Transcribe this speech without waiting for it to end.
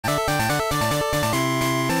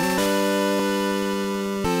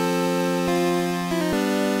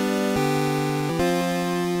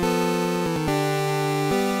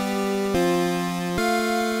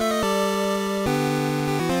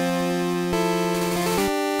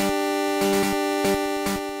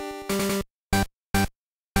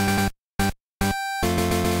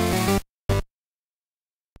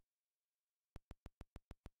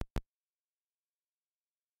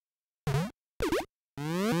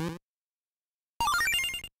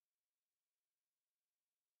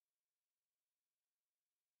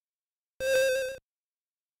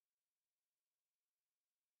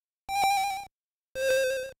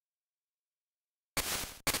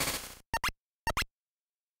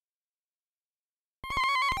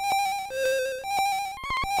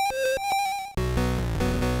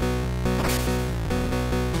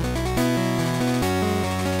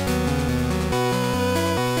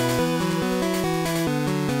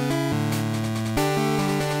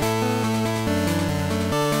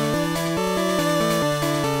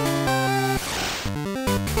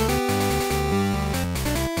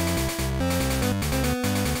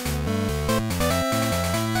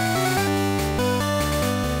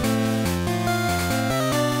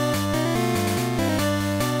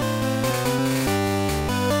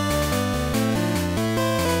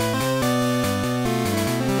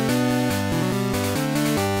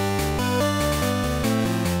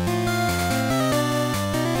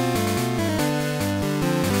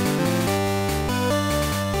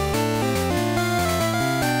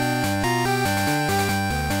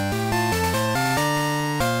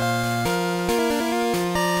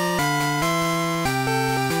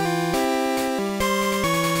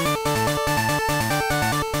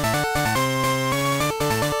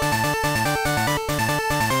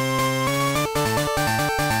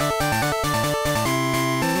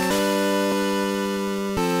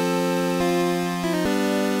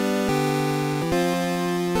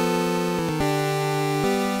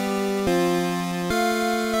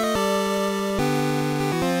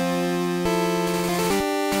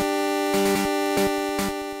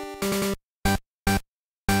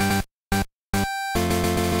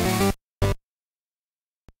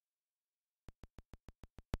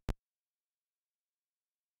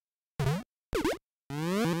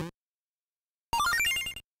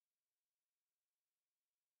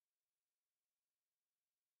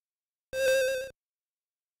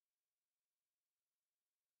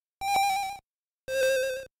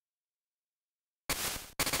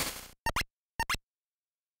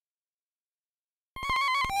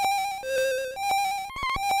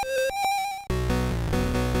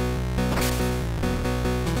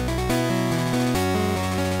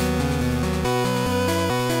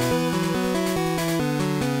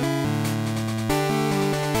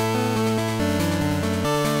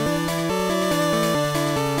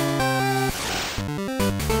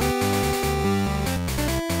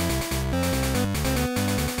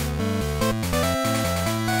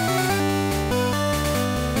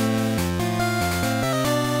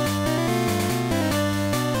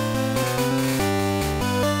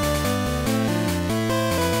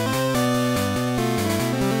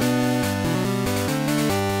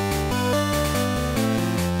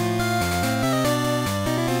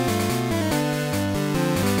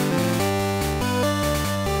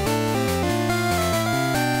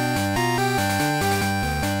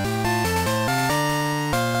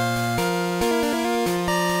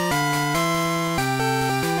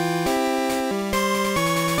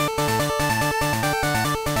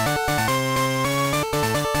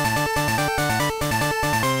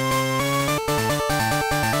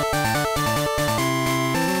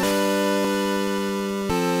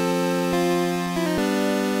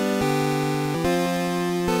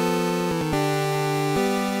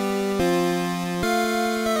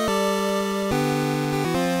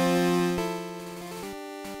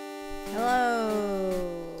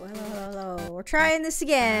trying this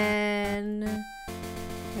again.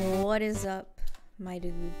 What is up, my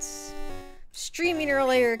dudes? Streaming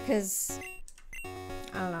earlier because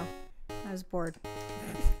I don't know. I was bored.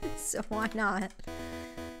 So why not?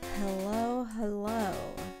 Hello, hello.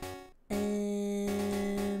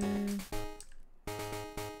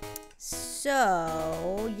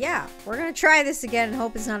 So yeah, we're gonna try this again and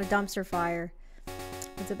hope it's not a dumpster fire.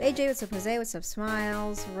 What's up, AJ? What's up, Jose? What's up,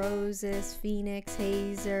 Smiles, Roses, Phoenix,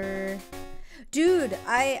 Hazer? Dude,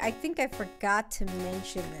 I think I forgot to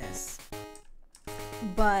mention this,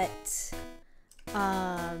 but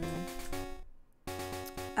what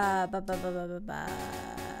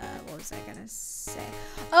was I gonna say?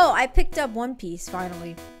 Oh, I picked up One Piece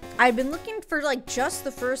finally. I've been looking for like just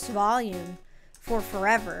the first volume for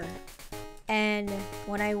forever, and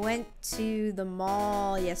when I went to the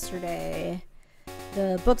mall yesterday,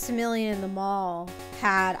 the Books A Million in the mall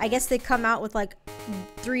had, I guess they come out with like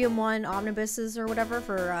 3-in-1 omnibuses or whatever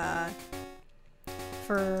for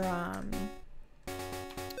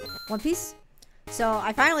One Piece. So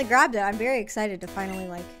I finally grabbed it. I'm very excited to finally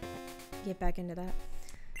like get back into that.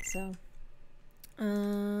 So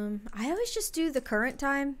I always just do the current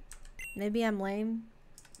time. Maybe I'm lame,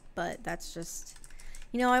 but that's just,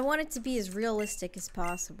 you know, I want it to be as realistic as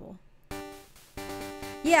possible.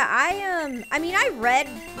 Yeah, I mean, I read,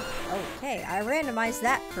 okay, I randomized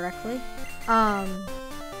that correctly.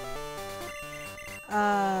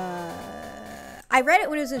 I read it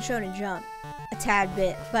when it was in Shonen Jump a tad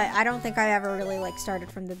bit, but I don't think I ever really like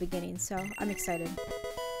started from the beginning, so I'm excited.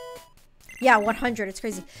 Yeah, 100, it's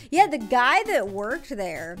crazy. Yeah, the guy that worked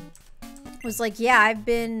there was like, yeah, I've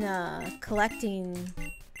been collecting,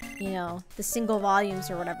 you know, the single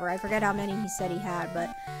volumes or whatever. I forget how many he said he had,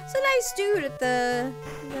 but it's a nice dude at the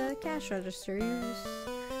cash register. He was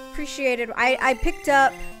appreciated. I picked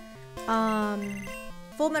up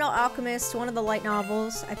Full Metal Alchemist, one of the light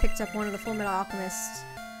novels. I picked up one of the Full Metal Alchemist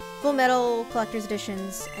Full Metal Collector's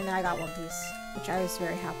Editions, and then I got One Piece, which I was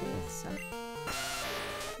very happy with, so.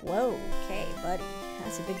 Whoa, okay, buddy.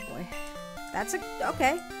 That's a big boy. That's a,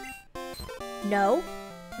 okay. No.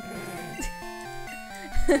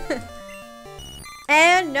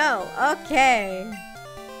 And no. Okay.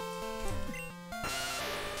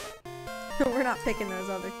 We're not picking those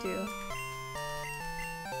other two.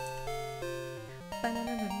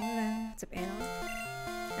 What's up, Anon?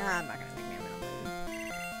 Nah, I'm not gonna pick Anon.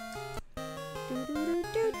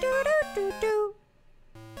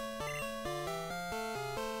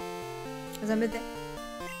 Is that mid there?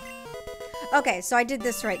 Okay, so I did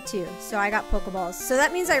this right too. So I got Pokeballs. So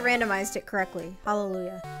that means I randomized it correctly.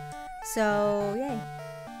 Hallelujah. So, yay.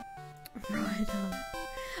 Right on.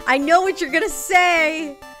 I know what you're gonna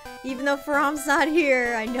say! Even though Faram's not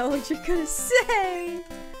here, I know what you're gonna say!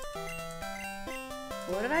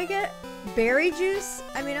 What did I get? Berry juice?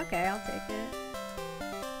 I mean, okay, I'll take it.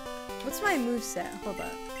 What's my moveset? Hold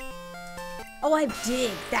up. Oh, I have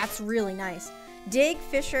Dig. That's really nice. Dig,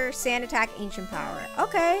 Fisher, Sand Attack, Ancient Power.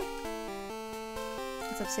 Okay.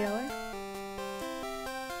 What's up, Sailor?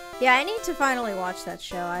 Yeah, I need to finally watch that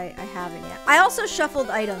show. I haven't yet. I also shuffled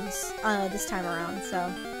items this time around,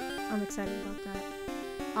 so I'm excited about that.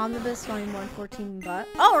 Omnibus Volume 114 but.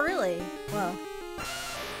 Oh, really? Whoa.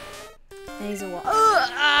 And he's a wall.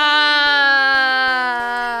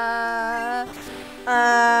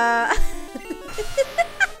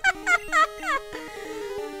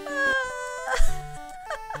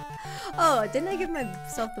 Oh, didn't I give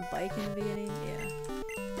myself the bike in the beginning? Yeah.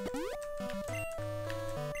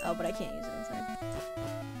 Oh, but I can't use it inside.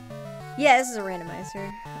 Yeah, this is a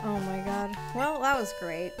randomizer. Oh my god. Well, that was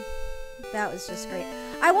great. That was just great.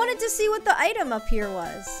 I wanted to see what the item up here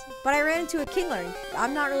was, but I ran into a Kingler.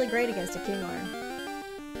 I'm not really great against a Kingler.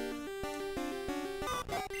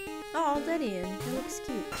 Oh, Dedian. It looks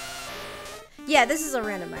cute. Yeah, this is a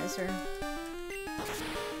randomizer.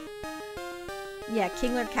 Yeah,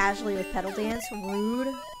 Kingler casually with Pedal Dance.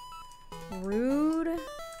 Rude. Rude.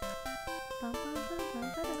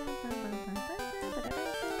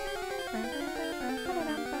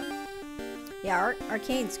 Yeah,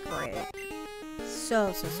 Arcane's great.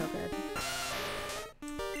 So good.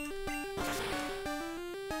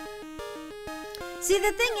 See,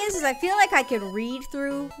 the thing is I feel like I could read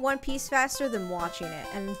through One Piece faster than watching it.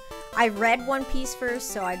 And I read One Piece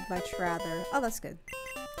first, so I'd much rather... Oh, that's good.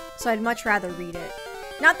 So I'd much rather read it.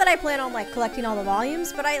 Not that I plan on, like, collecting all the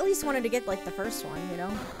volumes, but I at least wanted to get, like, the first one, you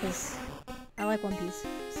know? Because I like One Piece,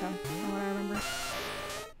 so I want to remember.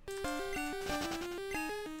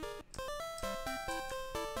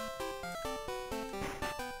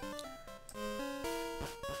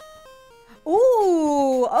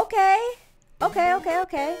 Ooh, okay.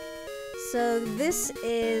 Okay. So this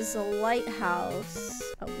is a lighthouse.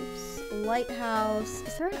 Oh, oops. Lighthouse.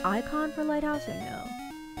 Is there an icon for lighthouse or no?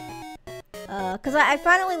 Because I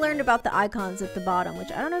finally learned about the icons at the bottom,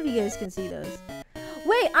 which I don't know if you guys can see those.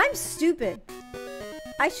 Wait, I'm stupid.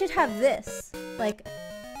 I should have this. Like,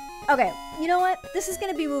 okay, you know what? This is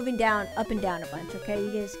going to be moving down, up and down a bunch, okay? You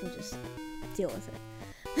guys can just deal with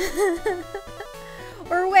it.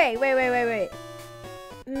 Or wait.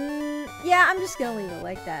 Yeah, I'm just going to leave it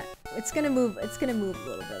like that. It's going to move a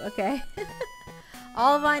little bit, okay?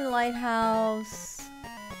 Olivine Lighthouse,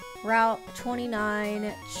 Route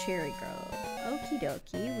 29, Cherry Grove. Okie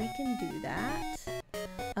dokie, we can do that.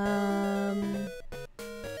 And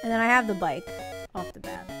then I have the bike off the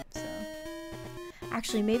bat, so.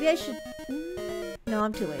 Actually, maybe I should, no,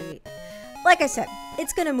 I'm too lazy. Like I said,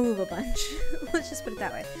 it's gonna move a bunch. Let's just put it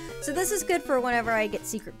that way. So this is good for whenever I get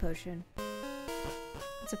Secret Potion.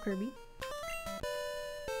 What's up, Kirby?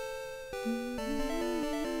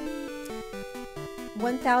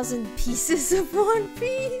 1,000 pieces of One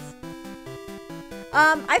Piece.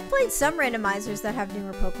 I've played some randomizers that have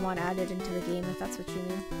newer Pokemon added into the game, if that's what you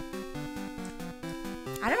mean.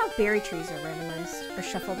 I don't know if berry trees are randomized or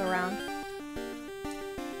shuffled around.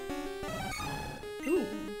 Ooh.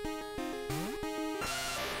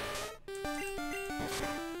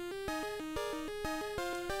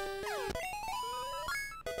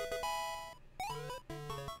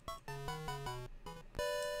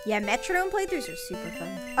 Yeah, Metronome playthroughs are super fun.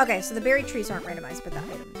 Okay, so the berry trees aren't randomized, but the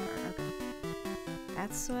items are. Okay.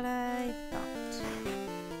 That's what I thought.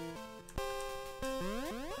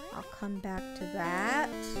 I'll come back to that.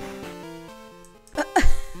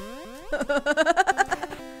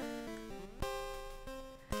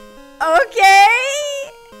 Okay!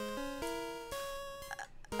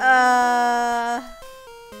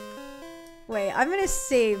 Wait, I'm gonna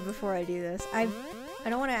save before I do this. I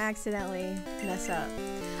don't want to accidentally mess up.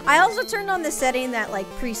 I also turned on the setting that like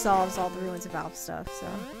pre-solves all the Ruins of Alph stuff, so.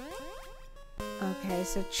 Okay,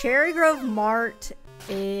 so Cherry Grove Mart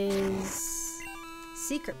is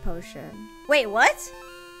Secret Potion. Wait, what?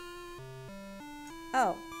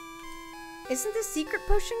 Oh. Isn't this Secret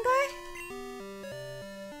Potion guy?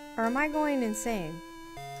 Or am I going insane?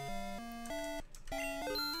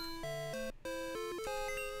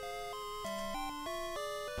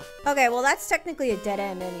 Okay, well that's technically a dead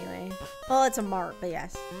end anyway. Well, it's a mart, but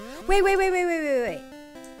yes. Wait.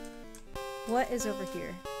 What is over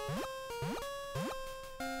here?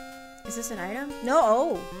 Is this an item?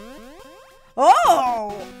 No.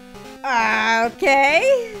 Oh!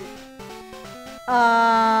 Okay.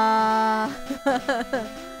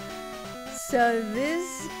 So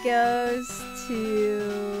this goes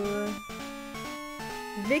to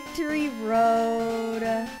Victory Road.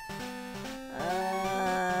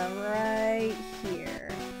 Right here.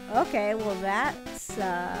 Okay, well that's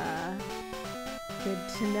good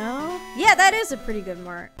to know. Yeah, that is a pretty good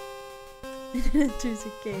mart. It enters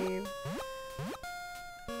a cave.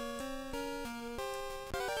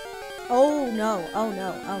 Oh no, oh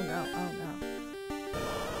no.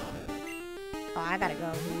 Oh, I gotta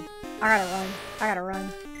go, dude. I gotta run.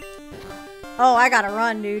 Oh, I gotta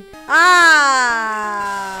run, dude. Ah!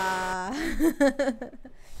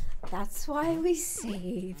 That's why we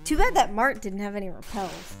saved. Too bad that mart didn't have any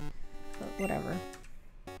repels. But whatever.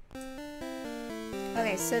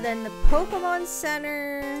 Okay, so then the Pokemon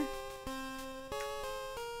Center.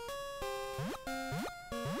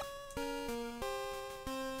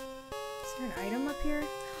 Is there an item up here?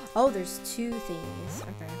 Oh, there's two thingies.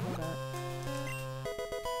 Okay, hold up.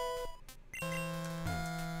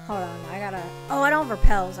 Hold on, I gotta... Oh, I don't have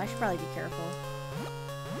repels. I should probably be careful.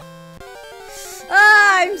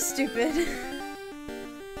 Ah, I'm stupid.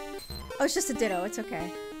 Oh, it's just a Ditto. It's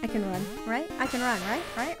okay. I can run, right? I can run,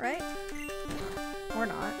 right? Right? Or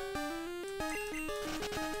not.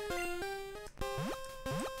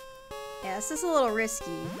 Yeah, this is a little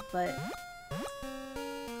risky, but...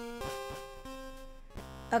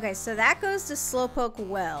 Okay, so that goes to Slowpoke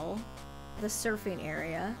Well, the surfing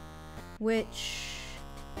area, which...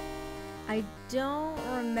 I don't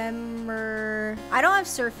remember... I don't have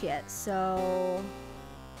surf yet, so...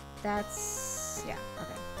 That's... yeah,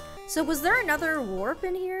 okay. So was there another warp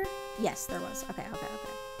in here? Yes, there was. Okay.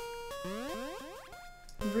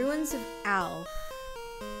 Ruins of Alph.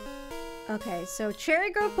 Okay, so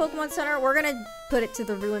Cherry Grove Pokemon Center, we're gonna put it to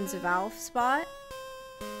the Ruins of Alph spot.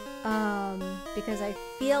 Because I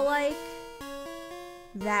feel like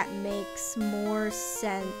that makes more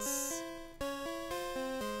sense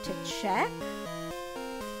to check.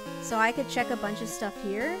 So I could check a bunch of stuff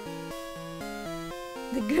here.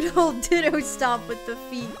 The good old Ditto stomp with the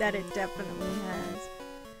feet that it definitely has.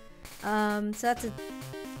 So that's a...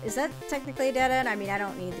 Is that technically a dead end? I mean, I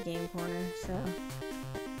don't need the game corner, so...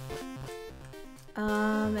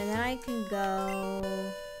 and then I can go...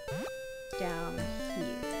 down here.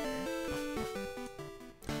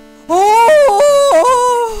 Oh!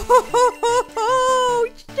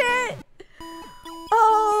 Shit!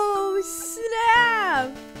 Oh,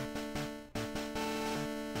 snap!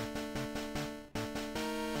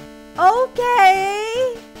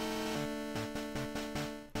 Okay!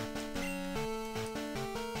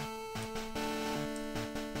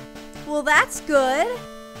 Well, that's good.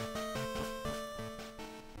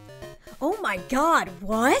 Oh my god,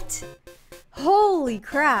 what? Holy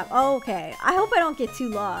crap. Okay, I hope I don't get too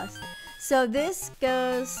lost. So this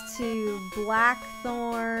goes to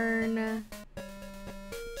Blackthorn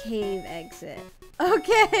cave exit.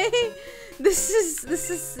 Okay. This is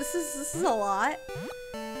a lot.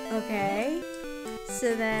 Okay.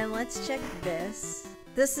 So then let's check this.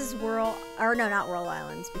 This is Whirl, or no, not Whirl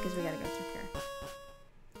Islands, because we gotta go through here.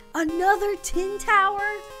 Another tin tower?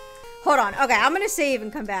 Hold on. Okay, I'm gonna save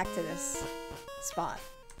and come back to this spot.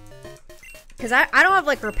 Because I don't have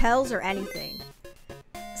like repels or anything.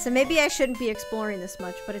 So maybe I shouldn't be exploring this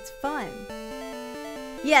much, but it's fun.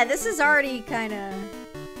 Yeah, this is already kind of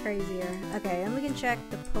crazier. Okay, and we can check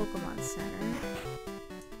the Pokemon Center.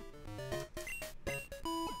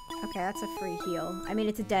 Okay, that's a free heal. I mean,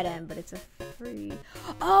 it's a dead end, but it's a free...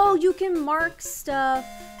 Oh, you can mark stuff.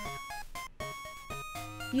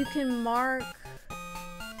 You can mark...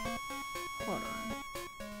 Hold on.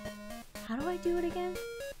 How do I do it again?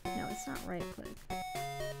 No, it's not right click.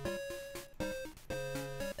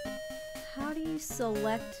 How do you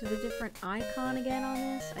select the different icon again on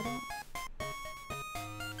this? I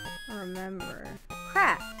don't remember.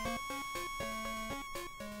 Crap!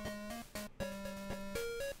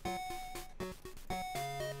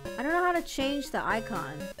 I don't know how to change the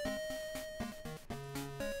icon.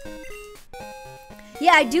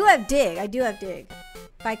 Yeah, I do have dig. I do have dig.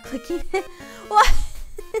 By clicking it. What?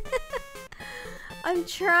 I'm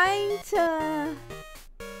trying to...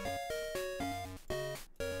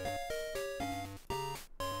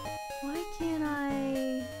 Why can't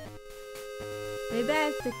I... Maybe I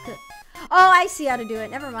have to... Oh, I see how to do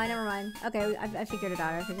it. Never mind, never mind. Okay, I figured it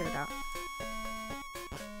out. I figured it out.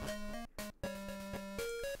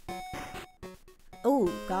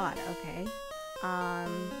 Oh, God. Okay.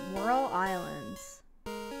 Whirl Islands.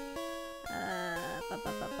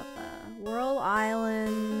 Whirl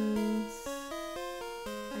Islands. I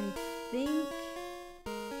think...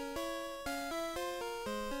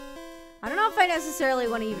 I don't know if I necessarily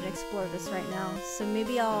want to even explore this right now, so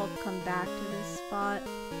maybe I'll come back to this spot.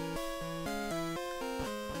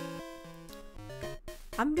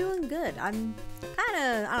 I'm doing good. I'm kind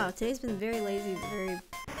of, I don't know, today's been very lazy, very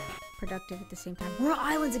productive at the same time. Whirl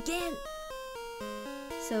Islands again!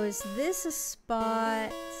 So is this a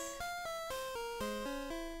spot...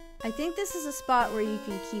 I think this is a spot where you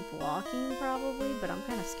can keep walking, probably, but I'm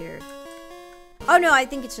kind of scared. Oh, no, I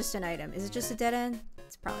think it's just an item. Is it just a dead end?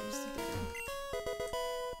 It's probably just a dead end.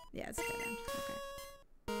 Yeah, it's a dead end.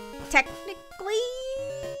 Okay. Technically,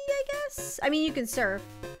 I guess? I mean, you can surf.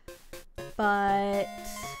 But...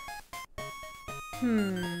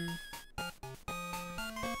 Bum,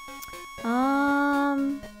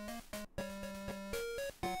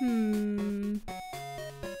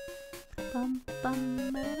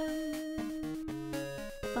 bum,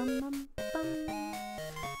 bum, bum, bum.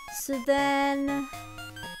 So then...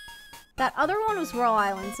 That other one was Whirl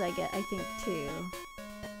Islands, I think, too.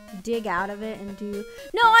 Dig out of it and do...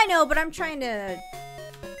 No, I know, but I'm trying to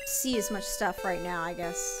see as much stuff right now, I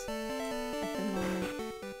guess. At the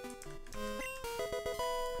moment.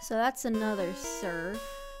 So that's another surf.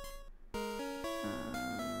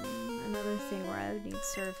 Another thing where I would need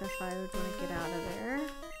surf if I would want to get out of there.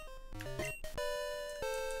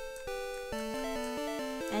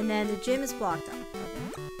 And then the gym is blocked off.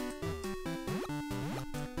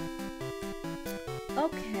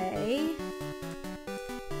 Okay.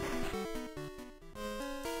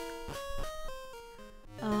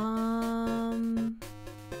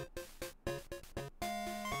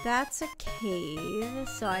 That's a cave,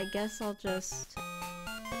 so I guess I'll just...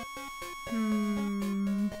 I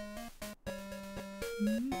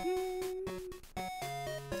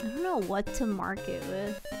don't know what to mark it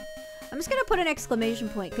with. I'm just gonna put an exclamation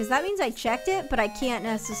point, because that means I checked it, but I can't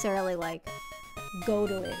necessarily, like, go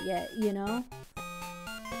to it yet, you know?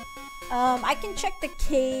 I can check the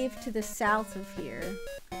cave to the south of here.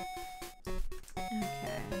 Okay.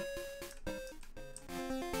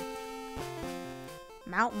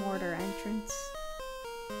 Mount Mortar entrance.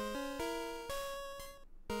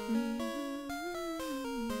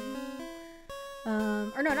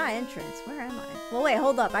 Or no, not entrance. Where am I? Well, wait,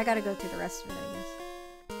 hold up. I gotta go through the rest of it, I guess.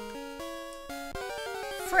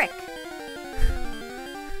 Frick.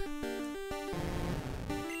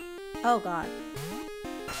 Oh, God.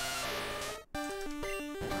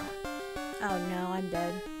 Oh, no, I'm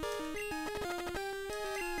dead.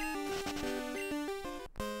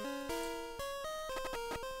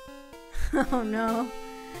 Oh, no.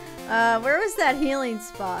 Where was that healing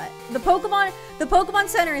spot? The Pokemon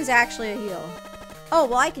Center is actually a heal. Oh,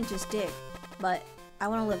 well, I can just dig. But I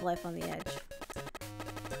want to live life on the edge.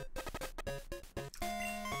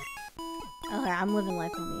 Okay, I'm living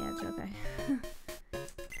life on the edge. Okay.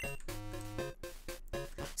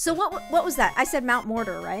 So what was that? I said Mount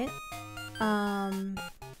Mortar, right?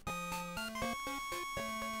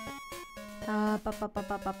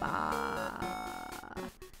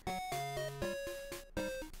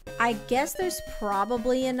 I guess there's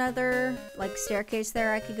probably another like staircase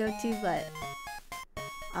there I could go to, but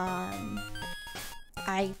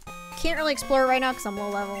I can't really explore it right now because I'm low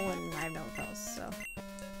level and I have no repels,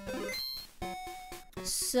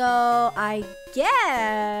 so I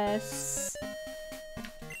guess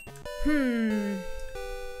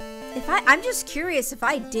if I'm just curious, if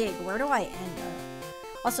I dig, where do I end up?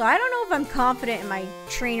 Also, I don't know if I'm confident in my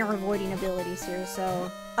trainer avoiding abilities here, so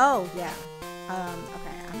oh yeah.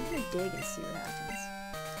 Okay, I'm gonna dig and see what happens.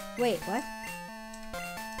 Wait, what?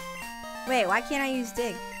 Wait, why can't I use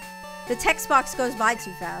dig? The text box goes by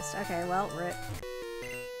too fast. Okay, well, rip.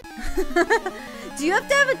 Do you have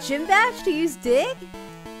to have a gym badge to use dig?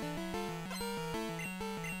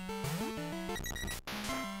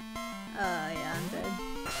 Yeah, I'm dead.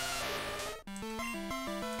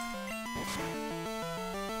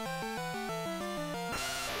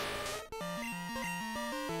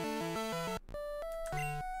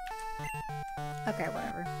 Okay,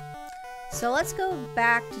 whatever. So let's go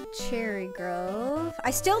back to Cherry Grove.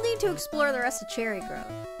 I still need to explore the rest of Cherry Grove.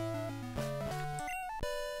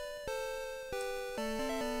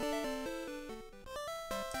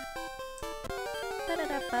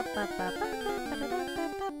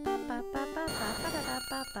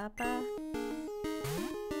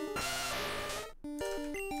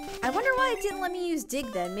 I wonder why it didn't let me use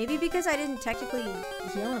dig then. Maybe because I didn't technically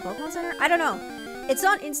heal in the Pokemon Center? I don't know. It's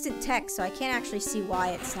on instant text, so I can't actually see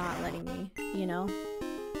why it's not letting me, you know?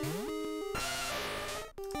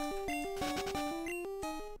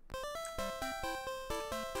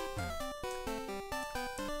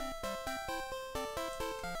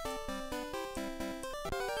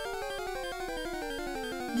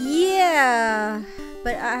 Yeah,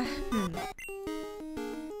 but I don't know.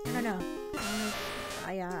 I don't know.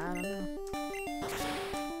 I don't know.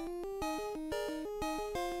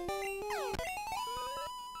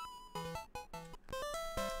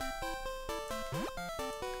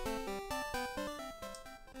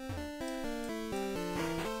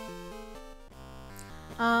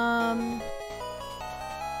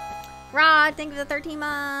 Rod, thank you for the 13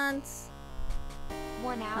 months.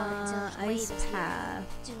 1 hour until Ice Wave is Path.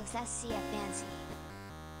 here. Do let's see a fancy.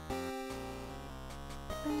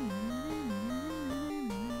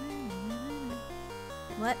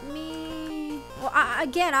 Let me... Well,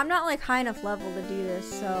 again, I'm not like high enough level to do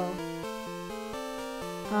this, so...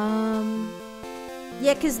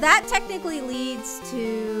 Yeah, because that technically leads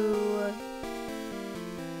to...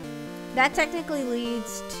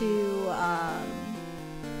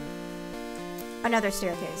 another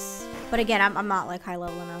staircase. But again, I'm not like high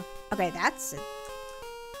level enough. Okay, that's a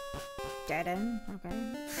dead end. Okay.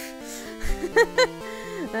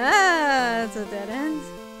 That's a dead end.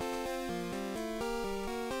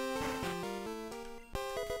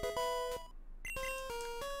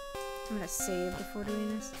 I'm gonna save before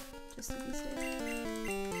doing this, just to be safe.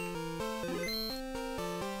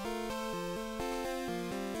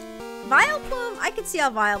 Vileplume? I could see how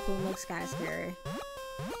Vileplume looks kind of scary.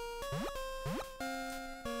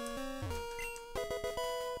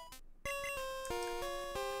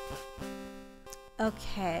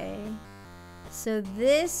 Okay. So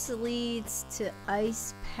this leads to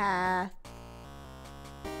Ice Path.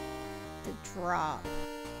 The drop.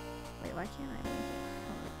 Wait, why can't I make it?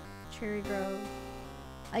 Hold on. Cherry Grove.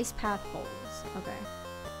 Ice Path holes. Okay.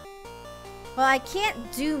 Well, I can't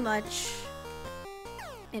do much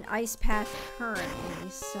in Ice Path currently,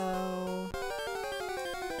 so...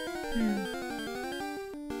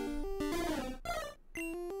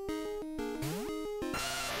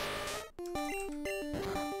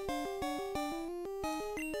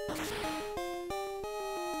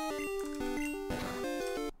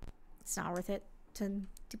 It's not worth it to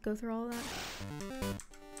go through all of that.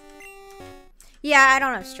 Yeah, I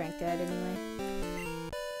don't have strength yet anyway.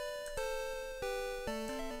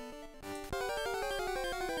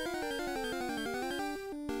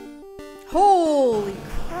 Holy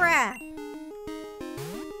crap.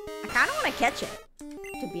 I kind of want to catch it,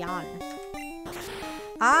 to be honest.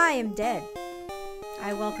 I am dead.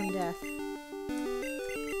 I welcome death.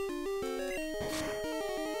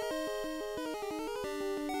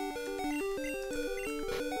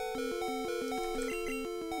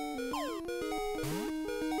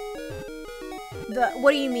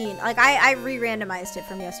 What do you mean? Like, I re-randomized it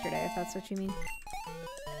from yesterday, if that's what you mean.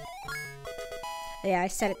 Yeah, I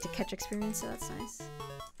set it to catch experience, so that's nice.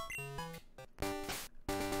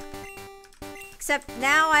 Except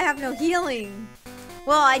now I have no healing.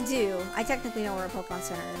 Well, I do. I technically know where a Pokemon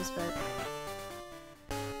Center is, but...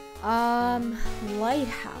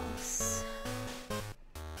 Lighthouse.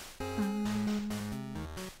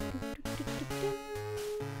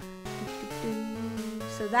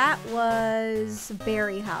 So that was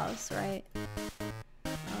Berry House, right?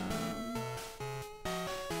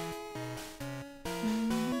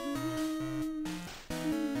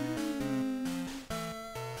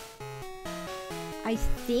 I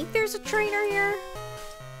think there's a trainer here.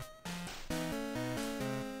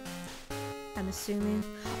 I'm assuming.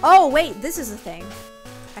 Oh, wait, this is a thing.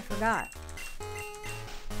 I forgot.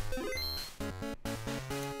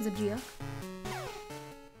 Is it Geo?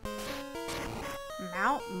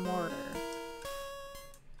 Mount Mortar.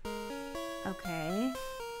 Okay.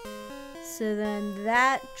 So then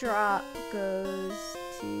that drop goes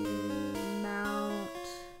to Mount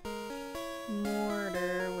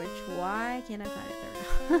Mortar, which, why can't I find it?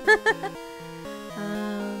 There we go.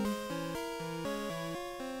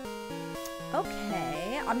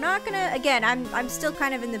 Okay. I'm not gonna, again, I'm still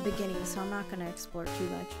kind of in the beginning, so I'm not gonna explore too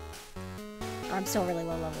much. I'm still really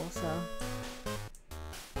low level, so.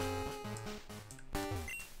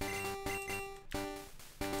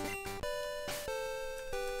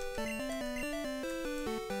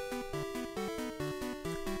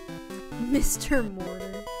 Mr.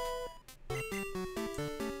 Mortar.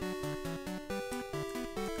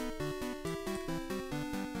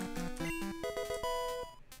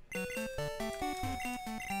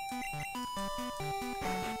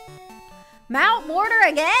 Mount Mortar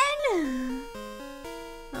again?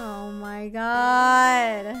 Oh my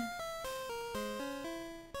god.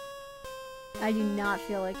 I do not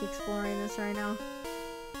feel like exploring this right now.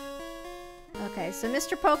 Okay, so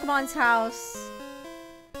Mr. Pokemon's house.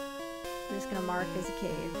 I'm just gonna mark as a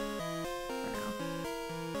cave for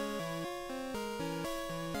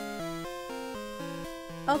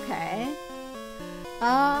now. Okay.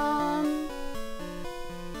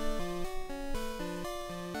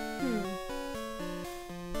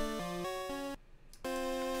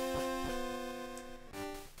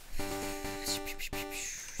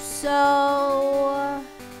 So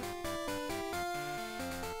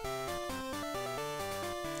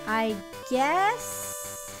I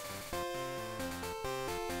guess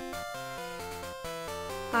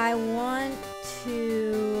I want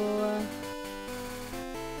to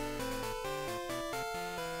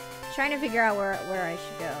trying to figure out where I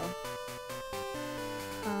should go.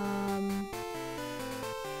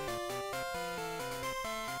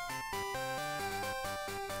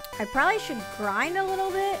 I probably should grind a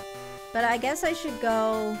little bit, but I guess I should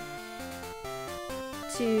go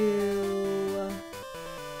to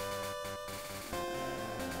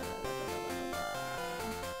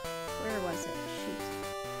where was it? Shoot.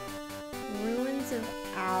 Ruins of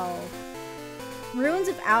Alph. Ruins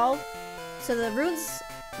of Alph. So the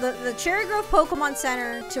the Cherry Grove Pokemon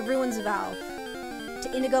Center to Ruins of Alph.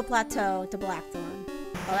 To Indigo Plateau to Blackthorn.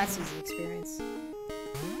 Oh, that's easy experience.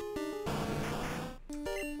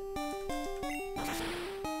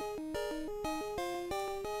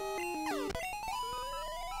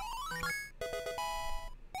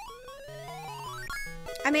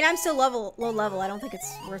 I mean, I'm still low level. I don't think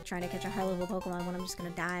it's worth trying to catch a high level Pokemon when I'm just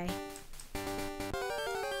gonna die.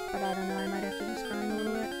 But I don't know, I might have to just grind a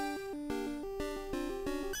little bit.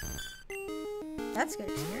 That's good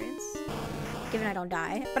experience. Given I don't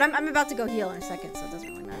die. But I'm about to go heal in a second, so it doesn't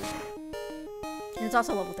really matter. And it's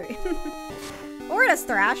also level 3. Or it has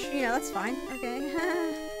Thrash, you know, that's fine. Okay.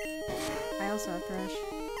 I also have Thrash.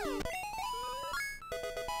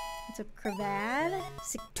 It's a Cravad.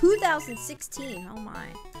 2016. Oh my.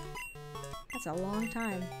 That's a long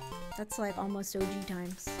time. That's like almost OG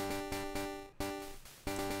times.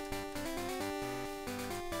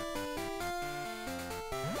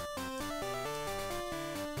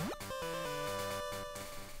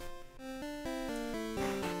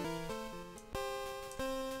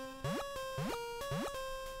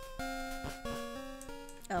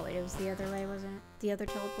 Oh wait, it was the other way, wasn't it? The other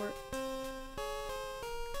teleport?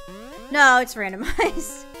 No, it's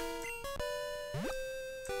randomized.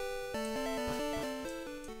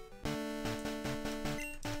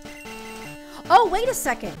 Oh, wait a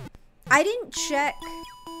second. I didn't check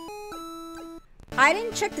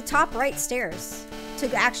the top right stairs to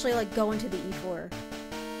actually like go into the E4.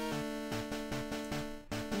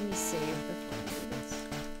 Let me save before I do this.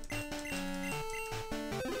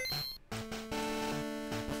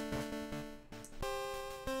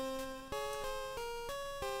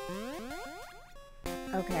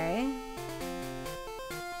 Okay.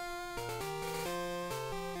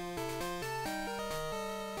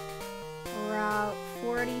 Route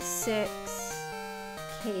 46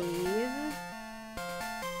 cave.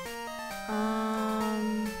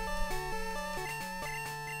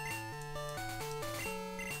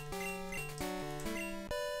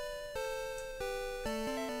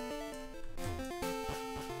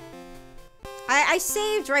 I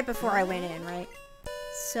saved right before I went in, right?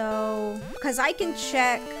 So, because I can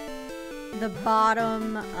check the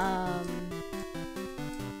bottom,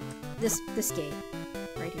 this gate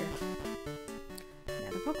right here.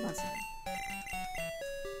 Another Pokemon Center.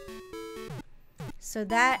 So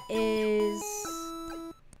that is,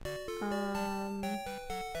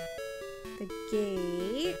 the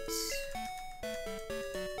gate.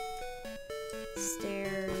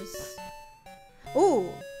 Stairs.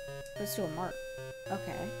 Ooh! Let's do a mark.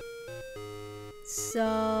 Okay.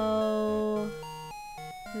 So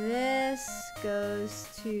this goes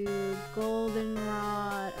to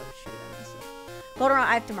Goldenrod. Oh shoot, I messed up. Goldenrod,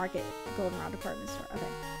 I have to mark it. Goldenrod department store.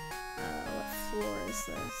 Okay. What floor is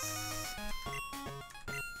this?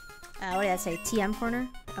 What did I say? TM corner?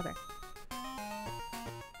 Okay.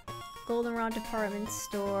 Goldenrod department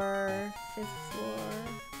store. 5th floor.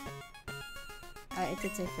 It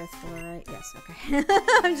did say 5th floor, right? Yes, okay.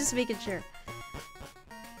 I'm just making sure.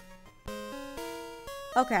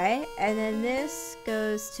 Okay, and then this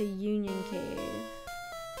goes to Union Cave.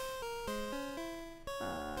 I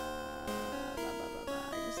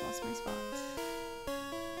just lost my spot.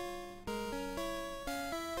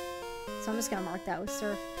 So I'm just gonna mark that with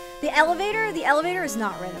surf. The elevator is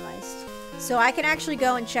not randomized. So I can actually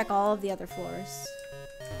go and check all of the other floors.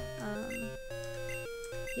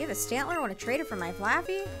 You have a Stantler? Want to trade it for my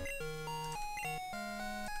Flaffy?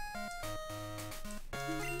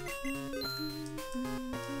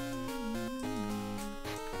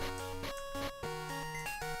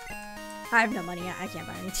 I have no money. I can't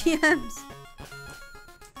buy any TMs.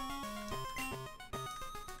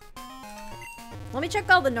 Let me check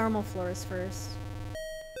all the normal floors first.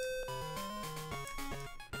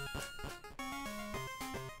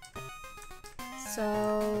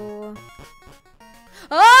 So...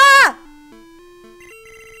 Ah!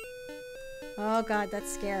 Oh god,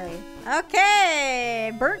 that's scary.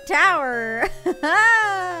 Okay! Burnt Tower!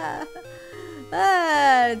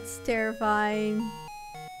 It's terrifying.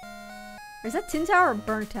 Or is that Tin Tower or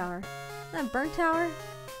Burnt Tower? Is that Burnt Tower?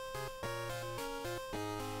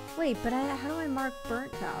 Wait, but how do I mark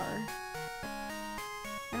Burnt Tower?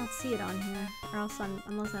 I don't see it on here. Or else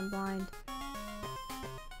unless I'm blind.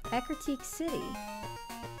 Eckertique City.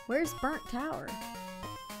 Where's Burnt Tower?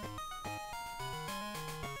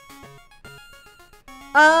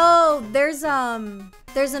 Oh, there's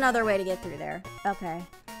another way to get through there. Okay.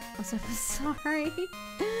 I'm so sorry.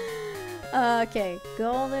 Okay,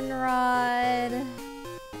 Goldenrod.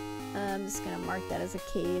 I'm just gonna mark that as a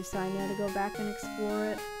cave so I know to go back and explore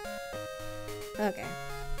it. Okay.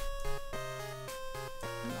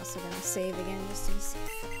 I'm also gonna save again just to be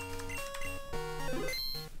safe.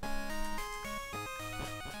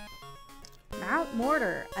 Mount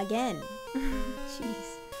Mortar again.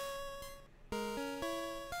 Jeez.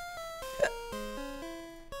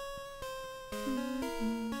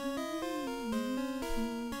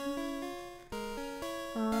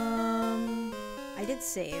 I did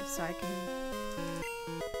save, so I can.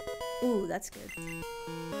 Ooh, that's good.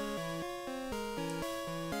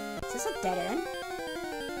 Is this a dead end?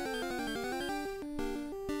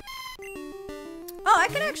 Oh, I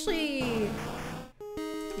could actually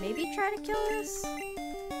maybe try to kill this.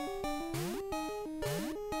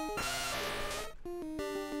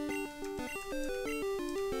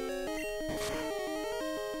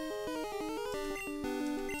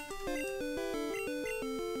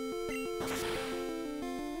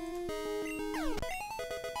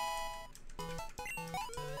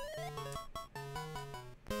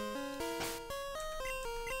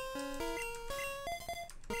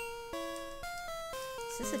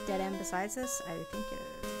 Is this a dead end besides this? I think it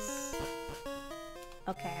is.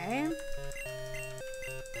 Okay.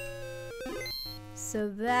 So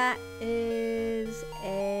that is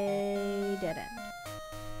a dead end.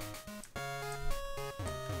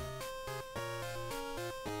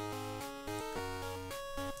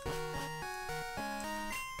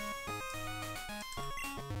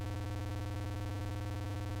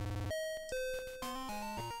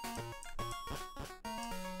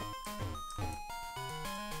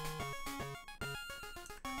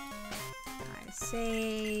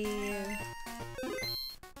 Save.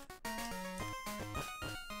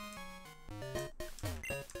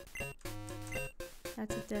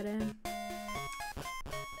 That's a dead end.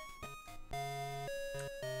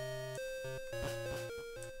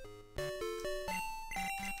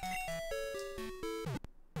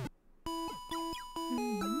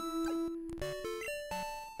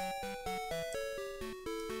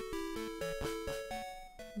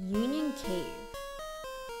 Union Cave.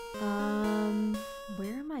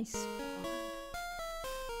 Where am I spawned?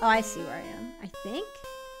 Oh, I see where I am. I think?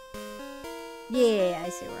 Yeah, I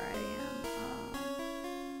see where I am.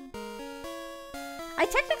 I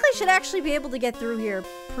technically should actually be able to get through here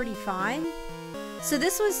pretty fine. So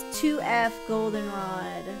this was 2F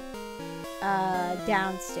Goldenrod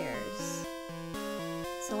downstairs.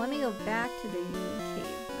 So let me go back to the Union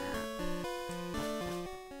Cave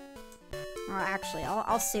map. Or actually,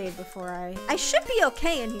 I'll save before I should be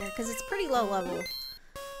okay in here because it's pretty low level.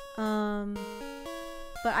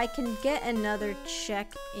 But I can get another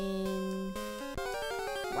check in.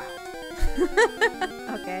 Wow.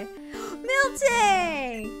 Okay.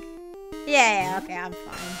 Miltank! Yeah, okay, I'm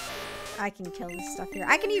fine. I can kill this stuff here.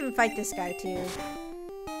 I can even fight this guy too.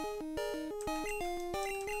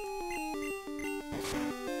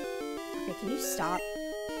 Okay, can you stop?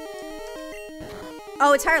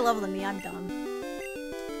 Oh, it's higher level than me. I'm dumb.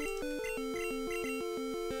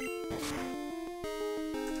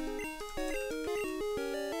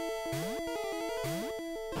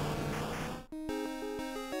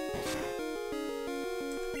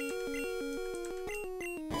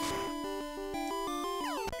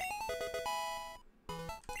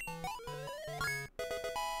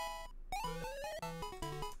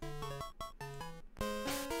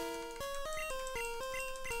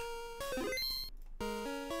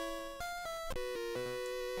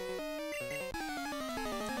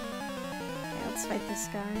 Let's fight this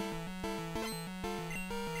guy.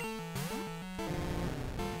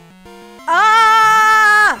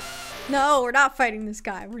 Ah! No, we're not fighting this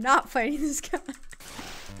guy. We're not fighting this guy.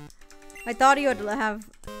 I thought he would have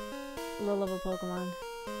low level Pokemon.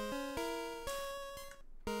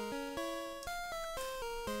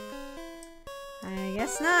 I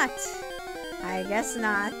guess not. I guess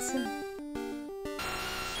not.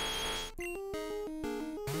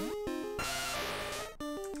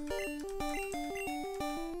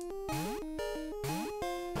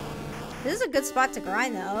 This is a good spot to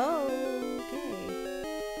grind though. Oh, okay.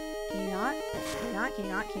 Can you not? Can you not? Can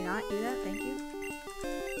you not? Can you not do that? Thank you.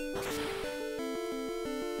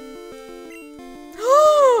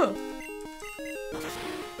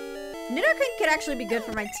 Nidoking could actually be good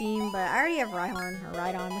for my team, but I already have Rhyhorn, or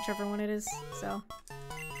Rhydon, whichever one it is, so.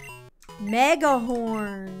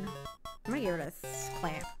 Megahorn! I'm gonna get rid of this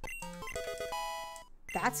Clamp.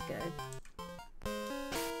 That's good.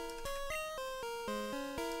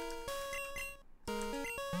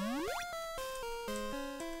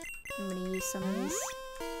 I'm gonna use some of these.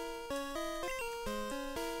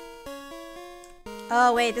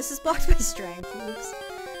 Oh wait, this is blocked by strength. Oops.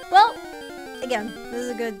 Well, again, this is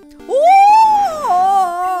a good. Ooh!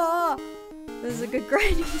 This is a good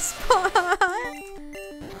grinding spot.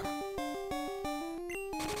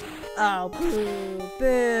 Oh, boo,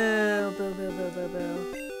 boo, boo, boo, boo, boo, boo.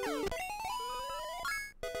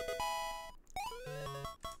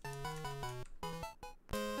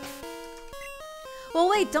 Well,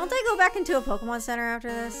 wait, don't I go back into a Pokemon Center after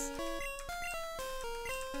this?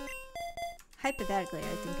 Hypothetically, I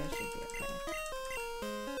think I should be okay.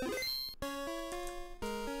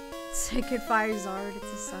 Sacred Fire Zard,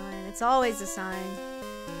 it's a sign. It's always a sign.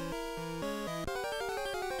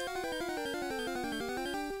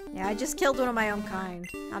 Yeah, I just killed one of my own kind.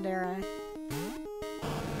 How dare I?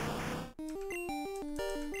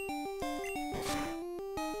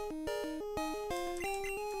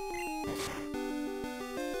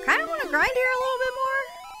 Kind of want to grind here a little bit more.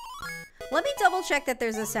 Let me double check that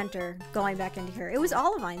there's a center going back into here. It was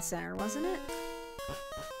Olivine Center, wasn't it?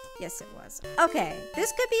 Yes, it was. Okay,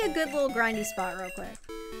 this could be a good little grindy spot real quick.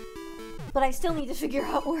 But I still need to figure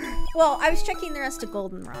out where. Well, I was checking the rest of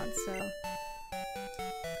Goldenrod, so.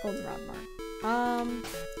 Goldenrod mark. I mean,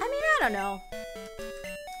 I don't know.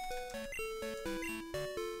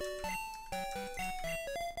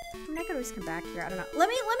 I mean, I could always come back here. I don't know. Let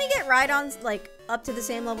me get Rhydons like up to the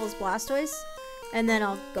same level as Blastoise, and then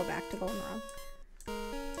I'll go back to Goldenrod.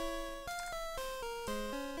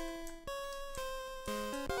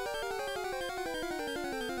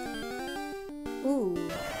 Ooh,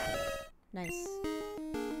 nice.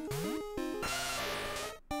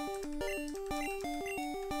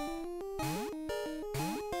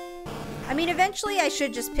 I mean, eventually I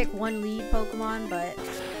should just pick one lead Pokemon, but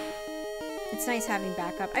it's nice having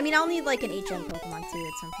backup. I mean, I'll need like an HM Pokemon too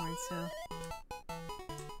at some point, so.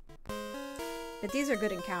 But these are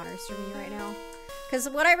good encounters for me right now. Because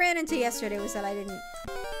what I ran into yesterday was that I didn't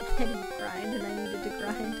grind, and I needed to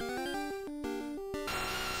grind.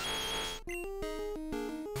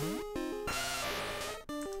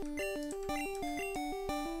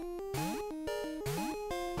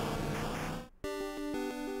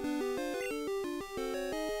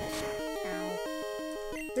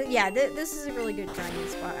 Yeah, this is a really good grinding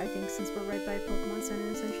spot, I think, since we're right by Pokemon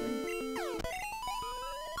Center, essentially.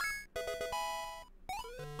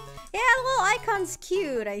 Yeah, the little icon's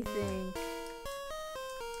cute, I think.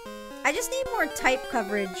 I just need more type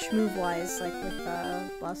coverage move-wise, like with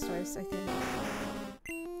Blastoise, I think.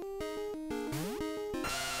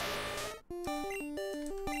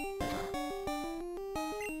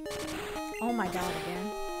 Oh my god,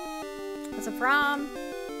 again. What's it from?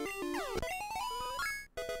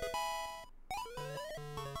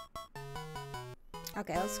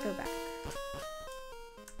 Okay, let's go back.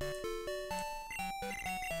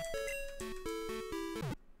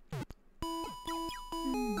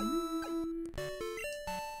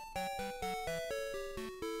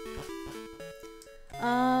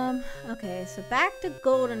 Okay, so back to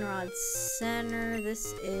Goldenrod Center.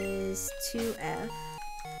 This is 2F.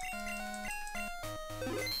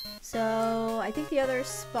 So, I think the other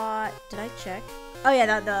spot... Did I check? Oh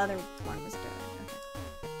yeah, the other one was done.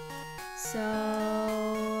 So,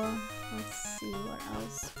 let's see what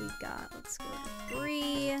else we got. Let's go to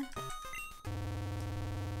 3.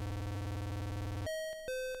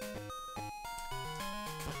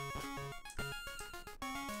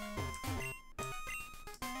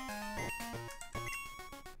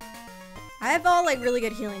 I have all like really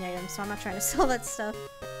good healing items, so I'm not trying to sell that stuff.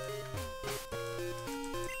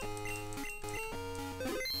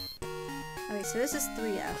 Okay, so this is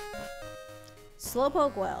 3F.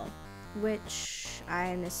 Slowpoke Well. Which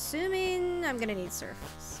I'm assuming I'm gonna need Surf.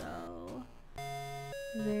 So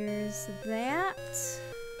there's that.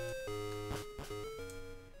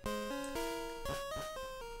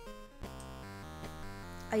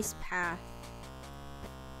 Ice Path.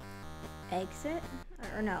 Exit?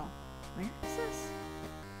 Or no. Where is this?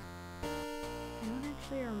 I don't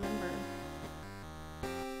actually remember.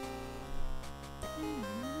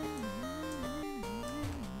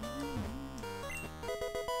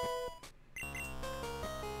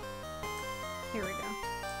 Here we go.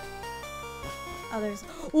 Oh, there's...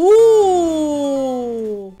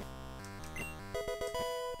 Ooh!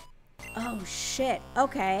 Oh, shit.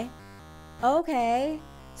 Okay. Okay.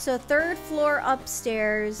 So 3rd floor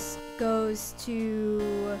upstairs goes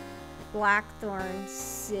to Blackthorn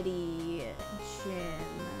City Gym.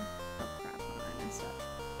 Oh, crap. I messed up.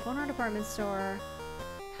 Bonhart Department Store.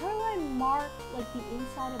 How do I mark, like, the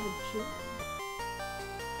inside of the gym?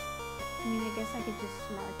 I mean, I guess I could just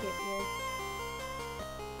mark it with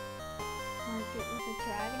a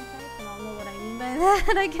dragon type, and I'll know what I mean by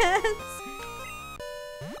that, I guess.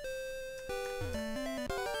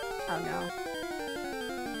 Oh no.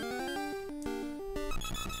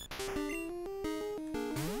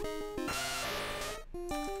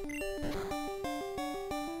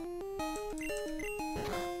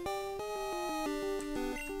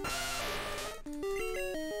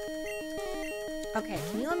 Okay,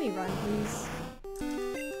 can you let me run, please?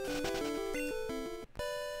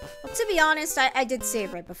 Well, to be honest, I did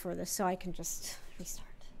save right before this, so I can just restart.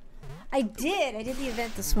 I did the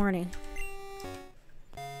event this morning.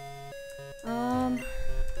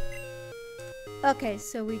 Okay,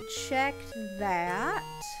 so we checked that.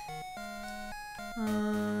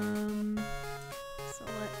 So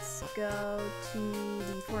let's go to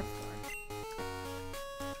the 4th floor.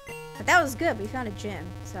 But that was good, we found a gym,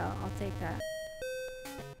 so I'll take that.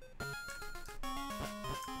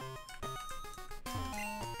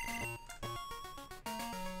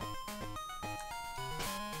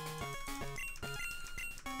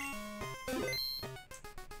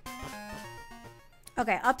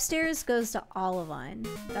 Okay, upstairs goes to Olivine.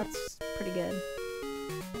 That's pretty good.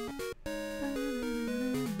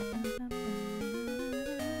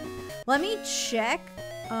 Let me check,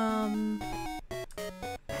 the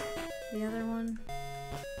other one.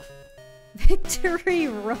 Victory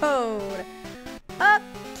Road.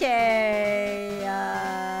 Okay,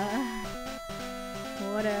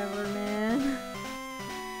 whatever, man.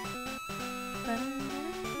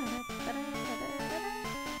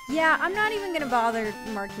 Yeah, I'm not even gonna bother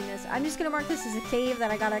marking this. I'm just gonna mark this as a cave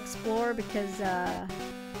that I gotta explore because, I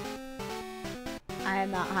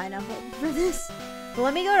am not high enough for this. But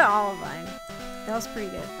let me go to Olivine. That was pretty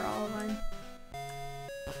good for all of mine.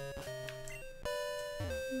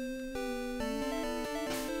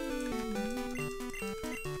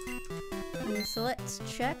 Okay, so let's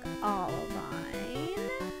check all of mine.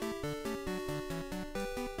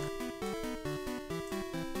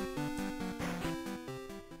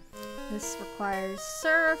 This requires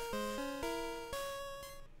surf.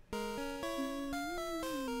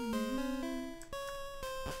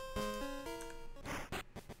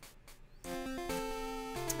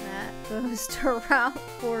 That goes to Route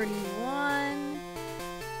 41.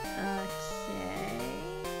 Okay.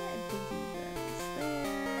 Diggy goes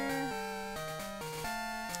there.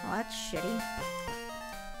 Oh, that's shitty.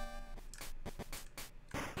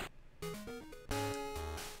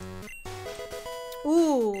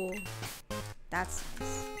 Ooh. That's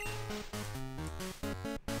nice.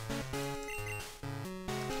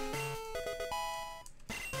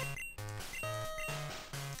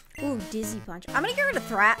 Ooh, Dizzy Punch. I'm gonna get rid of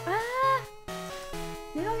Thrat.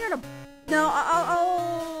 Maybe I'll get rid of... No,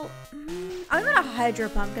 I'm gonna Hydro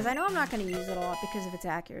Pump because I know I'm not gonna use it a lot because of its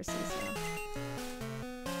accuracy, so...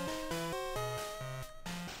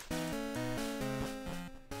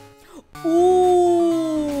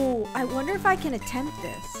 Ooh! I wonder if I can attempt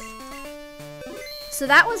this. So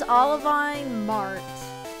that was Olivine Mart.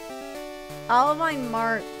 Olivine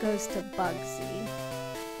Mart goes to Bugsy.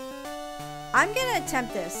 I'm gonna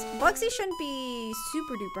attempt this. Bugsy shouldn't be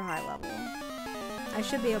super duper high level. I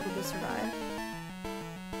should be able to survive.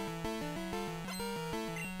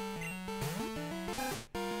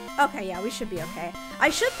 Okay, yeah, we should be okay. I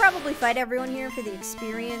should probably fight everyone here for the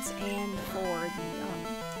experience and for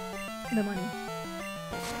the money.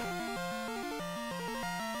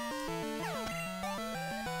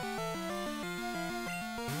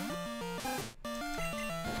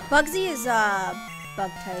 Bugsy is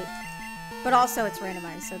bug type, but also it's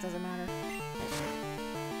randomized, so it doesn't matter.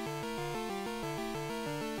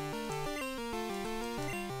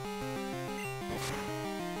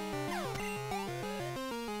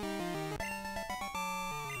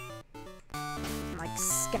 I'm like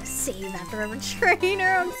gonna save after every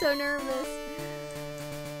trainer. I'm so nervous.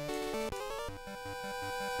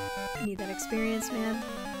 Need that experience, man.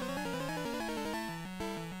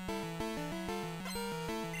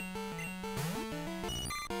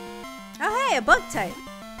 Oh hey, a bug type.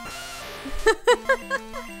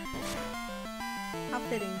 How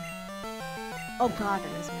fitting. Oh god,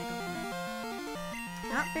 it is Mega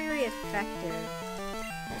Horn. Not very effective.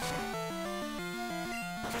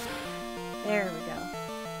 There we go.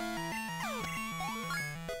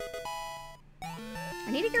 I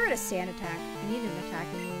need to get rid of Sand Attack. I need an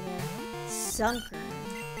attacking move there. Sunken.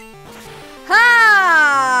 Ha!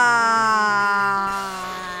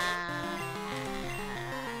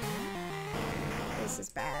 This is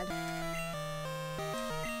bad.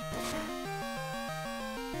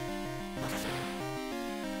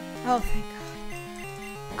 Oh, thank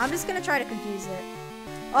God. I'm just gonna try to confuse it.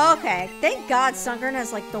 Okay, thank God Sunkern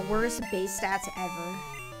has like the worst base stats ever.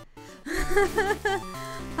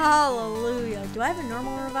 Hallelujah. Do I have a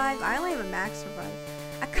normal revive? I only have a max revive.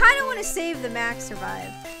 I kind of want to save the max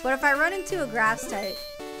revive, but if I run into a grass type,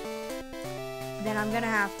 then I'm gonna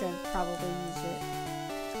have to probably use it.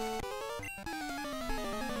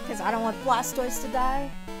 Because I don't want Blastoise to die.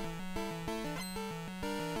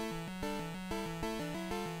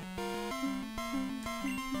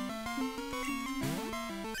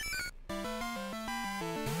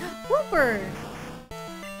 Whooper!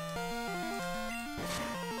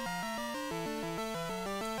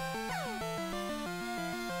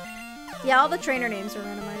 Yeah, all the trainer names are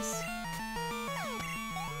randomized.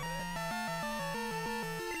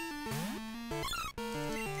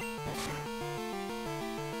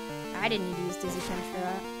 I didn't need to use Dizzy Punch for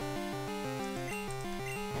that.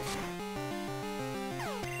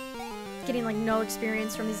 Getting like no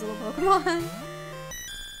experience from these little Pokemon.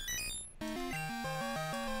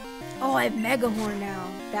 Oh, I have Mega Horn now.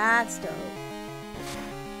 That's dope.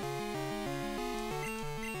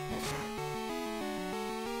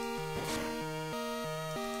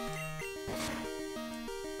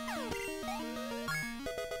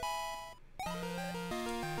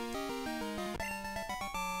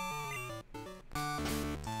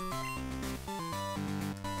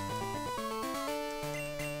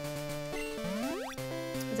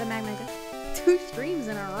 Is that Magmega? 2 streams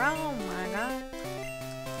in a row, oh my god.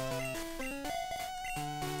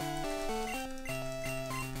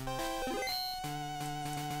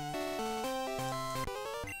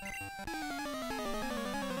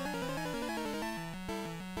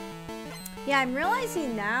 Yeah, I'm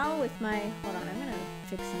realizing now with my... Hold on, I'm gonna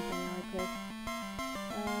fix something really quick.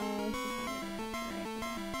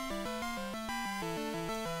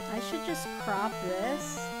 should just crop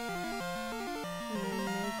this. And then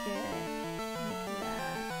make it like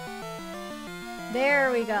that.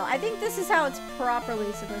 There we go. I think this is how it's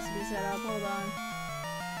properly supposed to be set up. Hold on.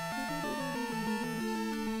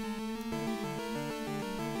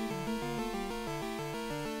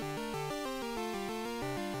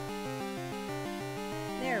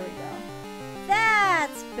 There we go.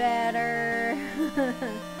 That's better.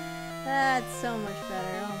 That's so much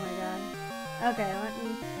better. Oh my god. Okay, let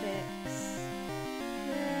me fix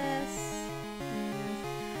this.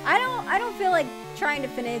 I don't feel like trying to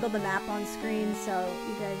finagle the map on screen, so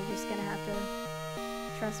you guys are just gonna have to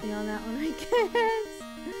trust me on that one, I guess.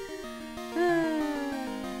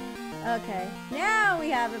 Okay, now we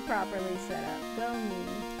have it properly set up. Go me.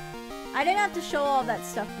 I didn't have to show all that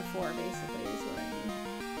stuff before, basically, is what I mean.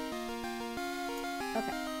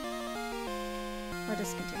 Okay. We'll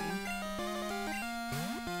just continue.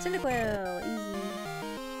 Cyndaquil, easy.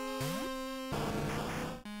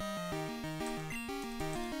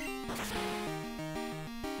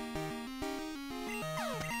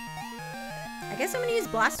 I guess I'm gonna use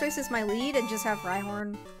Blastoise as my lead and just have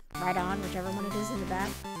Rhyhorn right on, whichever one it is in the back.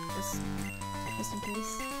 Just in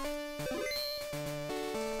case.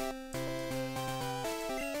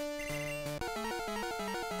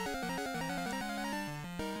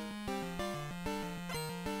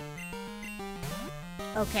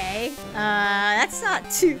 Okay, that's not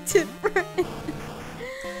too different.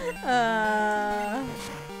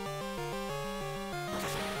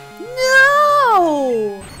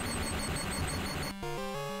 No!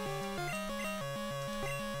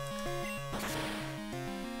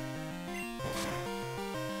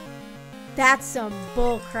 That's some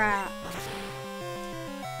bull crap.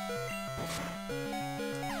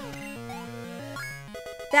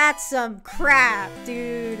 That's some crap,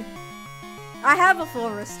 dude. I have a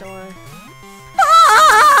full restore.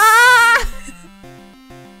 Ah!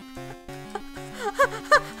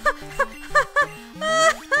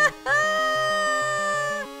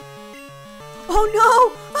 Oh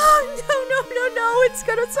no! Oh no! It's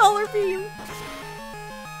gonna solar beam.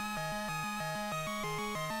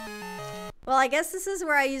 Well, I guess this is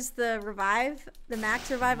where I use the revive, the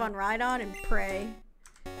max revive on Rhydon and pray.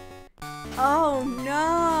 Oh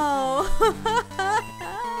no!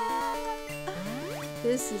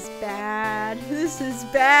 This is bad. This is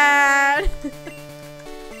bad.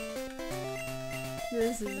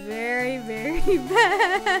 This is very, very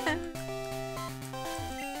bad.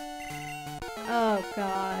 Oh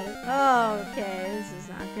god. Oh, okay, this is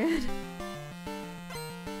not good.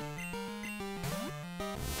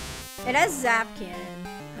 It has Zap Cannon.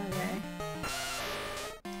 Okay.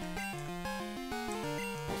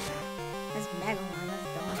 It has Mega Horn. That's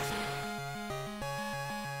dumb.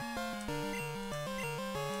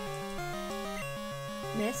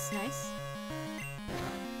 Miss, nice.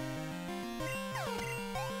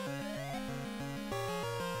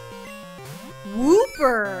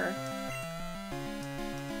 Whooper!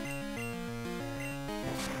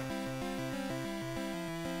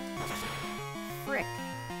 Frick.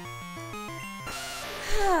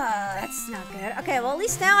 That's not good. Okay, well at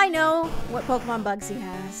least now I know what Pokemon Bugsy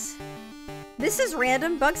has. This is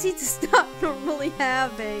random. Bugsy does not normally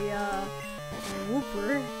have a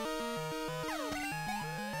Whooper.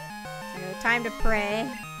 Okay, time to pray.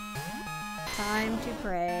 Time to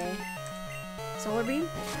pray. Solar Beam?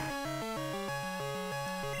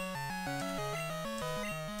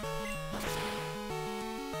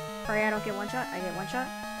 Pray I don't get one shot? I get one shot?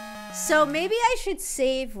 So maybe I should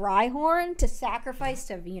save Rhyhorn to sacrifice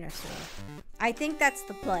to Venusaur. I think that's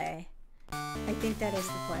the play. I think that is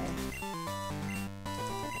the play.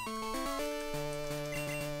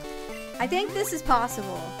 I think this is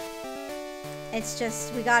possible. It's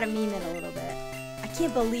just, we gotta meme it a little bit. I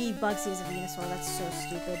can't believe Bugsy is a Venusaur. That's so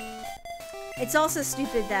stupid. It's also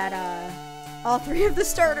stupid that all three of the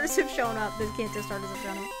starters have shown up. The Kanto starters have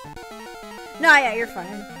shown up. No, yeah, you're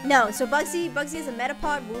fine. No, so Bugsy is a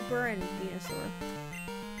Metapod, Whooper, and Venusaur.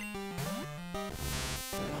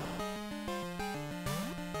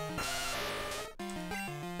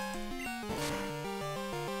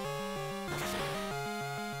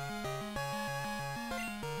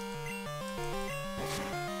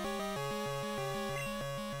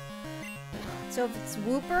 So if it's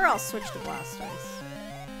Whooper, I'll switch to Blastoise.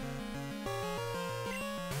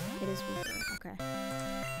 It is Whooper, okay.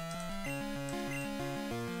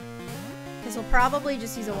 Because he'll probably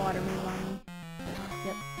just use a water move on me.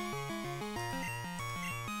 Yep.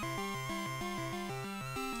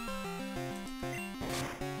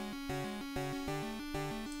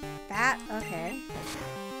 That, okay.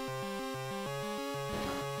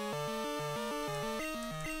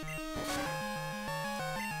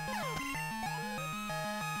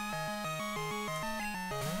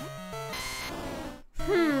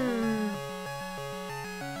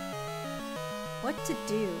 what to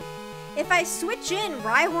do. If I switch in,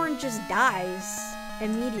 Rhyhorn just dies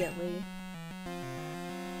immediately.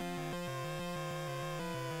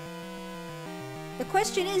 The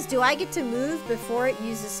question is, do I get to move before it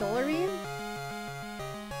uses Solar Beam?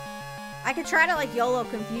 I could try to like YOLO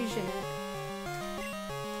Confusion it.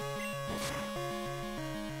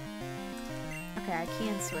 Okay, I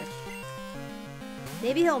can switch.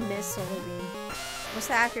 Maybe he'll miss Solar Beam. What's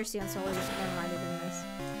the accuracy on Solar Beam? Never mind, I didn't miss.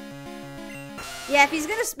 Yeah, if he's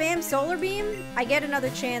gonna spam Solar Beam, I get another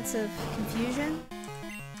chance of confusion.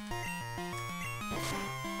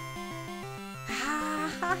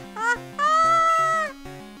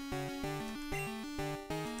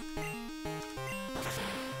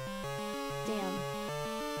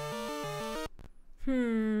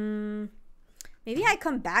 Damn. Maybe I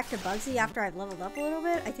come back to Bugsy after I've leveled up a little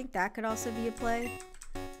bit. I think that could also be a play.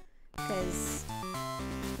 Because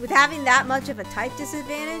with having that much of a type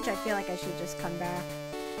disadvantage, I feel like I should just come back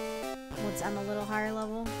once I'm a little higher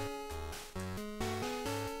level.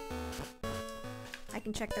 I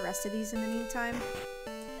can check the rest of these in the meantime.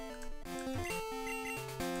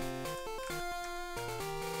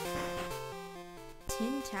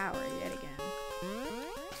 Tin Tower yet again.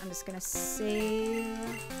 I'm just gonna save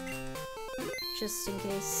just in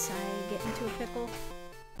case I get into a pickle.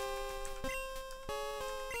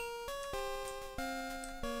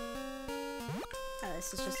 Oh,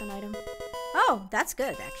 this is just an item. Oh, that's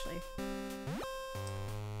good actually.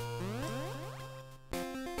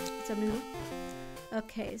 What's up, Noodle?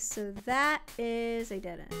 Okay, so that is a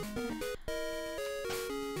dead end.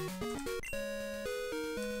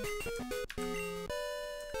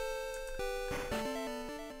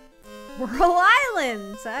 Whirl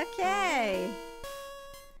Islands! Okay.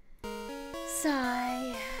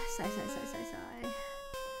 Sigh. Sigh, sigh, sigh, sigh, sigh.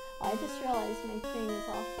 Oh, I just realized my thing is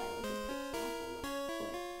off by like a pixel.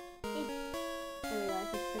 Wait. There we go, I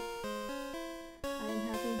fixed it. I am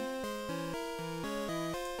happy.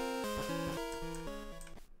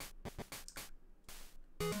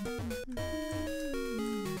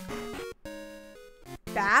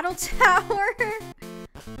 Battle Tower?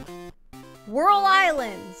 Whirl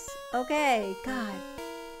Islands! Okay, God.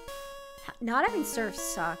 Not having surf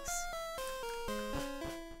sucks.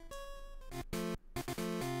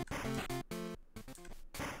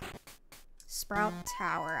 Sprout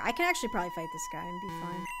Tower. I can actually probably fight this guy and be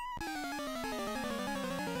fine.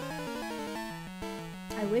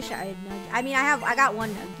 I wish I had Nuggy. I mean, I got one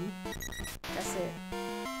Nuggy. That's it.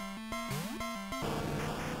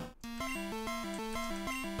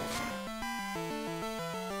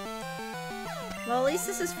 Well, at least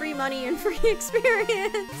this is free money and free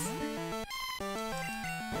experience.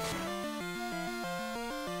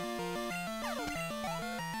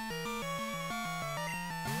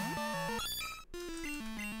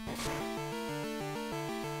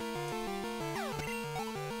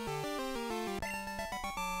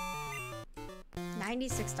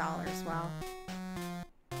 $96, wow.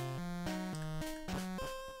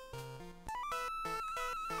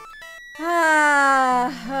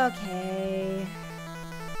 Okay.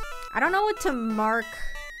 I don't know what to mark.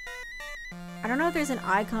 I don't know if there's an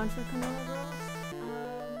icon for Komodo Girls.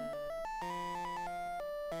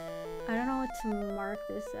 I don't know what to mark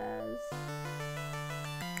this as.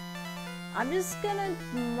 I'm just gonna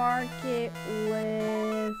mark it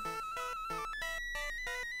with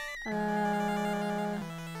I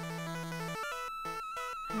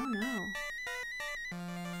don't know.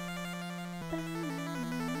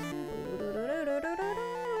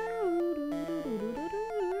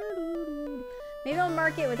 Maybe I'll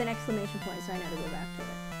mark it with an exclamation point so I know to go back to it.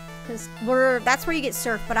 Because that's where you get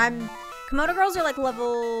surf, but Komodo Girls are like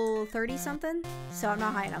level 30 something, so I'm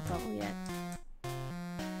not high enough level yet.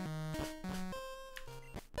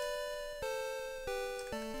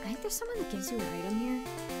 I think there's someone that gives you an item here.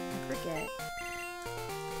 I forget.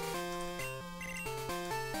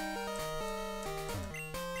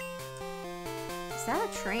 Is that a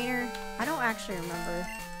trainer? I don't actually remember.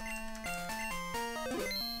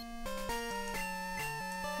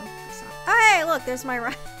 Oh, hey, look, there's my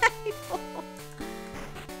rifle.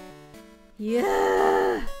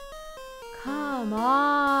 Yeah. Come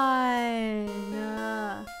on.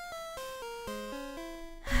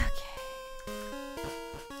 Okay.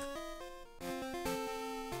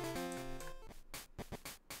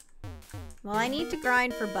 Well, I need to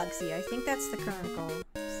grind for Bugsy. I think that's the current goal.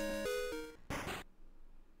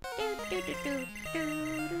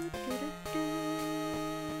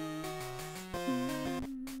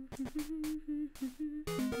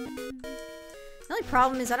 The only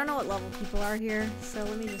problem is I don't know what level people are here, so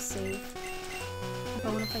let me just save if I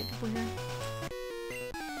want to fight people here.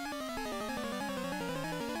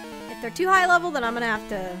 If they're too high level, then I'm gonna have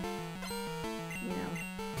to, you know,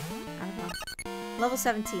 I don't know. Level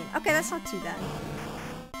 17. Okay, that's not too bad.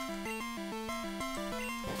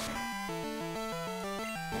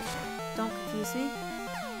 Don't confuse me.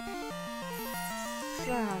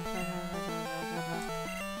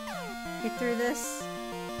 Get through this.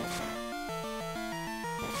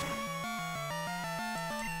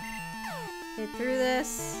 Get through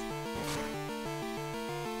this.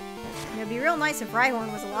 It'd be real nice if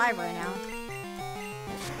Rhyhorn was alive right now.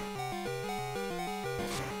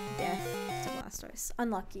 Death to Blastoise.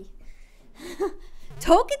 Unlucky.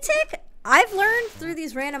 Togetic? I've learned through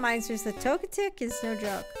these randomizers that Togetic is no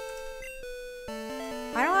joke.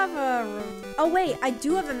 I don't have a... Oh wait, I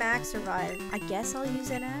do have a max revive. I guess I'll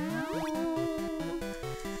use it now.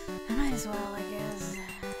 I might as well, I guess.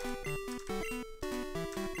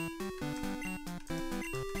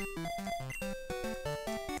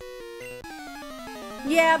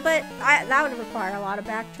 Yeah, but that would require a lot of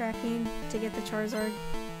backtracking to get the Charizard.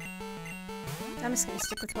 I'm just gonna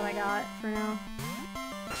stick with what I got for now.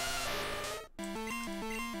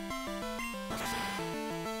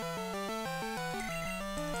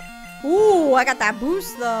 Ooh, I got that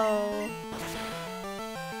boost though.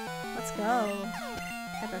 Let's go.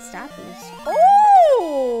 Got that stat boost.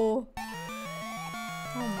 Oh!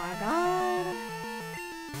 Oh my god.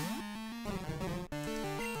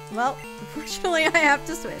 Well, unfortunately I have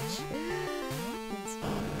to switch. That's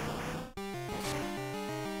fine.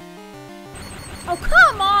 Oh,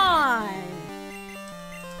 come on!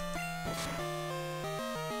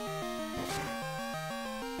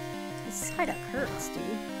 This Psyduck hurts, dude.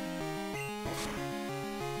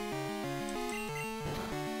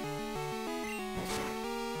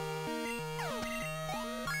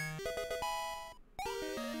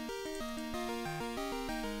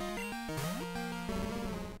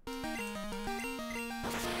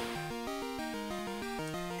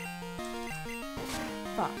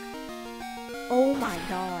 Fuck. Oh my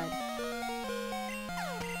god.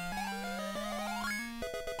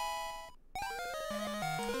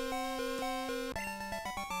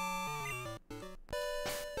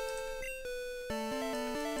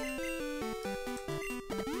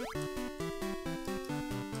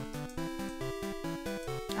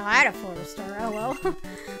 Oh, I had a 4-star. Oh well.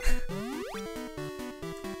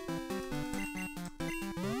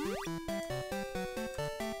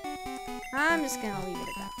 I'm just gonna leave it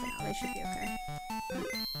at that for now. They should be okay.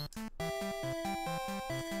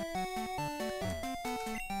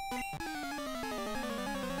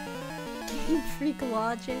 Game Freak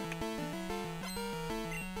logic.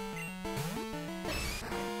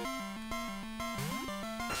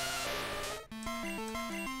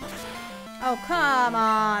 Oh, come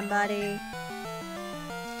on, buddy.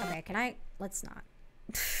 Okay, can I? Let's not.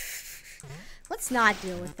 Let's not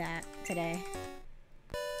deal with that today.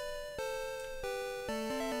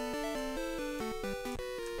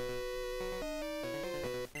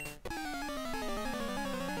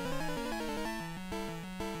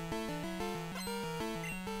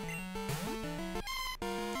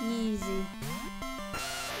 Easy.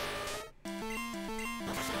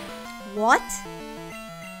 What?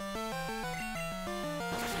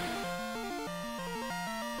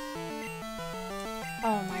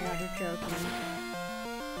 Oh my god, you're joking.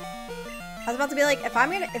 I was about to be like, if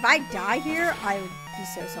I die here, I would be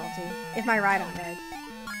so salty. If my Rhydon died.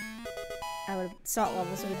 Salt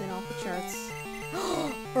levels would have been off the charts.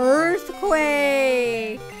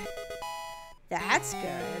 Earthquake! That's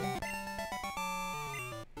good.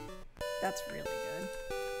 That's really good.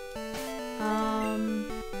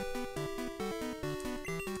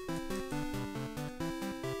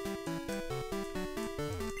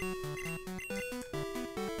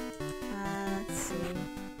 Let's see.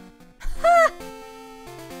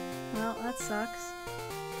 Well, that sucks.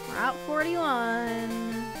 Route 41.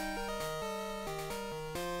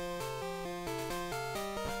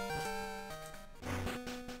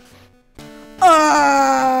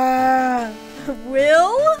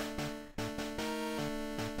 Will?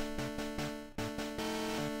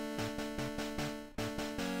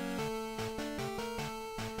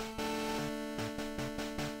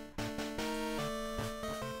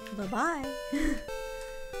 Bye-bye.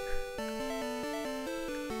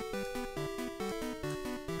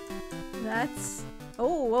 That's...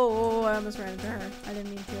 Oh, whoa, whoa, I almost ran into her. I didn't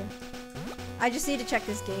mean to. I just need to check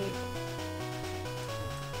this gate.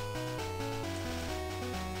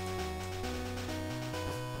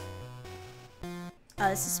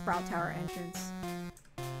 This is Sprout Tower entrance.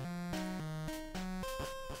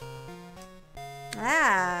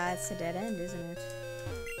 Ah, it's a dead end, isn't it?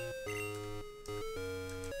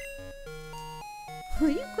 Will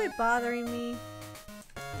you quit bothering me?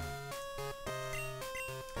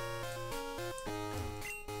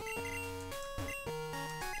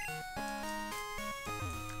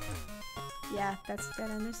 Yeah, that's dead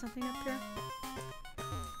end. There's something up here.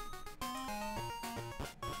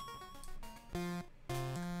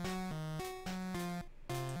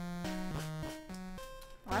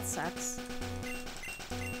 Well, that sucks.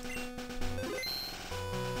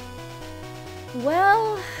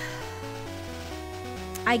 Well,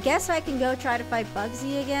 I guess I can go try to fight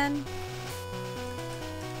Bugsy again.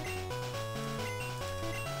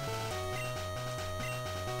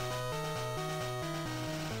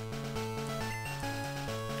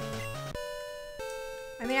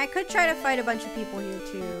 I mean, I could try to fight a bunch of people here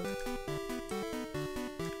too.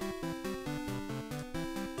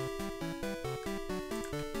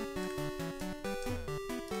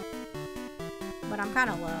 But I'm kind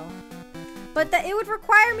of low. But it would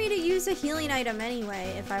require me to use a healing item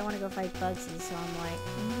anyway if I want to go fight Bugsy, so I'm like...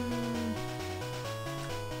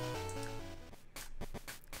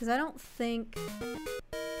 Because I don't think...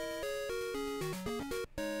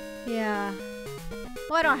 Yeah.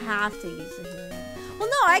 Well, I don't have to use the healing item. Well,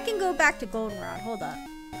 no, I can go back to Goldenrod. Hold up.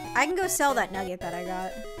 I can go sell that nugget that I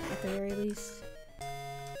got, at the very least.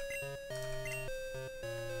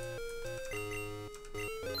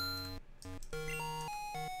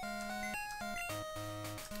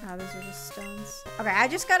 Oh, those are just stones. Okay, I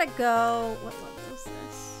just gotta go... What level is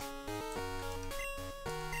this?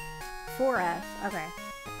 4F. Okay.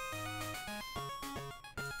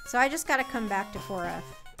 So I just gotta come back to 4F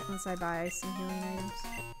once I buy some healing items.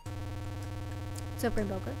 What's up,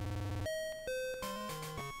 Rainbow Good?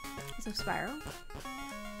 What's up, Spiral?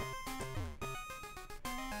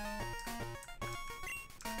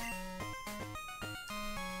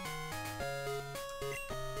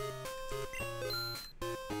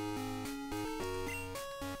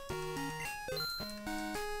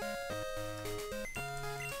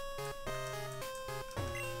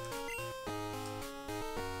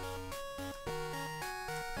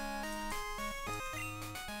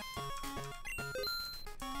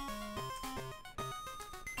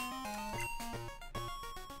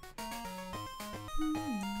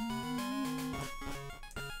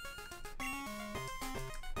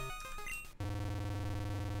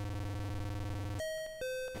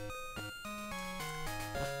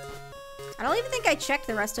 I don't even think I checked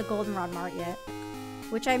the rest of Goldenrod Mart yet.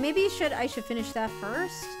 Which I should finish that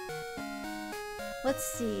first. Let's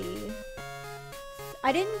see.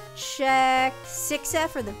 I didn't check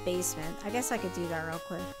 6F or the basement. I guess I could do that real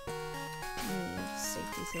quick.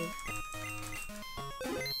 Safety save.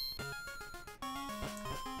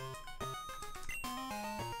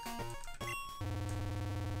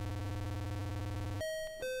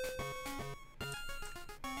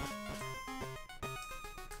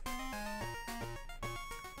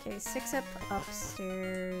 Okay, 6F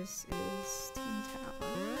upstairs is Teen Tower.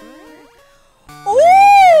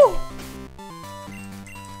 Ooh!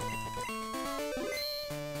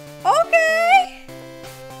 Okay!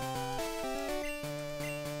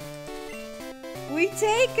 We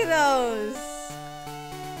take those!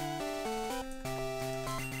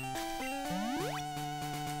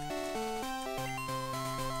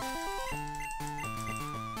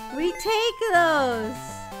 We take those!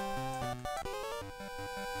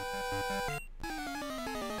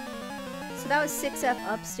 So that was 6F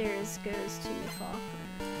upstairs goes to Faulkner.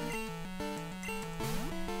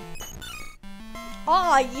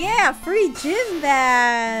 Oh yeah, free gym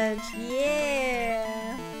badge!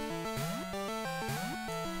 Yeah!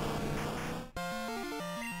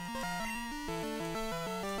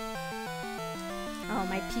 Oh,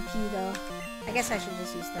 my PP though. I guess I should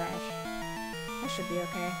just use Thrash. That should be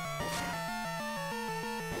okay.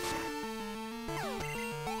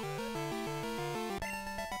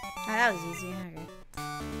 Oh, that was easy. Okay.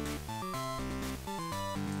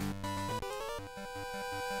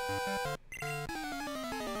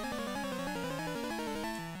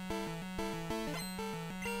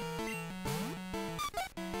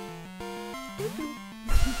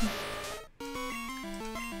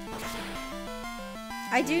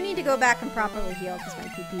 I do need to go back and properly heal because my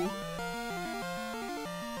PP.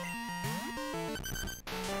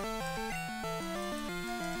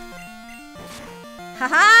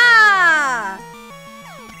 Haha!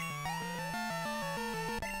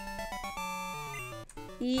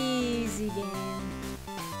 Easy game.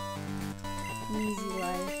 Easy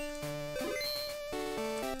life.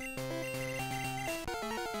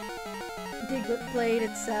 Diglett played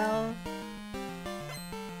itself.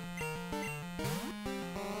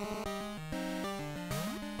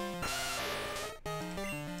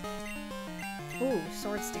 Ooh,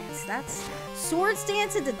 sword stance. That's sword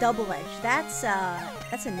stance into double edge. That's a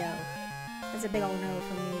no. That's a big old no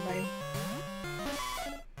from me, buddy.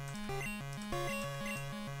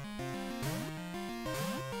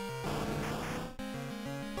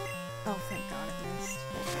 Oh, thank God it missed.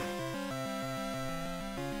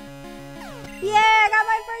 Yeah, I got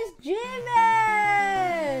my first gym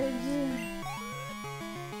edge!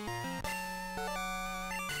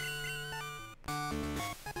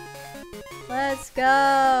 Let's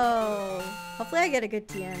go! Hopefully I get a good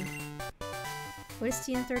TN. What is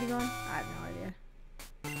TN 31? I have no idea.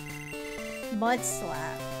 Mud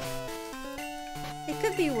slap. It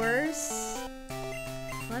could be worse.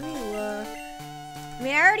 Let me look. I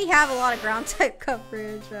mean, I already have a lot of ground type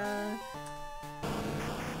coverage.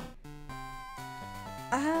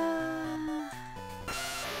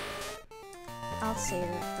 I'll save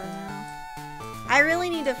it for now. I really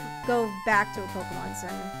need to go back to a Pokemon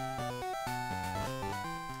Center.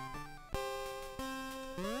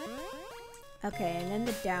 Okay, and then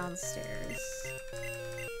the downstairs.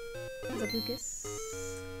 Lucas.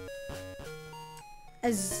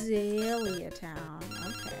 Azalea Town.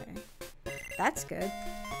 Okay. That's good.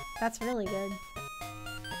 That's really good.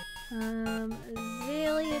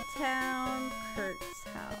 Azalea Town, Kurt's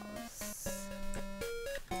house.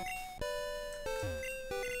 Oh,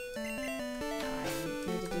 I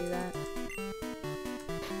need to do that.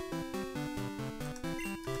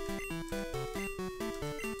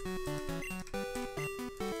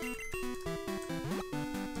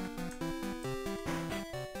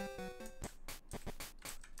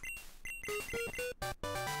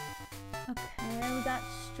 Okay, we got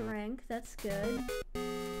strength. That's good.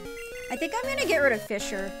 I think I'm gonna get rid of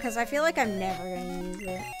Fisher, because I feel like I'm never gonna use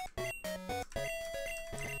it.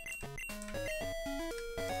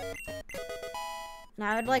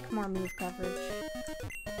 Now I'd like more move coverage.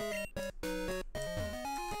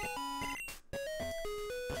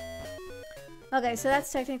 Okay, so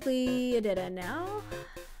that's technically a dead end now.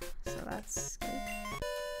 So that's good.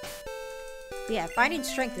 But yeah, finding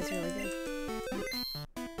strength is really good.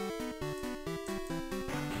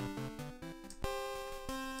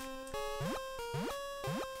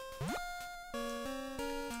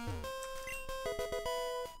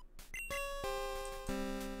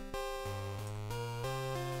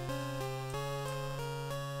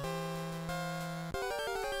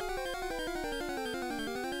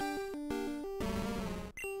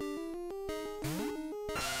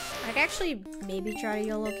 I'd actually maybe try to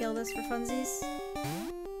YOLO kill this for funsies.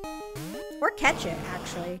 Or catch it,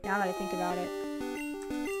 actually, now that I think about it.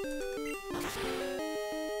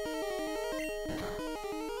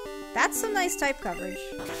 That's some nice type coverage.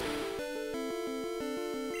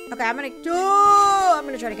 Okay, I'm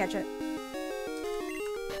gonna try to catch it.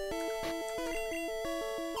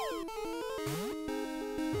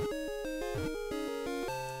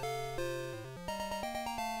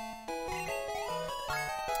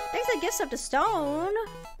 Thanks for the gifts up to Stone.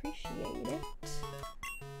 Appreciate it.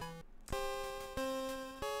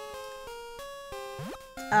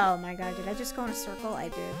 Oh my god, did I just go in a circle? I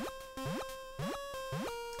did.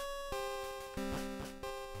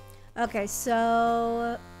 Okay,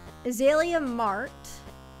 so Azalea Mart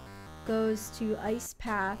goes to Ice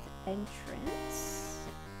Path entrance.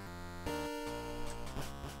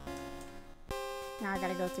 Now I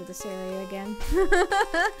gotta go through this area again.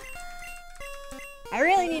 I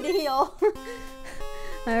really need to heal.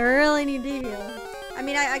 I really need to heal. I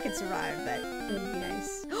mean, I could survive, but it would be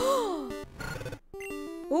nice.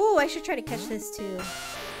 Ooh, I should try to catch this too.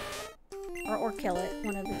 Or kill it.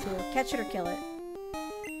 One of the two. Catch it or kill it.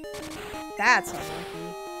 That's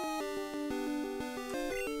unlucky.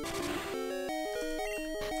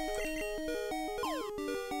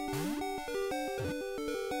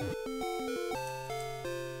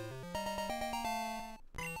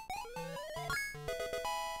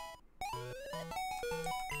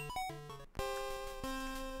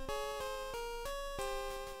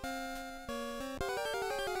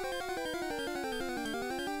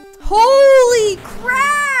 Holy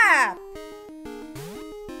crap!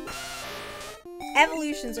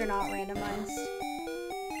 Evolutions are not randomized.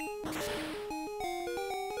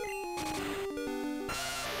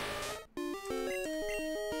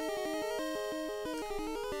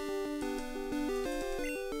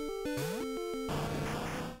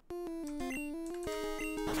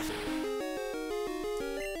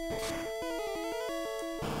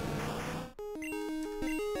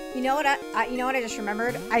 You know what I just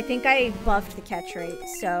remembered? I think I buffed the catch rate,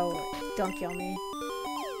 so don't kill me.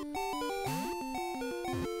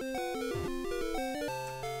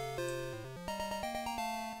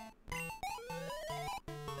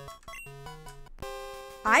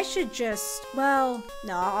 I should just, well,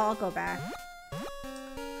 no, I'll go back.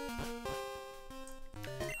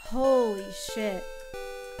 Holy shit.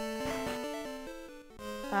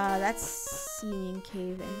 That's Seeing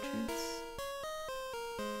Cave entrance.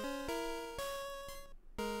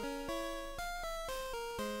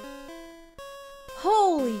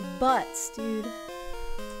 Holy butts, dude.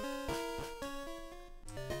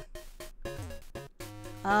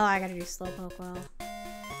 Oh, I gotta do Slowpoke well.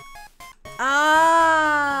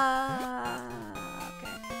 Ah,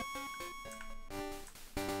 okay.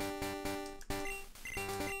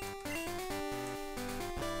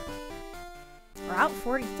 Route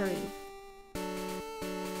 43.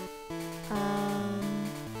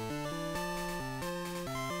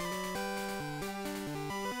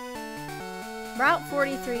 Route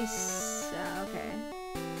 43, okay.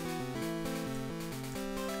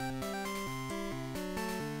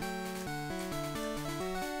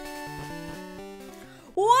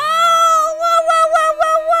 Whoa! Whoa, whoa, whoa,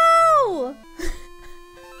 whoa, whoa!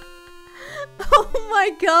 Oh my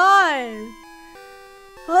god!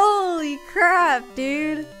 Holy crap,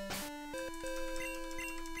 dude.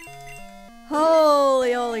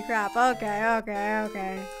 Holy crap.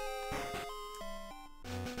 Okay.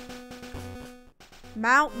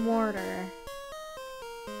 Mount Mortar.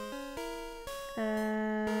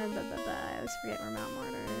 I always forget where Mount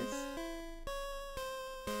Mortar is.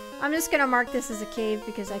 I'm just gonna mark this as a cave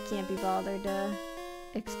because I can't be bothered to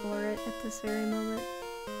explore it at this very moment.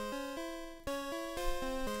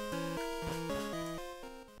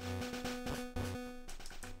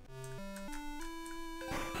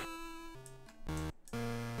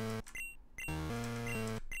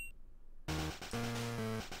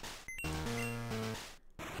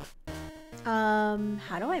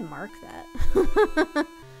 How do I mark that?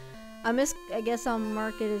 I guess I'll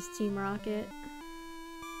mark it as Team Rocket.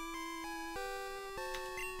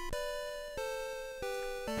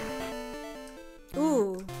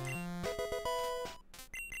 Ooh.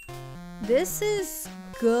 This is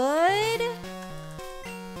good.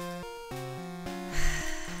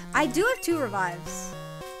 I do have 2 revives.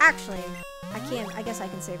 Actually, I guess I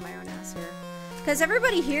can save my own ass here. Because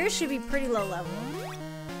everybody here should be pretty low level.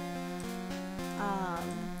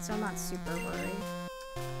 So I'm not super worried.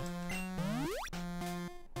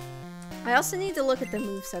 I also need to look at the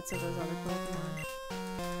movesets of those other Pokemon.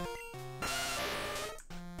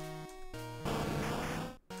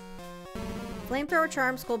 Flamethrower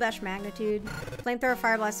Charm, Skull Bash Magnitude, Flamethrower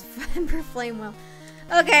Fire Blast, Ember Flame Wheel.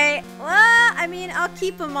 Okay, well, I mean, I'll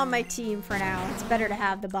keep them on my team for now. It's better to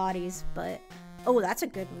have the bodies, but... Oh, that's a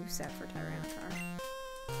good moveset for Tyranitar.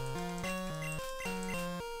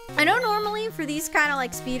 I know normally for these kind of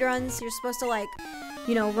like speedruns, you're supposed to like,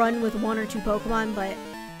 you know, run with 1 or 2 Pokemon, but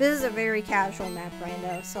this is a very casual map,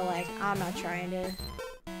 Rando, so like, I'm not trying to,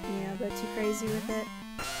 you know, go too crazy with it.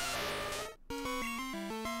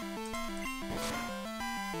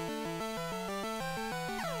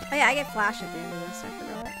 Oh yeah, I get Flash at the end of this, I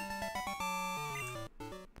forgot.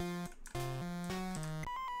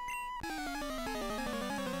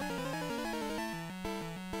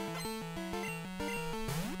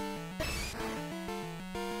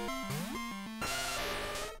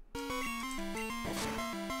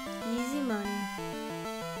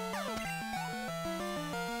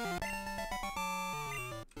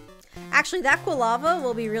 Actually, that Quilava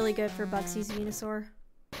will be really good for Bugsy's Venusaur.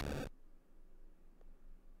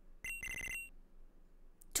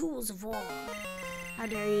 Tools of War. How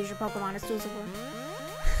dare you use your Pokemon as Tools of War?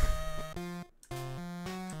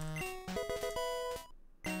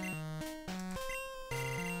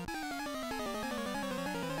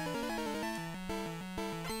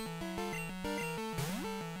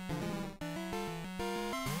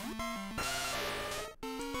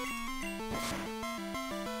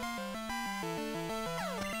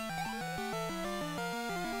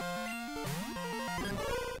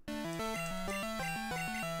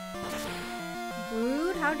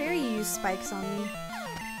 How dare you use spikes on me?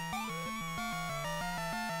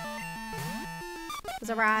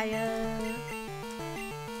 Zarya.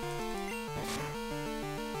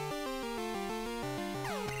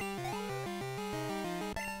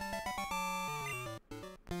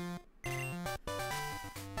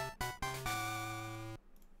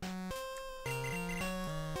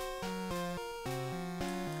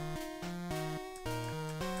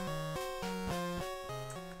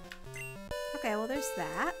 Okay, well there's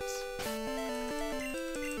that.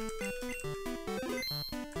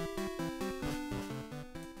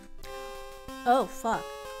 Oh, fuck.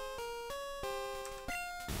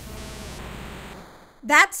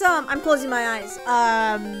 That's, I'm closing my eyes.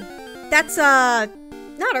 That's, not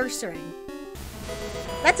Ursaring.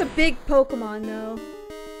 That's a big Pokemon, though.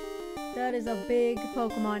 That is a big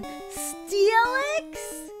Pokemon. Steelix?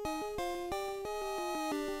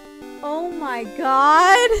 Oh my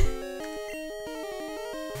god.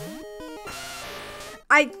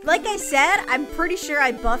 Like I said, I'm pretty sure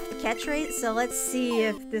I buffed the catch rate, so let's see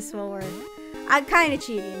if this will work. I'm kind of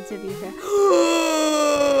cheating, to be fair.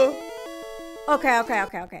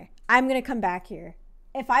 Okay. I'm gonna come back here.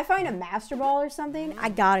 If I find a Master Ball or something, I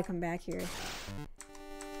gotta come back here.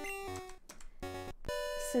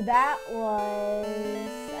 So that was...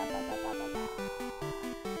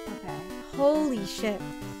 Okay. Holy shit.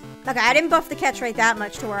 Okay, I didn't buff the catch rate that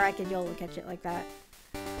much to where I could YOLO catch it like that.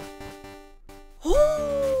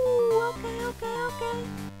 Oh, okay.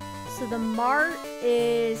 So the Mart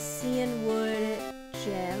is Cianwood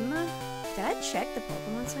Gym. Did I check the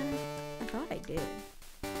Pokemon Center? I thought I did.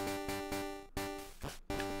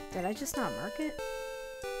 Did I just not mark it?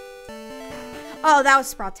 Oh, that was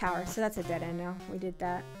Sprout Tower, so that's a dead end now. We did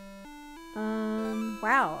that.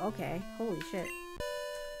 Wow, okay. Holy shit.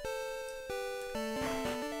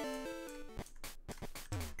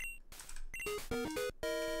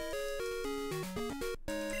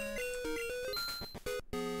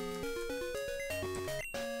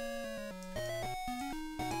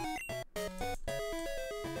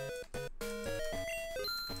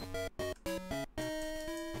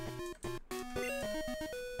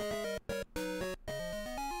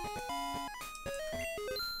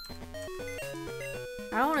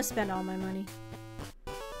 I don't want to spend all my money.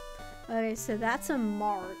 Okay, so that's a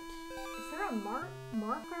Mart. Is there a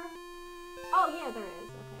marker? Oh, yeah, there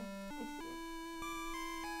is.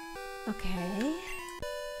 Okay, I see it. Okay.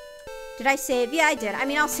 Did I save? Yeah, I did. I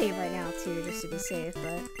mean, I'll save right now, too, just to be safe,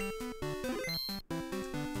 but...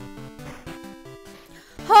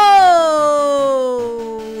 Holy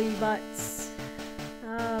butts.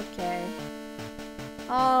 Okay.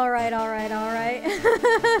 Alright.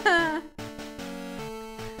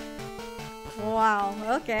 Wow,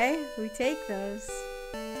 okay. We take those.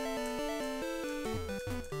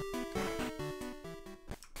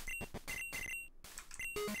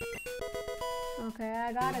 Okay,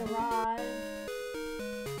 I got a rod.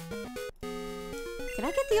 Did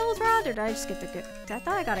I get the old rod, or did I just get the good? I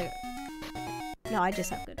thought I got it. No, I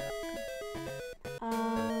just have good rod.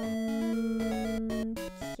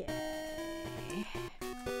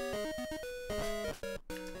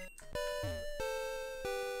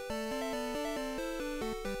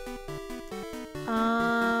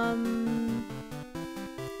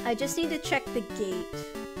 I just need to check the gate.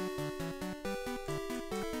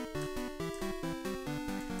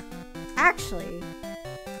 Actually,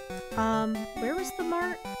 where was the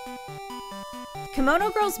Mart? Kimono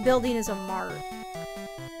Girl's building is a Mart.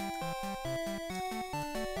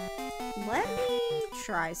 Let me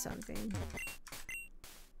try something.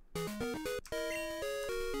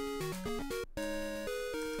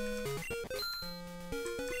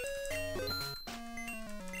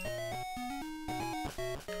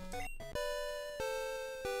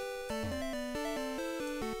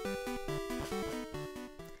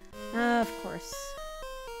 Of course.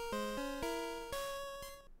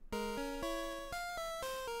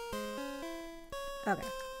 Okay.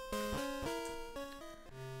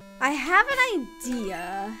 I have an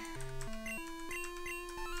idea.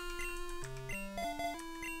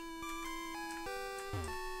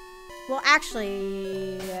 Well,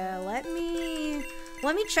 actually, let me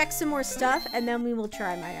check some more stuff, and then we will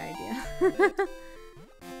try my idea.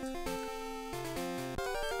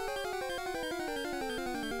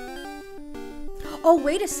 Oh,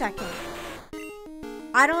 wait a second.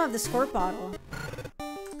 I don't have the squirt bottle.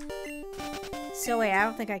 So wait, I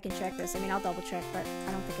don't think I can check this. I mean, I'll double check, but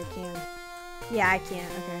I don't think I can. Yeah, I can't.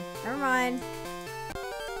 Okay, never mind.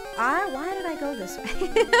 Why did I go this way?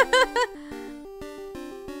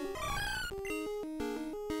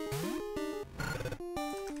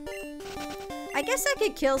 I guess I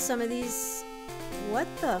could kill some of these. What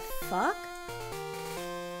the fuck?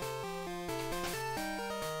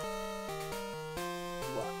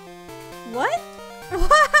 What?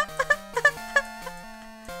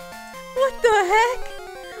 What the heck?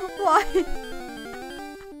 Why?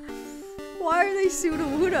 Why are they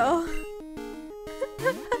Sudowoodo?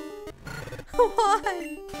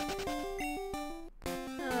 Why?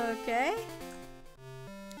 Okay.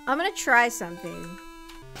 I'm gonna try something.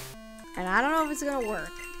 And I don't know if it's gonna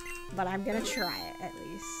work, but I'm gonna try it at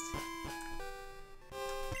least.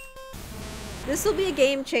 This will be a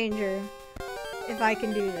game changer if I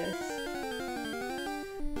can do this.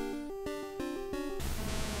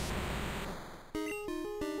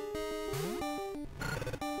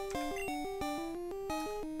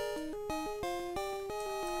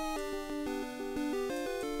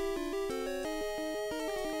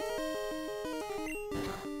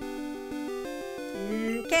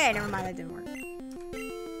 Okay, never mind, that didn't work.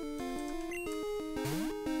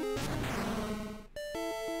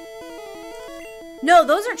 No,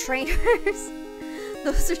 those are trainers.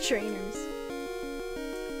 Those are trainers.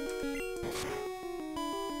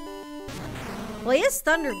 Well, he has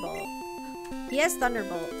Thunderbolt. He has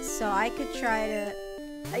Thunderbolt, so I could try to...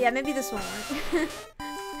 yeah, maybe this won't work.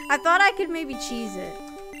 I thought I could maybe cheese it.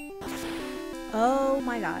 Oh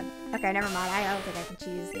my god. Okay, never mind. I don't think I can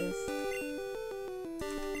cheese this.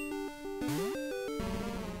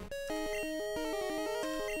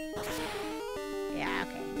 Yeah,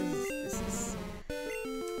 okay.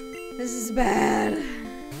 This is bad.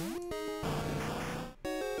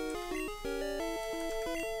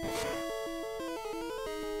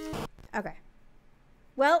 Okay.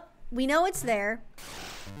 Well, we know it's there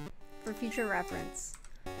for future reference.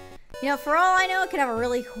 You know, for all I know, it could have a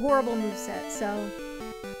really horrible moveset, so...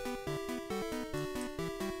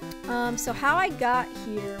 so how I got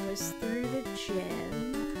here was through the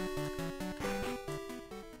gym.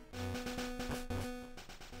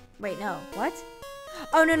 Wait, no. What?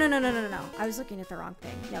 Oh, no. I was looking at the wrong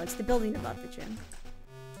thing. No, it's the building above the gym.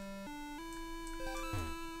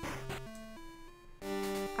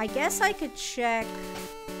 I guess I could check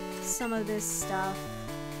some of this stuff.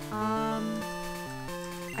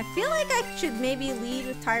 I feel like I should maybe lead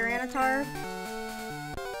with Tyranitar.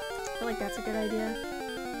 I feel like that's a good idea.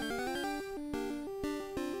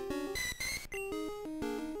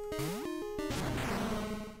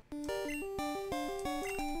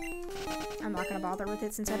 I'm not gonna bother with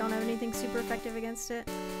it since I don't have anything super effective against it.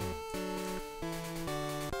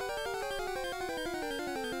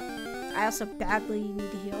 I also badly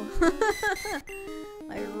need to heal.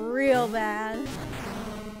 Like, real bad.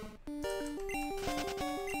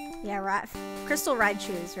 Yeah, Crystal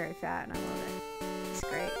Raichu is very fat, and I love it. It's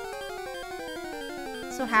great.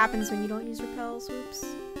 That's what happens when you don't use repels. Whoops.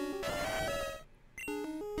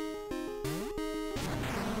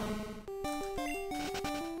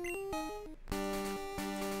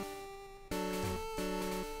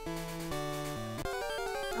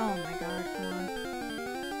 Oh my god, come on.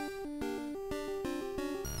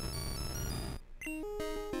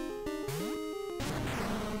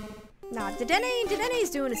 Nah, Dedene's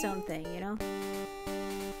doing its own thing, you know?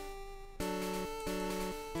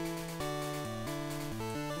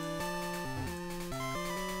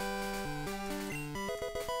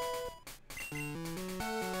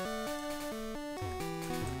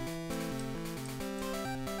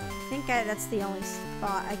 I think that's the only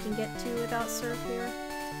spot I can get to without Surf here.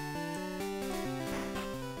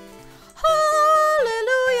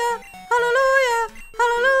 Hallelujah! Hallelujah!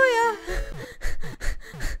 Hallelujah!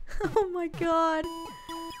 Oh my god.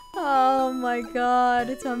 Oh my god,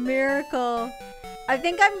 it's a miracle. I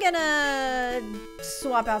think I'm gonna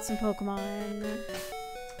swap out some Pokemon.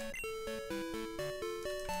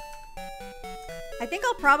 I think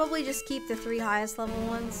I'll probably just keep the 3 highest level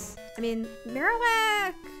ones. I mean,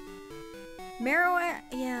 Marowak,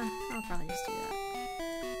 yeah, I'll probably just do that.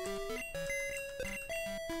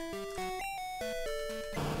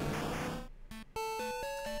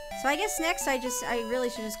 So I guess next I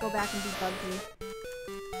really should just go back and do Buggy.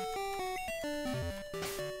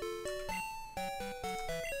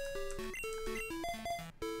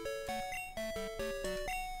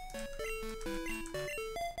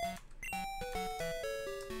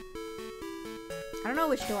 I don't know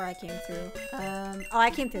which door I came through. Oh,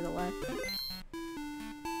 I came through the left.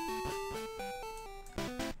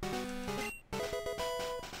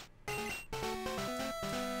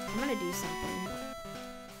 I'm gonna do something.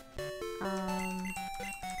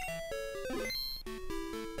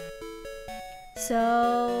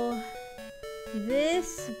 So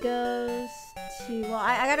this goes to, well,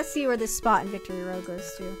 I gotta see where this spot in Victory Road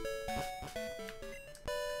goes to.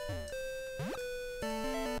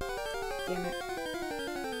 Damn it.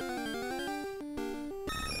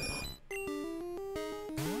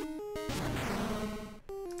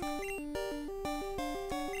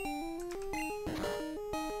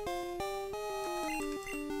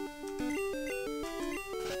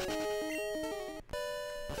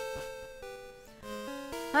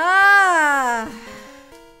 Ah!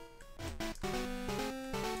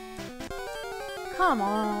 Come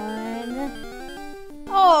on.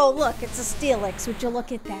 Oh, look, it's a Steelix. Would you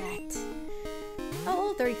look at that?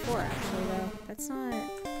 Oh, 34 actually, though. That's not...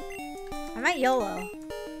 I might YOLO.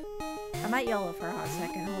 I might YOLO for a hot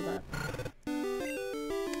second. Hold up.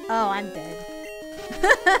 Oh, I'm dead.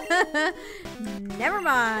 Never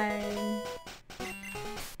mind.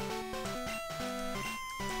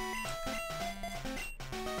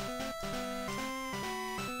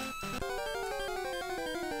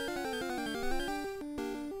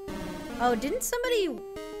 Oh, didn't somebody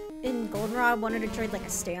in Goldenrod wanted to trade like a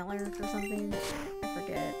Staler or something? I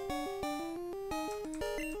forget.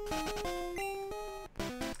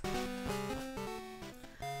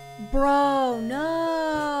 Bro, no!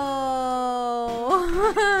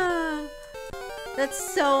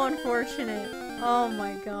 That's so unfortunate. Oh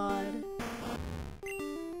my god.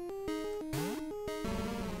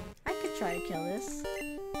 I could try to kill this.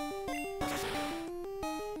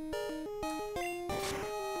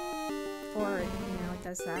 Or, it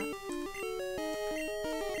does that.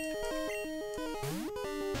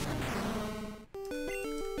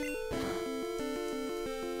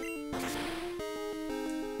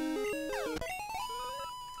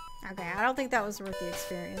 Okay, I don't think that was worth the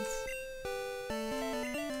experience.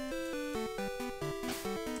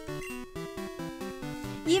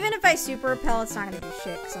 Even if I super repel, it's not gonna do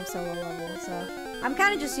shit because I'm so low level, so... I'm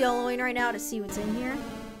kind of just YOLOing right now to see what's in here.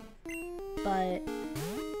 But...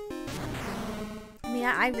 I mean,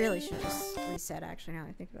 I really should just reset, actually, now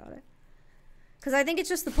that I think about it. Because I think it's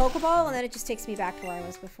just the Pokeball, and then it just takes me back to where I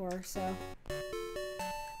was before, so...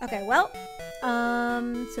 Okay, well...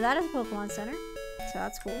 So that is the Pokemon Center. So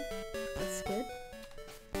that's cool. That's good.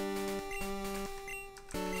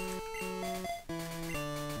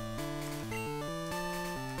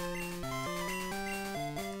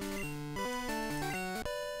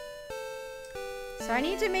 So I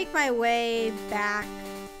need to make my way back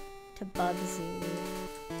to Bugsy.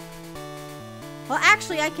 Well,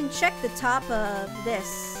 actually, I can check the top of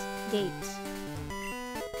this gate.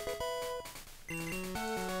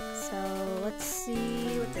 So let's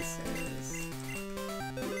see what this is.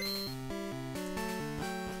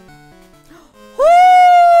 Woo!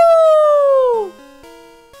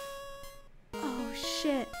 Oh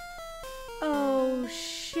shit. Oh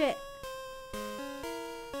shit.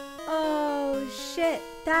 Oh shit.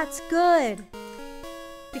 That's good.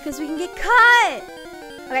 Because we can get cut!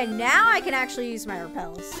 Okay, now I can actually use my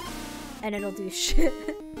repels. And it'll do shit.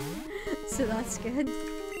 So that's good.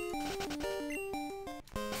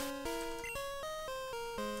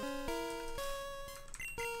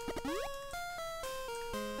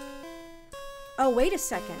 Oh, wait a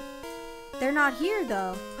second. They're not here,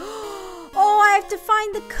 though. Oh, I have to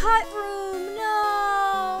find the cut room!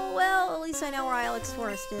 No! Well, at least I know where Ilex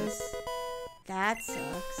Forest is. That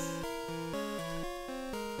sucks.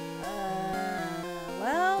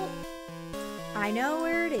 Well, I know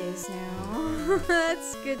where it is now.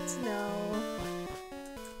 That's good to know.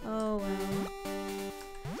 Oh, well.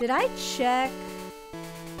 Did I check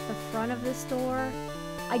the front of this door?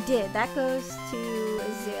 I did. That goes to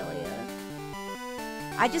Azalea.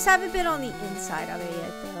 I just haven't been on the inside of it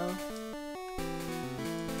yet, though.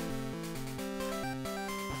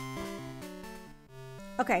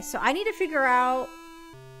 Okay, so I need to figure out...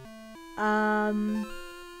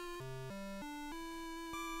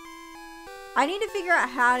 I need to figure out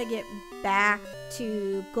how to get back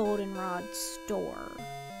to Goldenrod's store.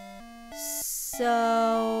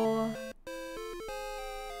 So...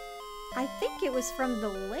 I think it was from the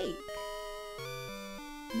lake.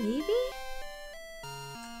 Maybe?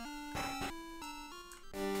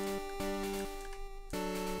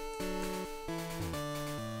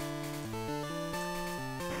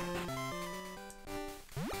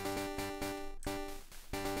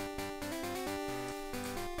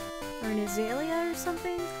 Or an Azalea or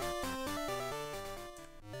something?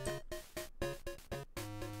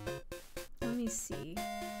 Let me see.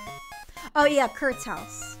 Oh yeah, Kurt's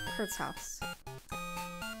house. Kurt's house.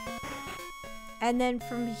 And then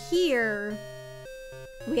from here,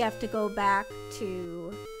 we have to go back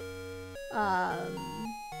to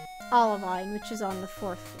Olivine, which is on the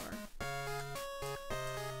 4th floor.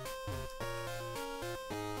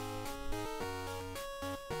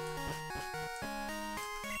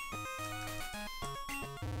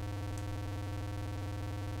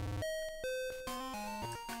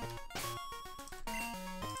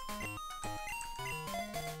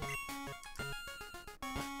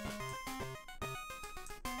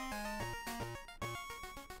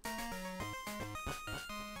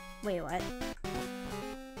 Wait, what?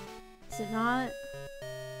 Is it not?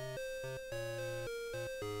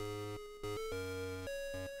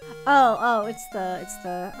 Oh, it's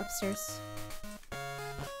the upstairs.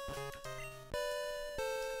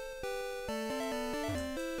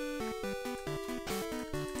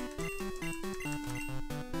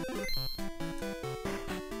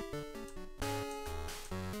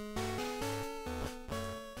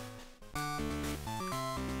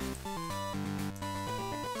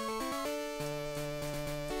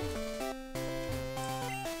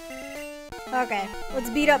 Okay, let's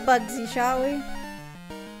beat up Bugsy, shall we?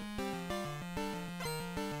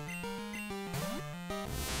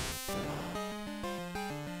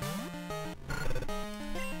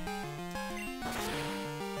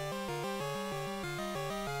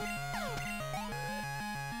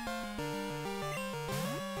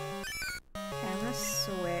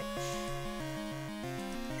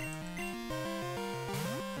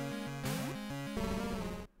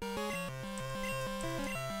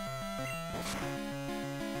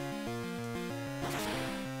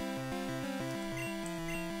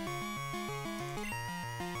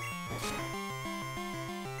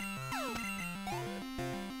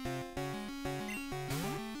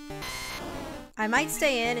 I might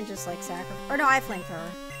stay in and just like sacrifice. Or no, I flamethrower.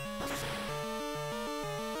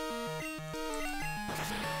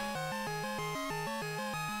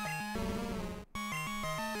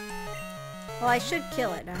 Well, I should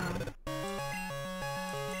kill it now.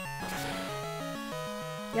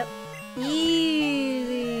 Yep.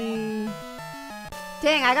 Easy.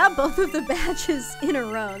 Dang, I got both of the badges in a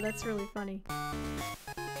row. That's really funny.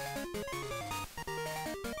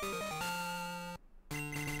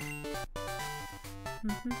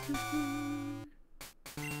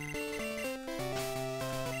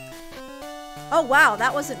 Oh wow,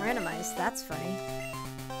 that wasn't randomized. That's funny.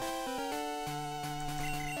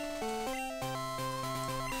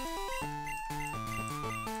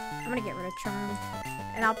 I'm gonna get rid of Charm.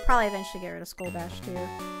 And I'll probably eventually get rid of Skull Bash too.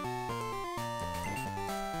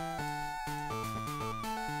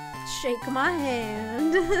 Shake my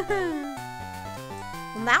hand.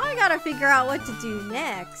 Well, now I gotta figure out what to do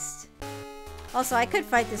next. Also, I could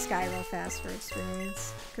fight this guy real fast for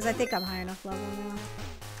experience. Because I think I'm high enough level now.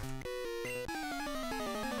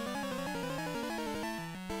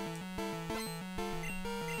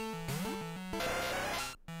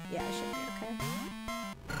 Yeah, I should be okay.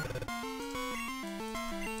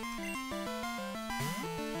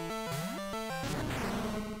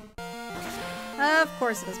 Of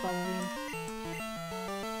course it is Bubble Beam.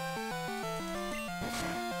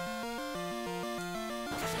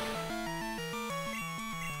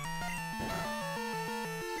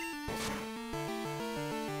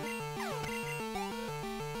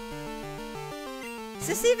 Is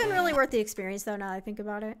this even really worth the experience though, now that I think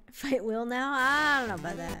about it? Fight Will now? I don't know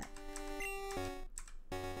about that.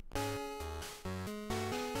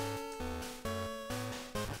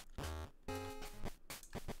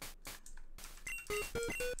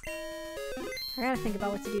 I gotta think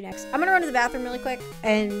about what to do next. I'm gonna run to the bathroom really quick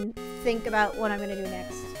and think about what I'm gonna do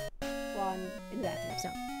next while I'm in the bathroom. So,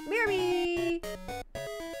 mirror me!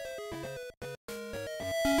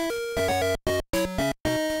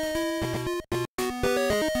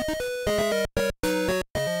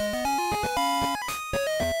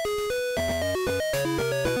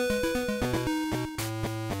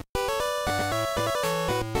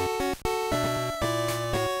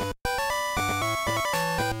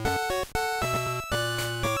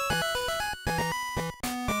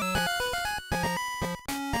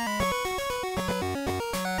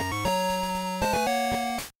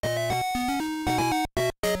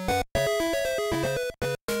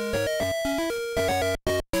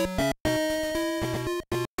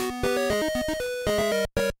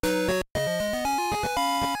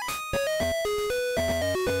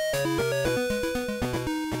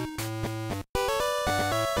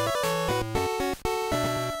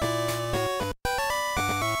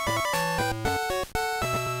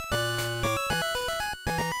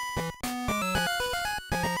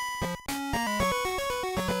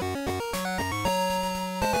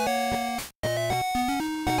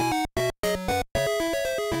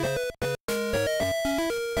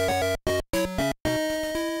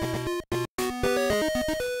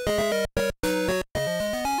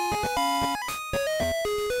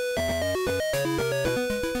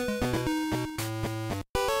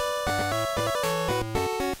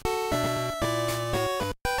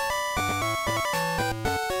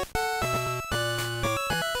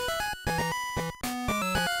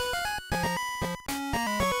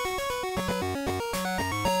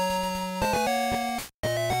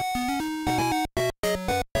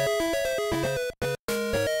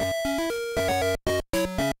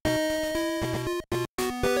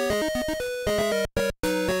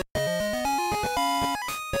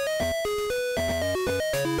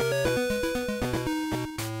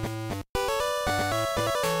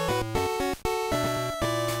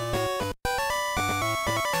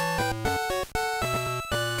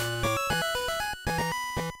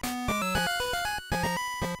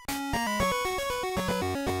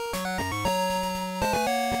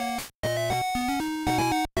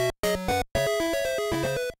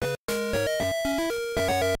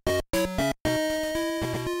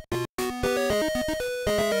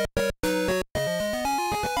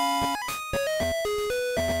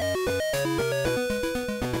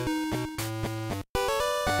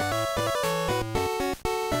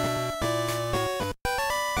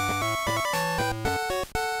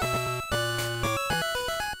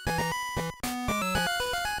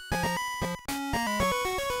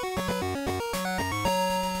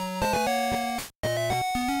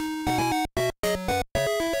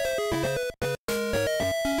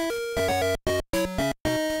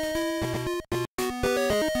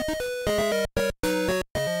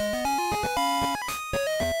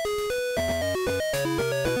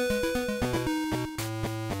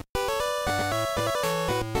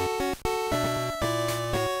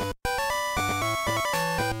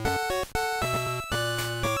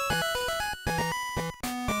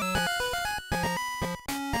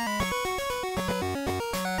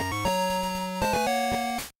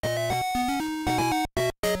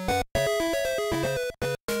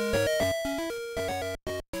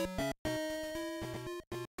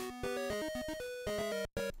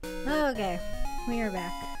 we are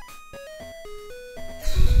back.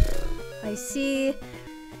 I see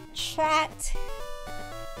chat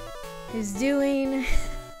is doing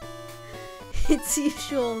its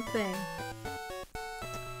usual thing.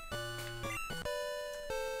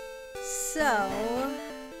 So, I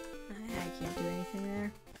can't do anything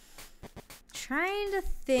there. Trying to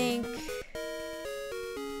think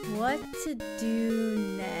what to do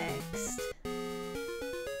next.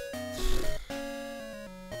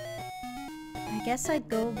 I guess I'd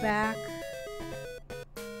go back.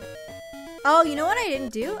 Oh, you know what I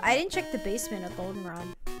didn't do? I didn't check the basement of Goldenrod.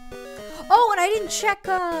 Oh, and I didn't check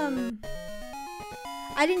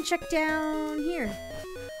down here.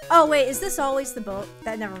 Oh wait, is this always the boat?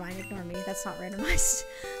 Never mind, ignore me. That's not randomized.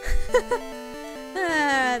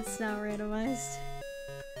 That's not randomized.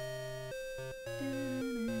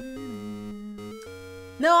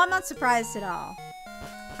 No, I'm not surprised at all.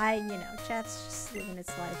 You know, chat's just living its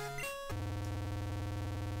life.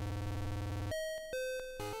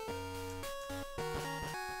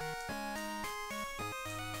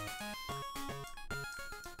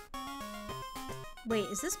 Wait,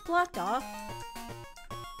 is this blocked off?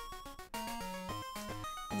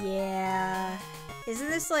 Yeah. Isn't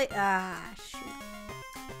this like... Ah, shoot.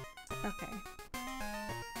 Okay.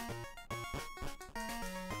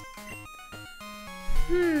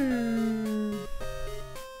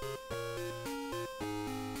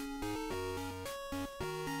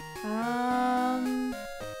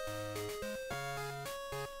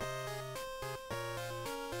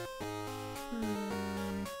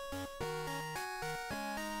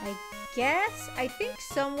 I think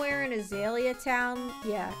somewhere in Azalea Town,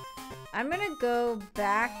 yeah. I'm gonna go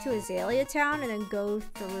back to Azalea Town and then go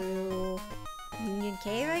through Union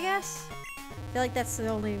Cave, I guess? I feel like that's the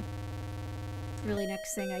only really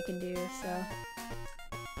next thing I can do, so.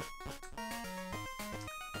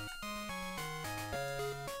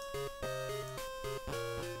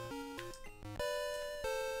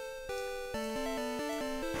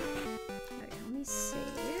 Okay, let me save.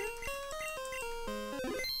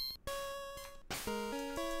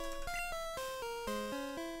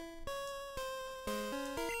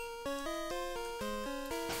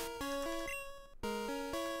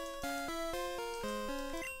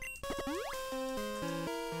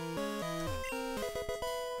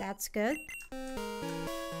 That's good.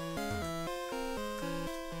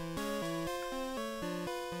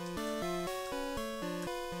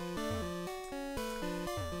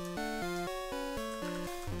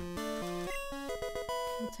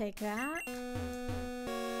 We'll take that.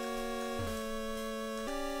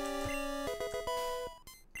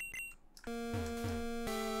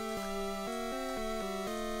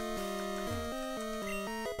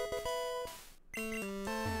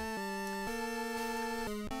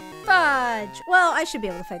 Well, I should be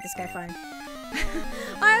able to fight this guy fine.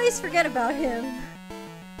 I always forget about him.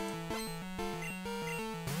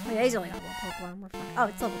 Oh yeah, he's only got one Pokemon. We're fine. Oh,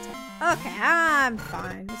 it's level 10. Okay, I'm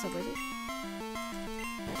fine. What's up with it?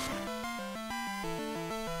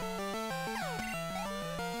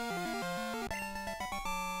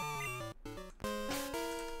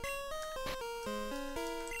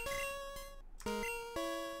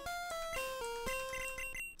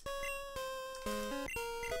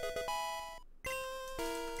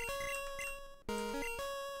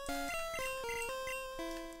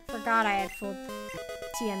 Forgot I had full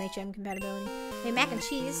TMHM compatibility. Hey, mac and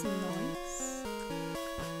cheese, nice.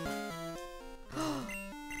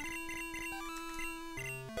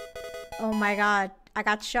 Oh my god, I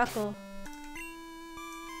got Shuckle.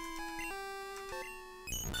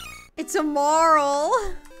 It's a Marl.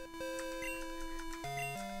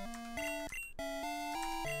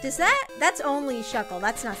 Does that's only Shuckle,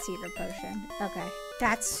 that's not Secret Potion. Okay,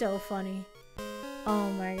 that's so funny.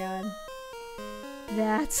 Oh my god.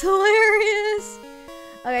 That's hilarious.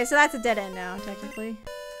 Okay, so that's a dead end now, technically.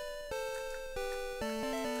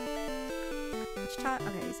 Which top?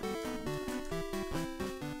 Okay, he's on the top.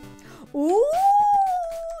 Ooh,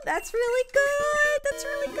 that's really good. That's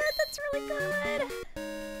really good. That's really good.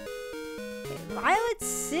 Okay, Violet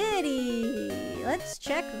City. Let's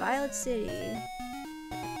check Violet City.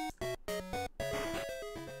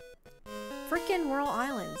 Frickin' Whirl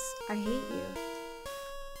Islands. I hate you.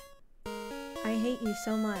 I hate you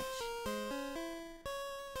so much.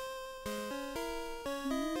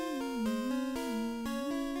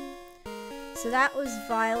 So that was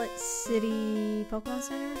Violet City Pokemon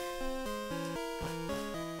Center.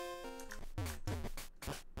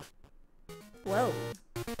 Whoa.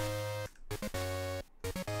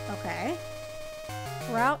 Okay.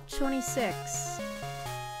 Route 26.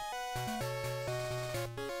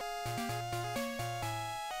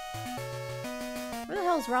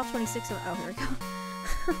 is Route 26? Oh, here we go.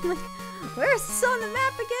 I'm like, where is this on the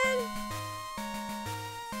map again?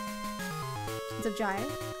 What's up,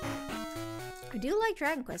 Giant? I do like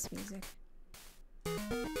Dragon Quest music.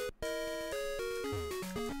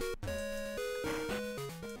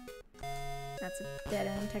 That's a dead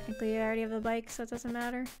end. Technically, I already have a bike, so it doesn't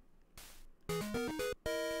matter.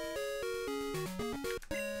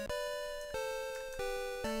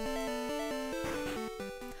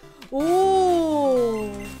 Ooh!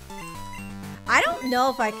 I don't know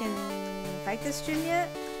if I can fight this gym yet.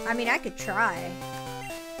 I mean, I could try.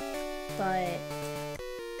 But...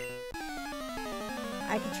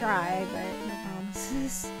 I could try, but no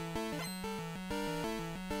promises.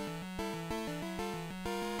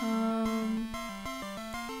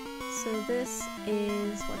 So this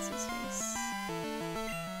is... what's his face?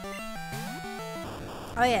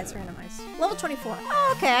 Oh yeah, it's randomized. Level 24.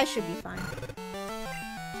 Oh, okay, I should be fine.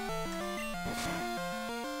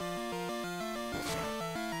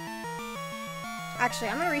 Actually,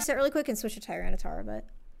 I'm gonna reset really quick and switch to Tyranitar, but...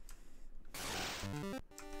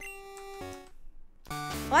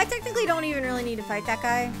 well, I technically don't even really need to fight that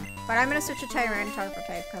guy, but I'm gonna switch to Tyranitar for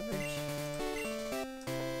type coverage.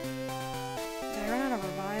 Did I run out of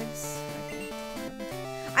revives? Okay.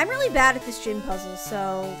 I'm really bad at this gym puzzle,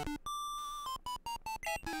 so...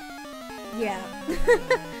 yeah.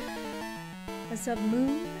 What's up,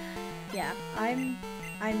 Moon? Yeah,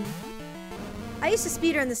 I used to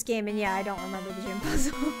speedrun this game, and yeah, I don't remember the gym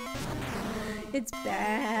puzzle. It's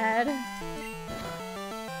bad.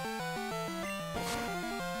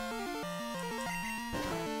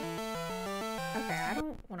 Okay, I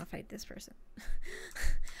don't want to fight this person.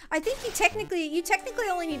 I think you technically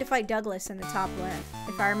only need to fight Douglas in the top left,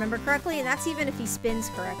 if I remember correctly, and that's even if he spins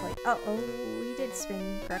correctly. Oh, he did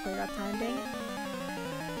spin correctly that time, dang it.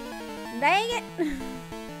 Dang it!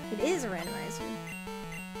 It is a randomizer.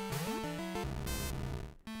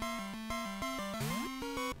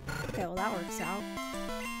 Okay, well that works out.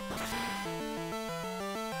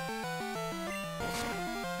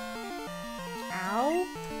 Ow.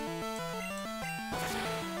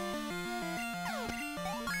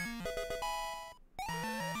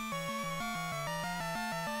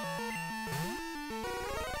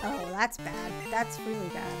 Oh, that's bad. That's really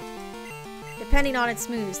bad. Depending on its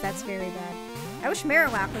moves, that's very bad. I wish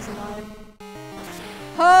Marowak was alive.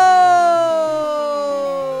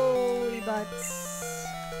 Holy butts.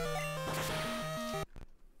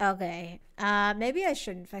 Okay. Maybe I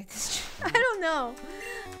shouldn't fight this. I don't know.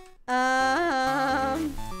 I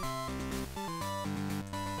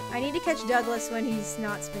need to catch Douglas when he's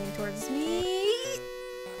not spinning towards me.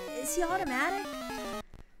 Is he automatic?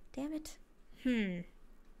 Damn it.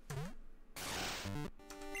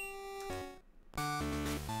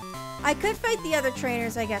 I could fight the other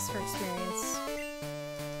trainers, I guess, for experience.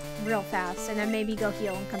 Real fast, and then maybe go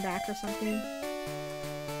heal and come back or something.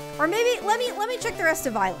 Or maybe, let me check the rest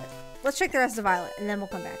of Violet. Let's check the rest of Violet, and then we'll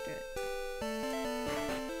come back to it.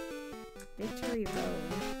 Victory Road.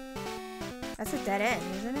 That's a dead end,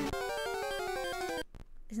 isn't it?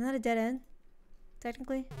 Isn't that a dead end?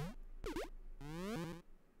 Technically?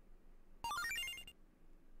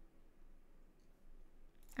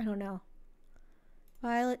 I don't know.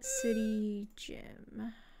 Violet City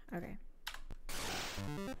Gym. Okay.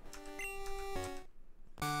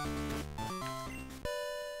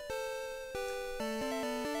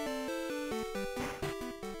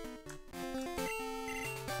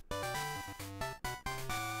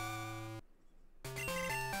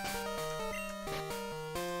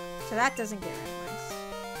 So that doesn't get randomized.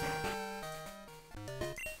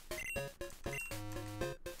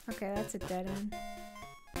 Okay, that's a dead end.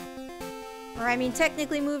 Or I mean,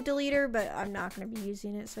 technically move deleter, but I'm not going to be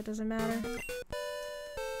using it, so it doesn't matter.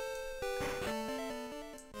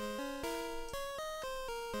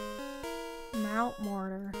 Mount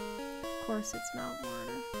Mortar. Of course it's Mount Mortar.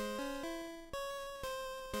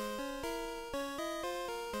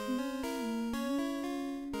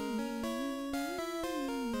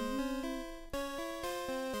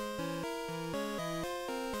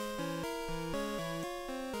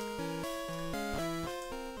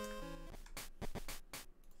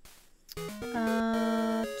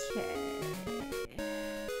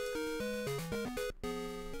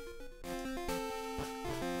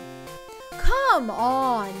 Come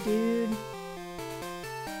on, dude.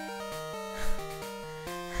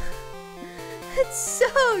 It's so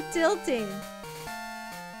tilting.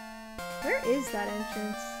 Where is that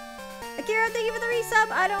entrance? Akira, thank you for the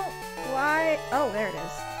resub. I don't... why... oh, there it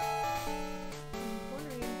is.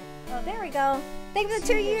 Oh, there we go. Thank you for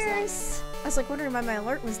the 2 years. I was like wondering why my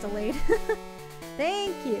alert was delayed.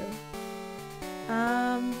 Thank you.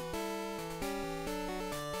 I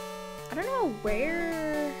don't know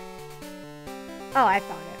where. Oh, I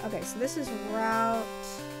found it. Okay, so this is Route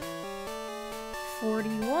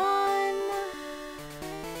 41.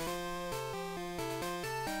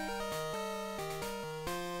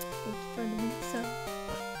 Thank you for the mix up.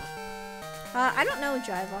 I don't know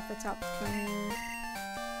Jive off the top of my head.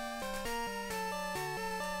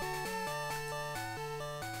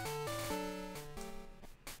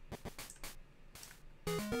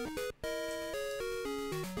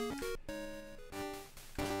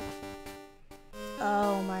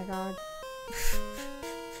 Oh my god.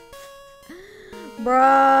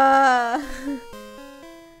 Bruh.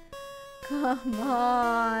 Come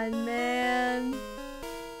on, man.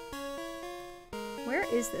 Where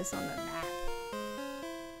is this on the map?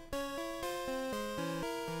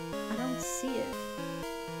 I don't see it.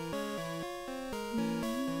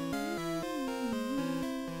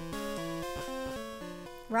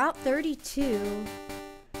 Route 32.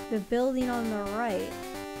 The building on the right.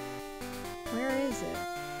 Where is it?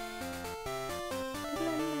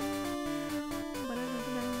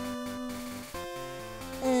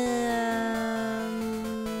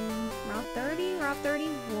 Route 30, Route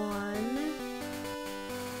 31.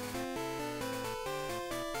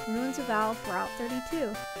 Ruins of Alph, Route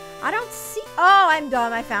 32. I don't see. Oh, I'm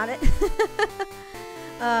dumb. I found it.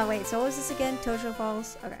 Wait. So what was this again? Tojo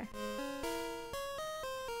Falls. Okay.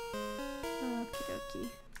 Okie dokie.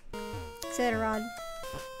 Say it, Rod.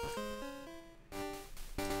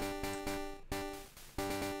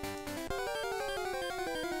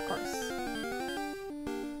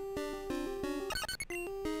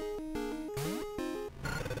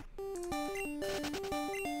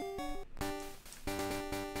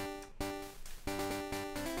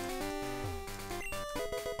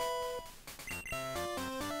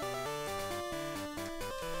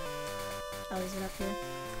 Oh, is it up here?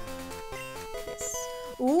 Yes.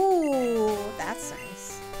 Ooh, that's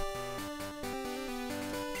nice.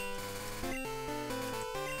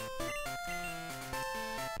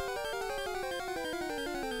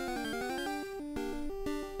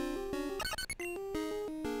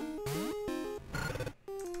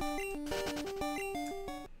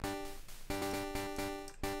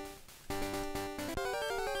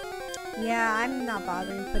 Yeah, I'm not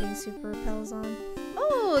bothering putting super repels on.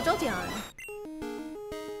 Oh, Jolteon!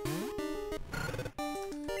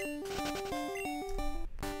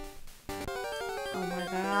 Oh my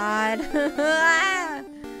god.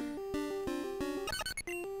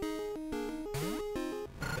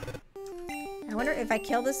 I wonder if I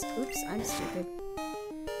kill this. Oops, I'm stupid.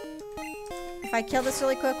 If I kill this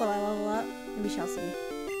really quick, will I level up? And we shall see. Yes.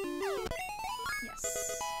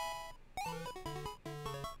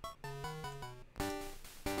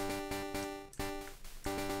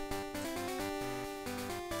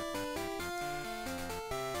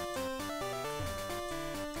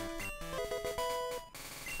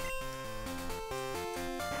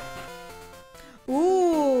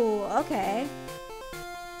 Ooh, okay.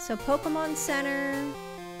 So Pokemon Center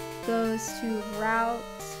goes to Route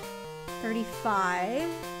 35.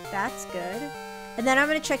 That's good. And then I'm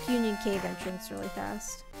gonna check Union Cave entrance really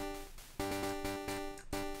fast.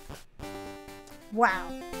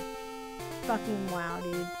 Wow. Fucking wow,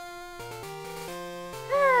 dude.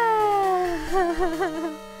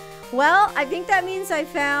 Well, I think that means I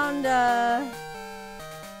found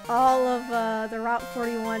all of the Route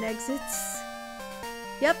 41 exits.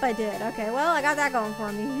 Yep, I did. Okay, well, I got that going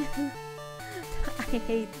for me. I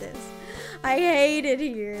hate this. I hate it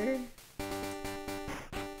here.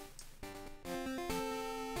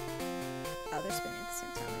 Oh, they're spinning at the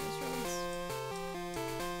same time. I just realized.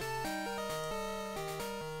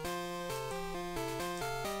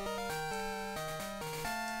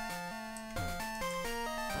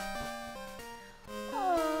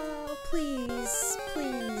 Oh, please,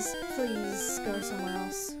 please, please go somewhere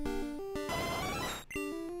else.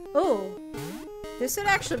 Oh, this would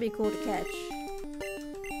actually be cool to catch.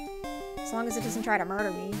 As long as it doesn't try to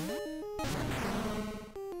murder me.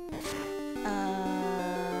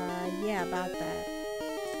 Yeah, about that.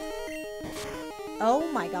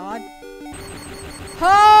 Oh my god.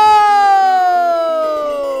 Oh!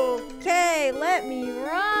 Okay, let me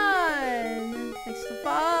run. Thanks to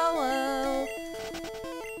follow.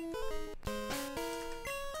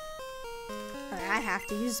 Okay, I have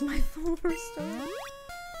to use my full restore.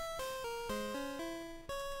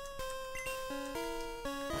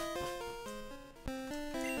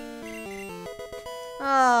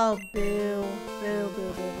 Oh, boo. Boo,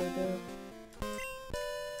 boo, boo, boo, boo.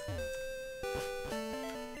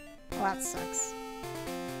 Oh, that sucks.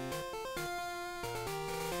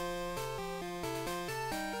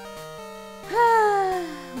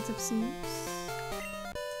 What's up, Snoops?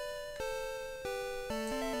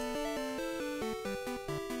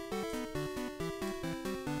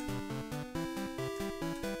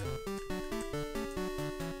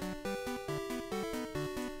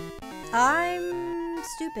 I'm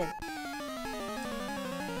stupid.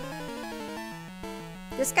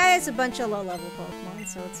 This guy has a bunch of low-level Pokemon,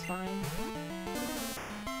 so it's fine.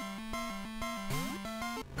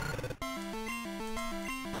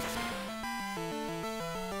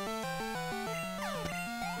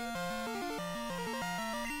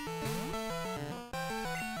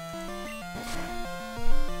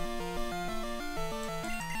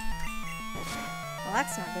 Well,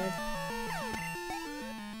 that's not good.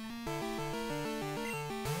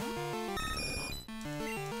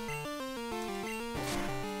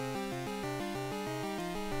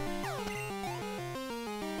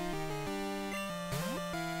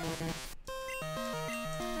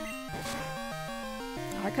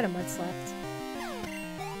 Oh, I could have mud-slapped.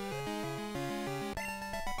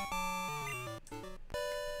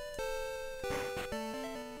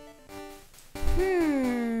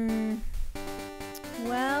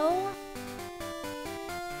 Well...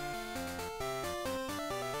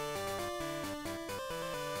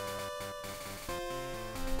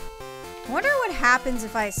 I wonder what happens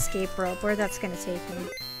if I escape rope, where that's gonna take me.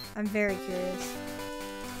 I'm very curious.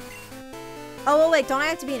 Oh, well, wait, don't I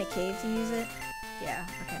have to be in a cave to use it? Yeah,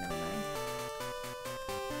 okay, never mind.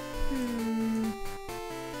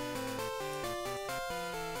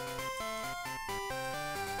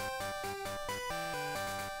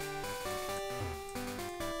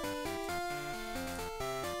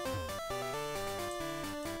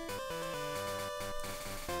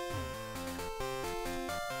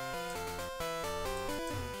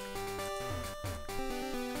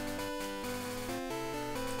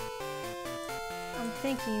 I'm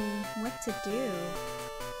thinking what to do.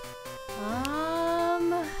 I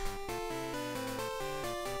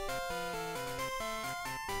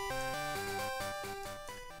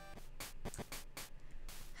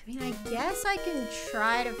mean, I guess I can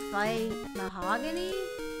try to fight Mahogany?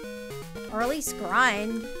 Or at least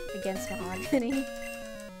grind against Mahogany.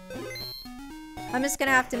 I'm just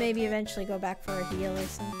gonna have to maybe eventually go back for a heal or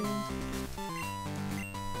something.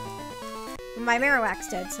 My Marowak's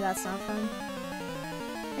dead, so that's not fun.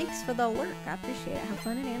 Thanks for the work. I appreciate it. Have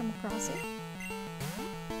fun in Animal Crossing.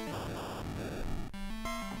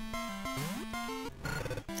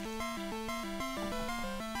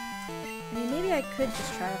 I mean, maybe I could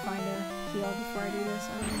just try to find a heal before I do this.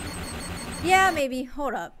 Yeah, maybe.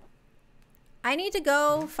 Hold up. I need to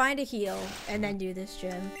go find a heal and then do this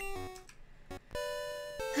gym.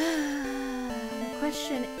 The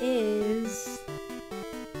question is...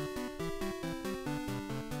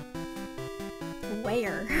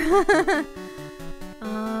 where?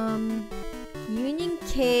 Union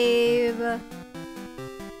Cave.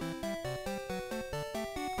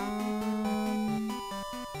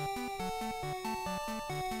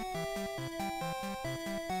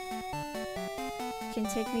 Can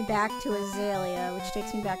take me back to Azalea, which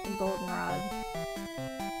takes me back to Goldenrod.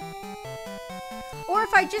 Or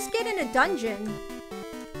if I just get in a dungeon,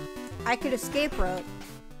 I could escape rope.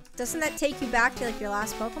 Doesn't that take you back to like your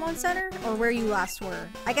last Pokemon Center? Or where you last were?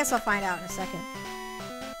 I guess I'll find out in a second.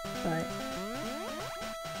 But...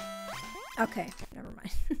 okay, never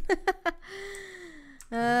mind.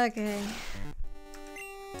 Okay.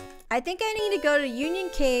 I think I need to go to Union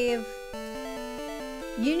Cave,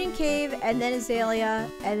 and then Azalea,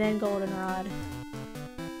 and then Goldenrod.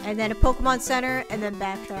 And then a Pokemon Center, and then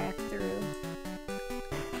backtrack through.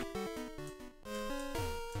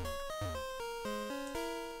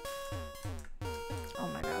 Oh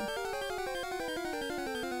my god.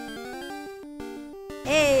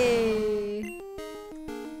 Hey!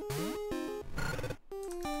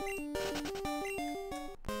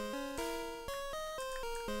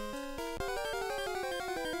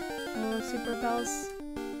 Oh, Super Bells.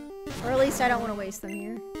 Or at least I don't want to waste them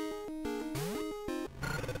here.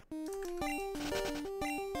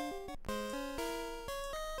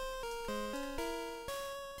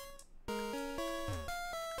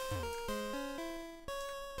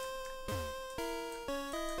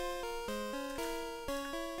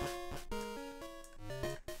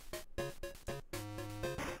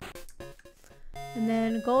 And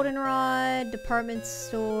then Goldenrod department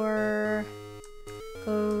store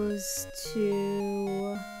goes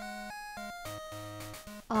to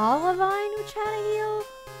Olivine, which had a heal?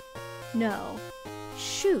 No.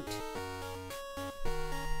 Shoot.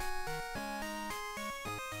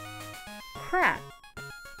 Crap.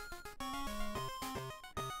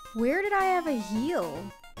 Where did I have a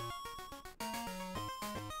heal?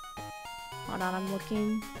 Hold on, I'm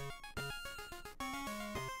looking.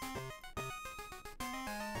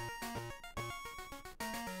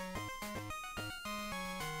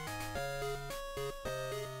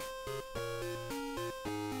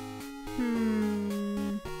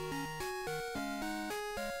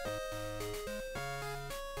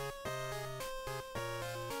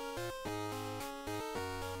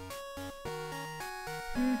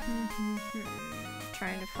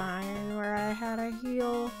 Trying to find where I had a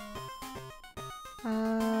heal.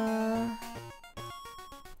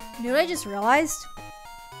 You know what I just realized?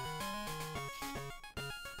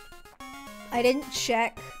 I didn't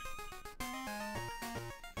check.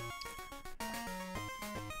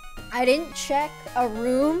 I didn't check a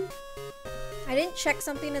room. I didn't check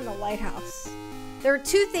something in the lighthouse. There were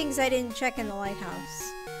two things I didn't check in the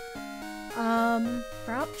lighthouse.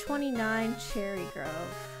 Route 29, Cherry Grove.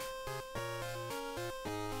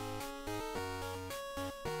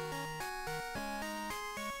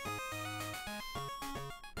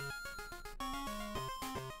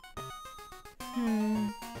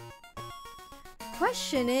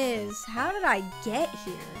 Question is, how did I get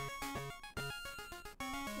here?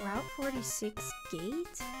 Route 46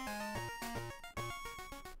 gate?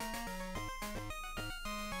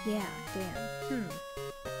 Yeah, damn.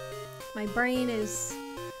 My brain is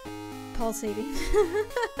pulsating.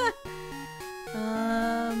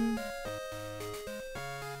 I'm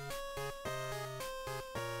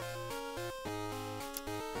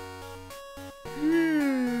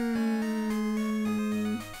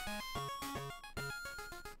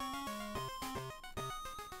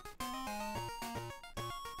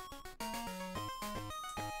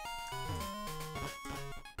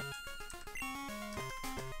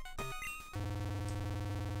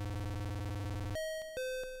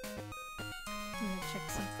gonna check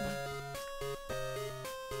something.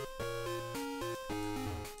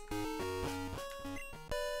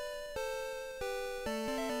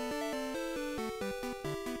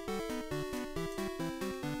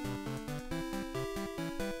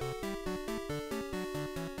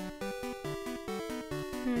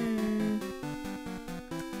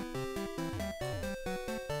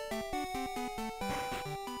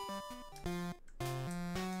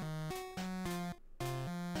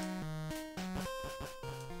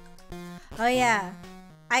 Oh yeah,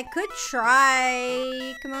 I could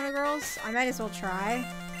try Kimono Girls. I might as well try.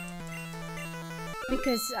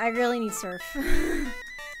 Because I really need surf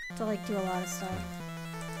to like do a lot of stuff.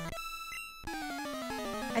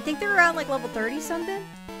 I think they're around like level 30 something.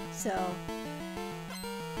 So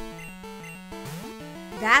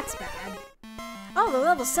that's bad. Oh, they're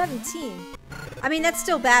level 17. I mean, that's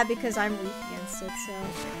still bad because I'm weak against it, so.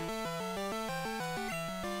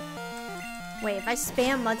 Wait, if I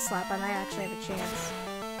spam Mud Slap, I might actually have a chance.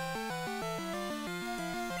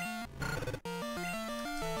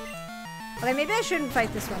 Okay, maybe I shouldn't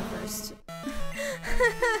fight this one first.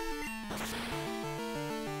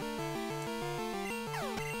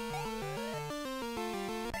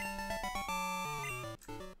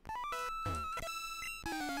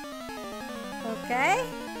 Okay.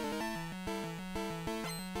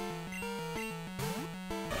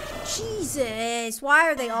 Jesus, why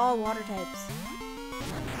are they all water types?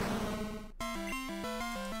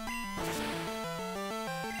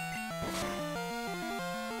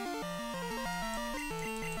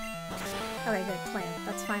 Okay, good, plant.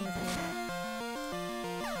 That's fine with me.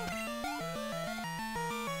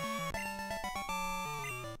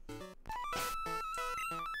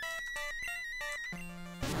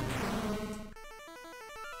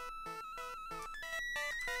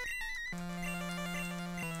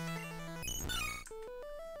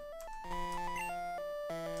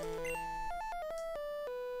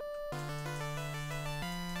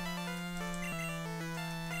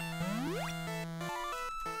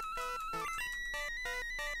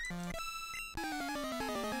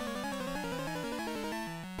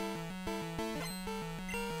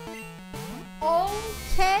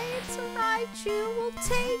 Okay, it's a Raichu. We'll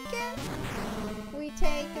take it. We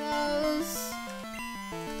take those.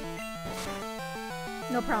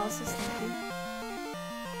 No paralysis, thank you.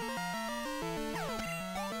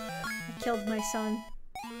 I killed my son.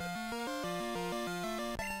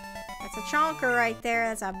 That's a chonker right there.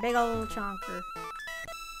 That's a big old chonker.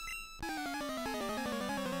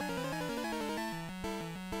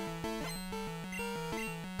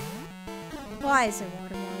 Why is there more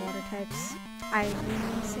water types? I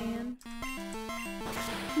really sand.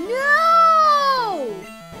 No!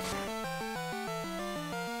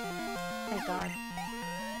 Thank God.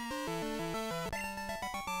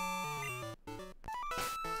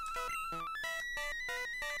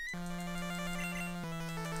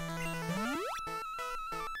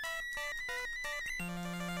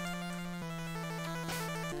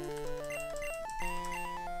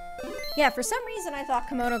 Yeah, for some reason I thought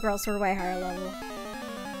Kimono Girls were way higher level.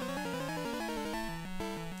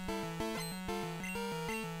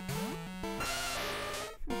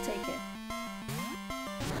 I'll take it.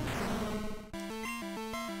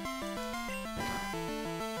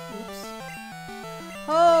 Oops.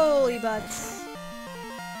 Holy butts.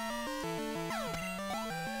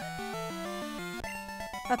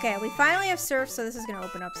 Okay, we finally have surf, so this is gonna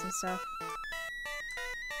open up some stuff.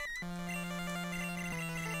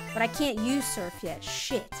 But I can't use surf yet.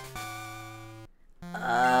 Shit.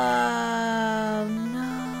 Oh,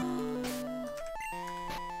 no.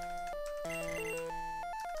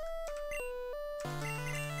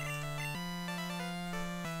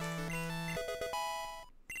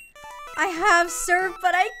 I have surf,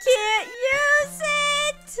 but I can't use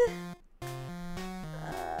it.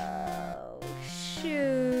 Oh,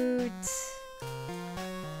 shoot.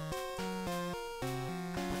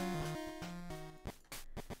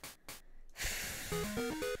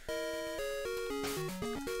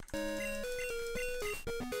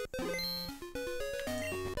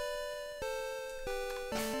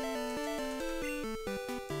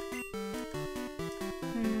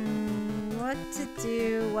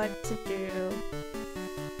 What to do.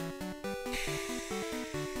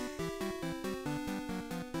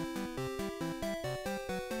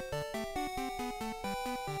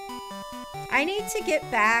 I need to get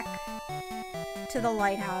back to the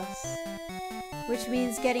lighthouse, which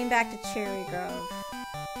means getting back to Cherry Grove.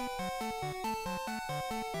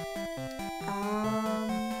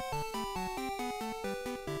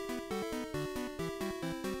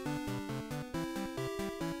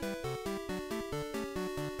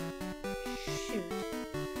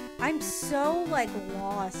 I'm so, like,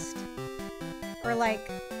 lost. Or, like,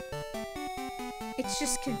 it's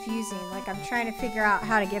just confusing. Like, I'm trying to figure out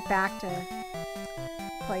how to get back to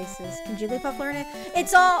places. Can Jigglypuff learn it?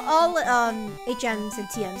 It's all HMs and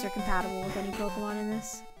TMs are compatible with any Pokemon in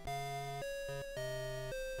this.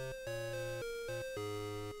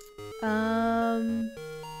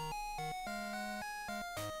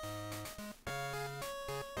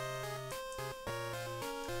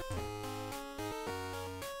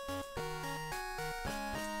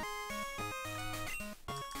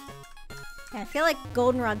 I feel like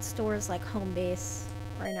Goldenrod store is like home base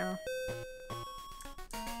right now.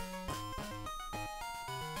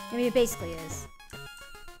 I mean, it basically is.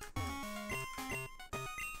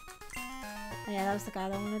 Oh, yeah, that was the guy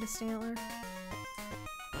that wanted a Stantler.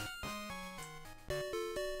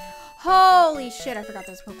 Holy shit, I forgot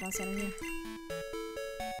there's a Pokemon Center here.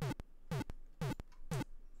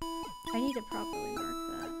 I need to properly mark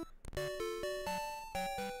that.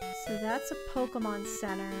 So that's a Pokemon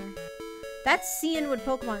Center. That's Cianwood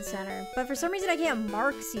Pokemon Center, but for some reason I can't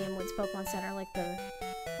mark Cianwood's Pokemon Center like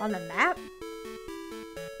on the map.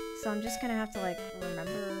 So I'm just gonna have to like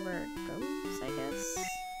remember where it goes, I guess.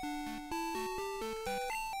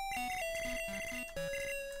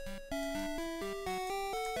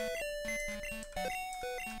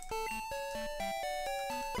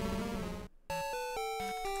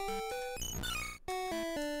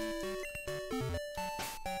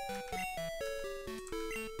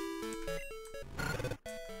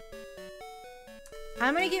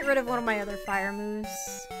 I'm gonna get rid of one of my other fire moves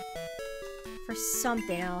for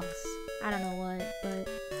something else. I don't know what, but...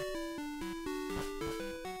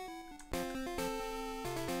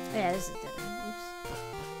 Yeah, this is different.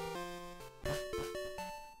 Oops.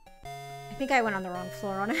 I think I went on the wrong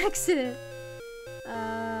floor on accident.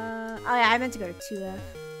 Oh yeah, I meant to go to 2F.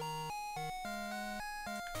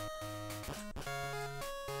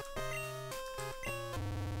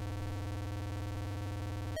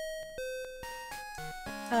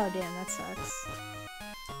 Oh damn, that sucks.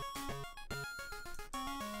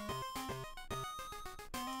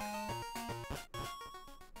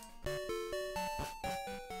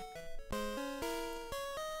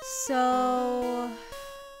 So...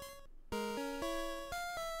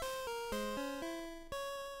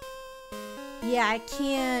 yeah, I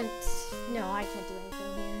can't... No, I can't do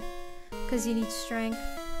anything here. Because you need strength.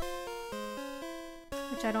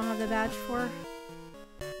 Which I don't have the badge for.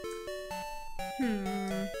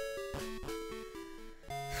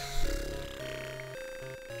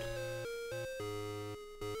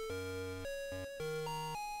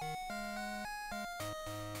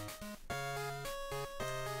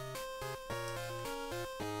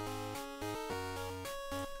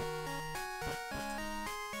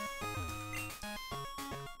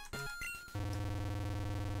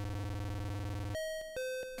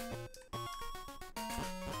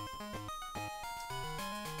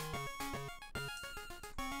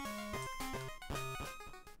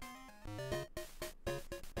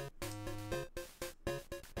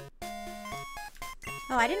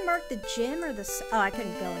 Oh, I didn't mark the gym or the... Oh, I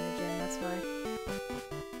couldn't go in the gym, that's why.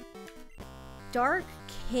 Dark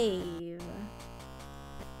cave.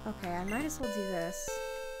 Okay, I might as well do this.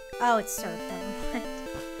 Oh, it's surf. Never mind.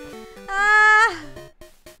 Ah!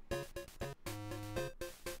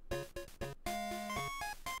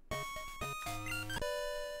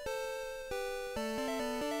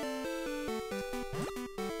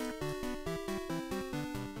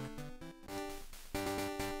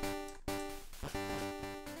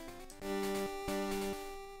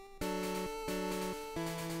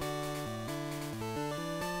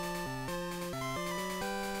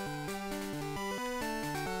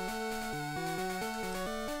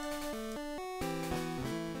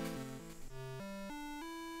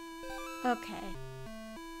 Okay.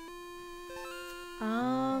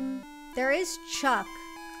 There is Chuck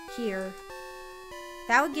here.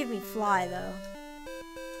 That would give me fly, though.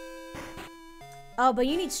 Oh, but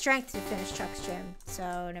you need strength to finish Chuck's gym,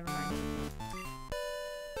 so never mind.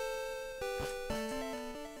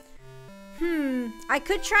 I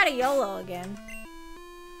could try to YOLO again,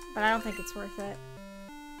 but I don't think it's worth it.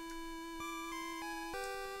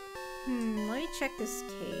 Let me check this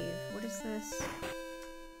cave. What is this?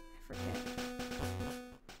 I forget.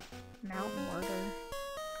 Mount Mortar.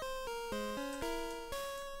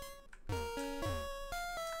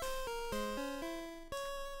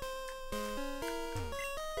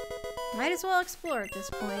 Might as well explore at this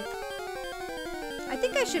point. I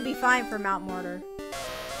think I should be fine for Mount Mortar.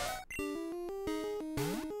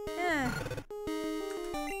 Yeah.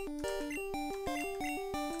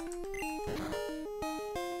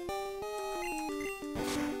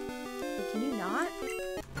 Wait, can you not?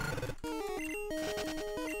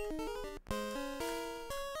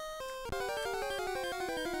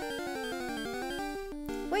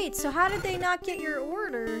 Wait, so how did they not get your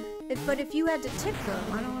order? But if you had to tip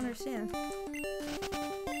them, I don't understand.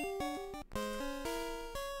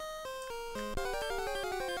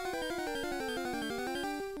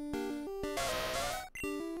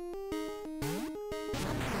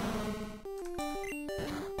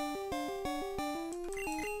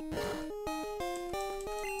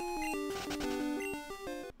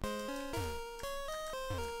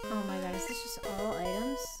 Oh my god, is this just all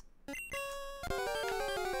items?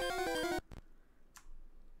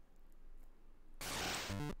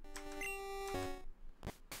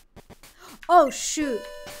 Oh shoot.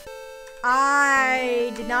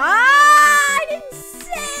 I didn't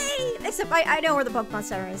save! Except I know where the Pokemon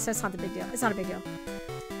Center is, so it's not the big deal. It's not a big deal.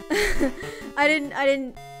 I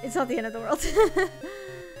didn't, it's not the end of the world.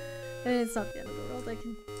 It's not the end of the world.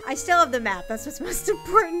 I still have the map, that's what's most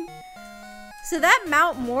important. So that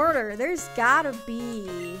Mount Mortar, there's gotta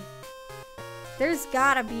be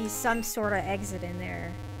some sort of exit in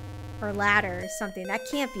there. Or ladder or something. That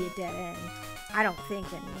can't be a dead end. I don't think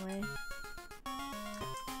anyway.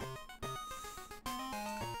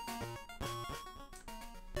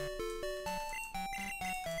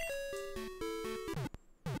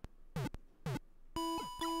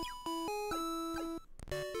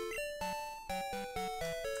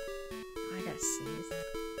 I gotta sneeze.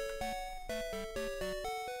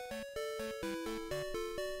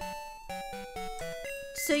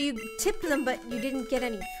 So you tipped them, but you didn't get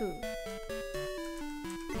any food.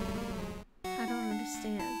 I don't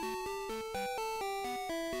understand.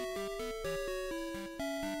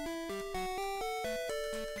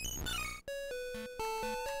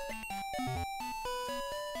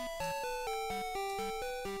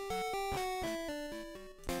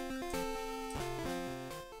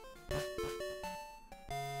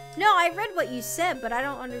 No, I read what you said, but I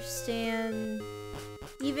don't understand.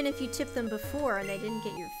 Even if you tipped them before and they didn't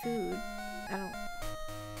get your food, I don't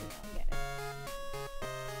get it.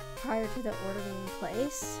 Prior to the order being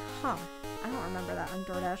placed? Huh. I don't remember that on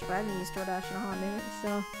DoorDash, but I haven't used DoorDash in a hot minute,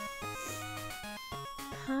 so.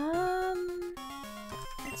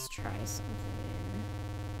 Let's try something.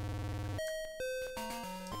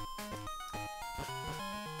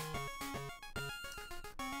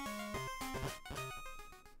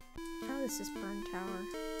 Oh, this is Burn Tower.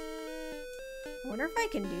 I wonder if I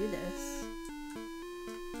can do this.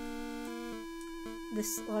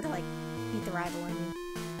 This, or to like beat the rival, I mean.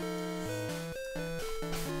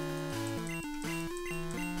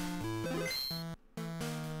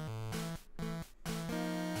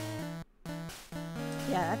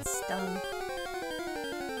 Yeah, that's dumb.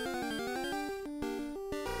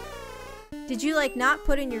 Did you like not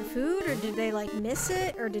put in your food, or did they like miss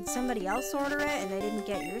it, or did somebody else order it and they didn't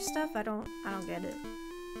get your stuff? I don't get it.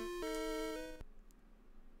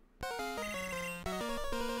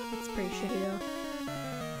 It's pretty shitty though.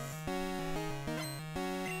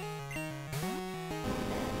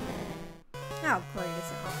 Oh, great,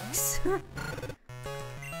 it's an ox.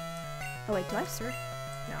 Oh, wait, do I have surf?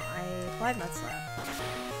 No, I have mud slap.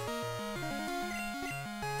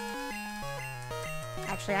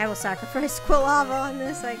 Actually, I will sacrifice Quilava on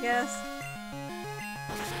this, I guess.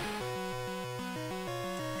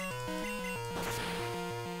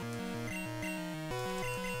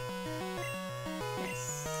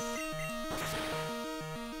 Nice.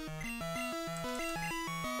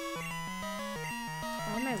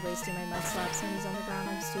 Why am I wasting my mud slaps when he's on the ground?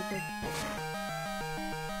 I'm stupid.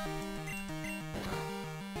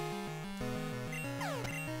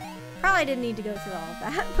 Probably didn't need to go through all of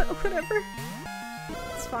that, but whatever.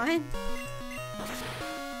 It's fine.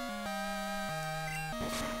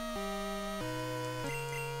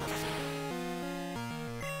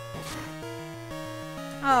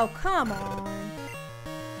 Oh, come on.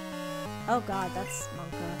 Oh god, that's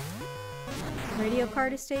Monka. Radio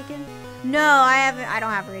card is taken? No, I don't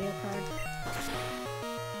have a radio card.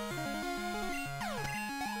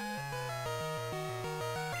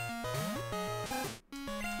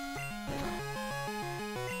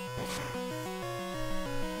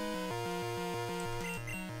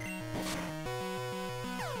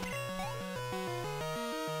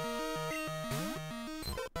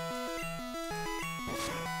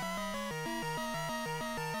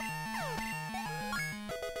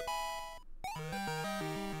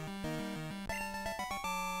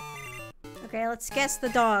 Okay, let's guess the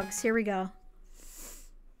dogs. Here we go.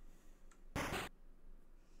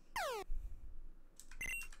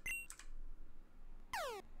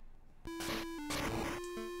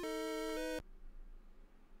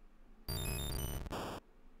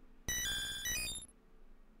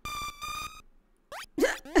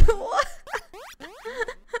 What?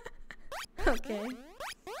 Okay.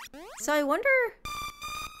 So I wonder...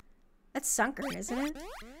 That's sunken, isn't it?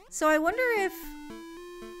 So I wonder if...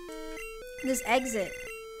 This exit.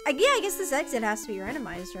 Yeah, I guess this exit has to be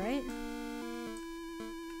randomized, right?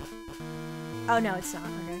 Oh, no, it's not.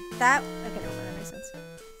 Okay. That... Okay, no, that makes sense.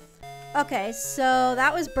 Okay, so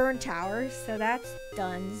that was Burn Tower, so that's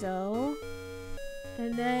donezo.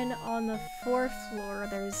 And then on the 4th floor,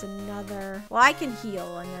 there's another... Well, I can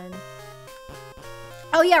heal, and then...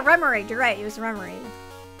 Oh, yeah, Remoraid. You're right. It was Remoraid.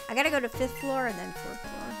 I gotta go to 5th floor and then 4th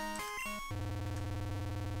floor.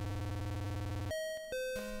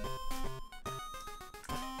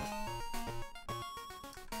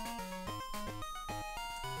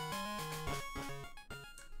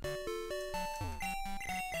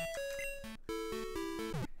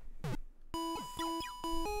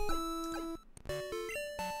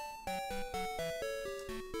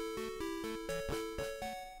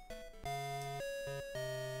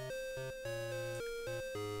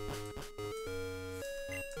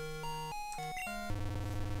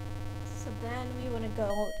 Then we want to go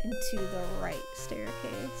into the right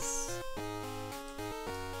staircase.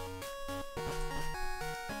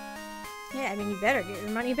 Yeah, I mean, you better get your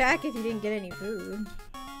money back if you didn't get any food.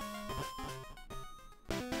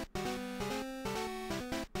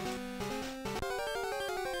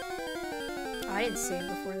 Oh, I didn't save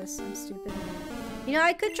before this. I'm stupid. You know,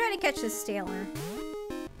 I could try to catch this Staler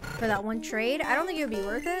for that one trade. I don't think it would be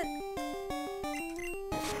worth it.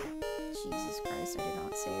 Jesus Christ, I did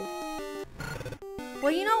not save.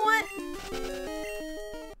 Well, you know what?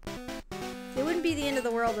 It wouldn't be the end of the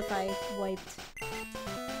world if I wiped. I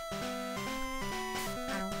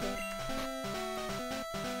don't think.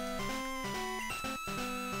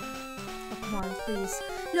 Oh, come on, please.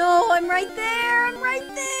 No, I'm right there! I'm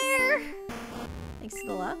right there! Thanks to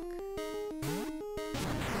the luck.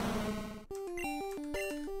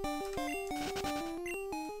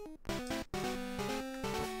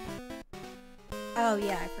 Oh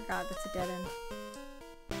yeah, I forgot. That's a dead end.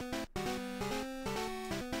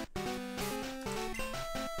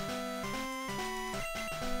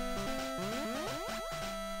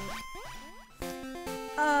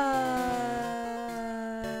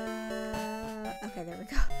 Okay, there we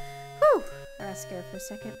go. Whew! I got scared for a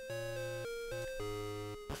second.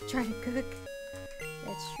 Trying to cook.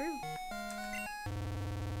 That's true.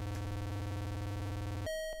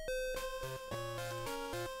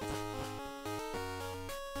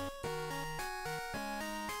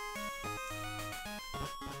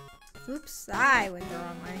 Oops, I went the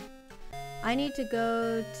wrong way. I need to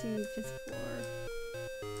go to 5th floor.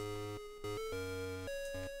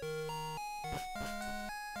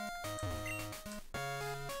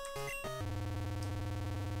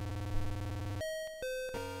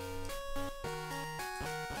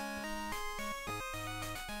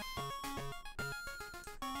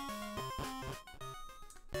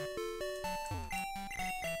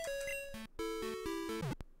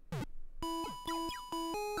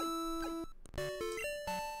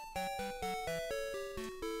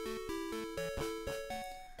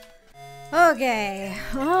 Okay.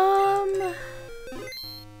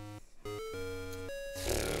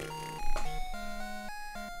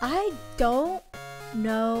 I don't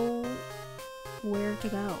know where to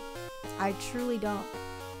go. I truly don't.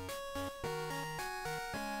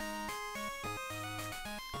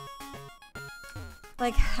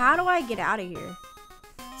 Like, how do I get out of here?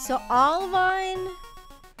 So Olivine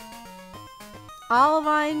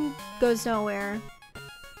goes nowhere.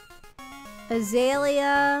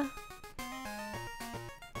 Azalea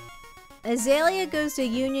goes to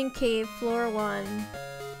Union Cave, floor 1.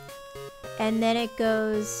 And then it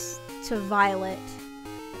goes to Violet.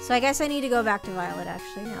 So I guess I need to go back to Violet,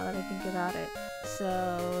 actually, now that I think about it.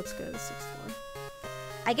 So let's go to the 6th floor.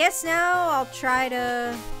 I guess now I'll try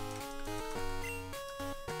to...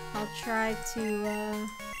 I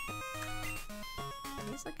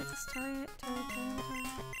guess look at this turret.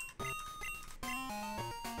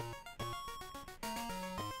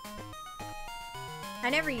 I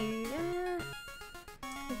never use...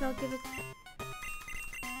 maybe I'll give it...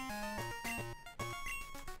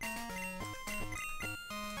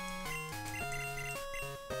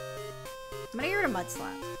 I'm gonna get rid of Mud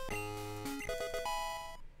Slap.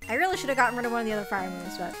 I really should have gotten rid of one of the other fire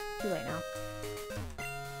moves, but too late now.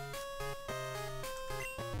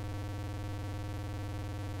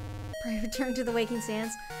 Return to the Waking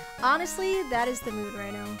Sands. Honestly, that is the mood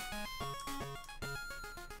right now.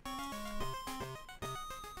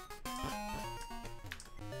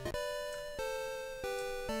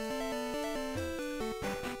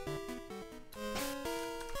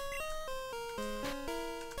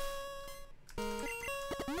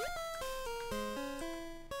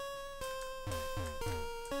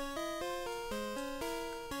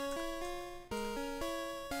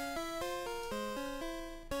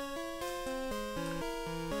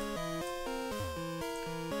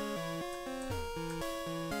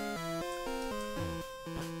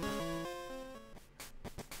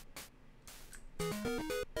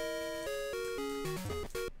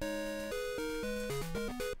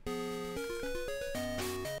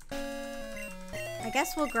 I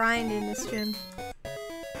guess we'll grind in this gym.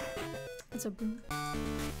 It's a boom.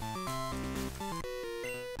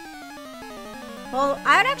 Well,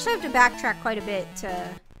 I'd actually have to backtrack quite a bit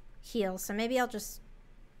to heal, so maybe I'll just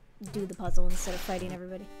do the puzzle instead of fighting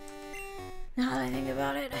everybody. Now that I think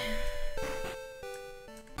about it.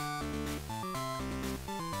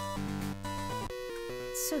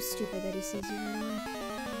 It's so stupid that he sees you right away.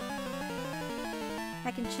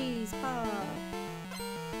 Mac and cheese, pop.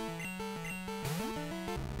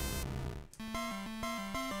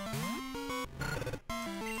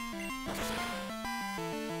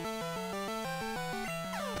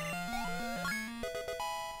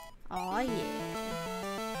 Aw, yeah.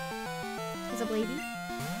 Is a lady?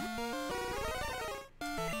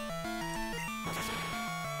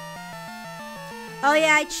 Oh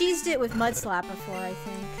yeah, I cheesed it with Mud Slap before, I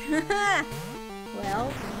think.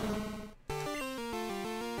 Well.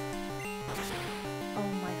 Oh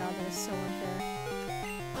my god, that is so unfair.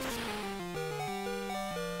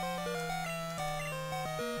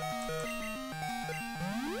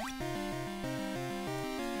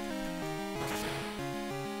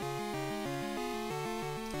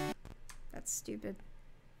 That's stupid.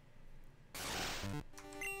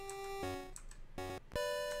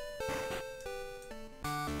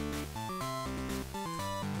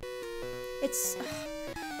 It's...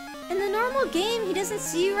 in the normal game, he doesn't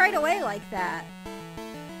see you right away like that.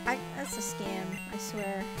 That's a scam, I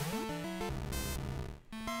swear.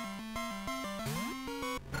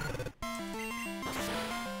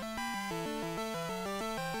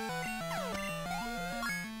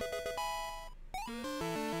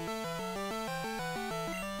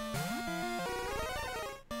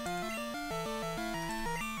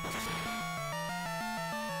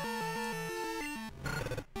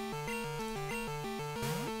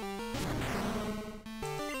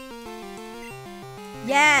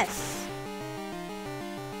 Yes!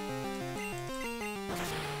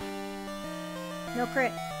 No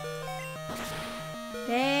crit.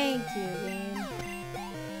 Thank you, game.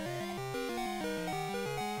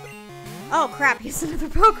 Oh crap, he's another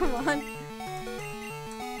Pokemon.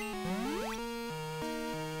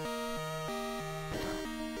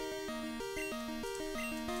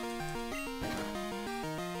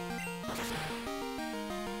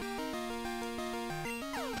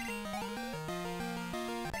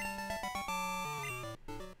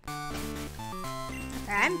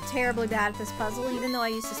 I'm terribly bad at this puzzle, even though I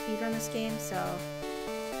used to speedrun this game, so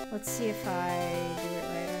let's see if I do it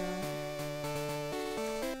right or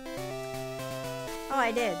not. Oh,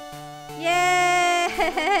 I did.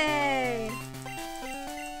 Yay!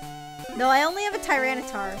 No, I only have a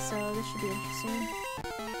Tyranitar, so this should be interesting.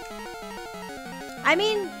 I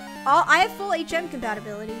mean, I have full HM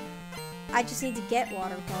compatibility. I just need to get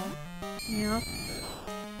Water Ball, you know?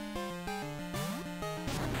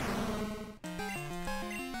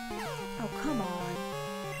 Oh, come on.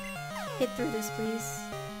 Hit through this, please.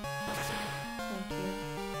 Thank you.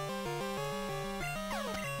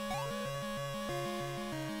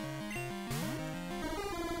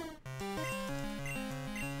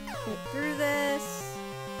 Hit through this.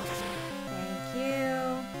 Thank you.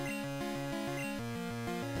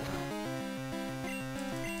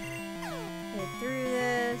 Hit through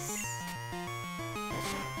this.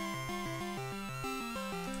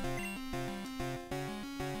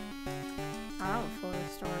 I don't have a full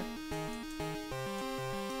restore.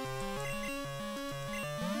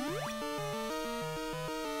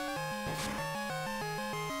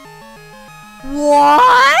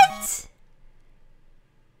 What?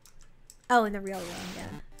 Oh, in the real one, yeah.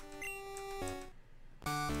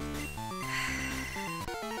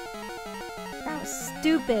 That was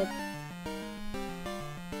stupid.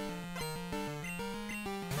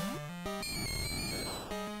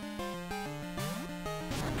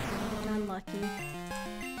 Unlucky.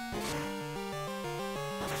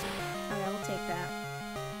 Okay, we'll take that.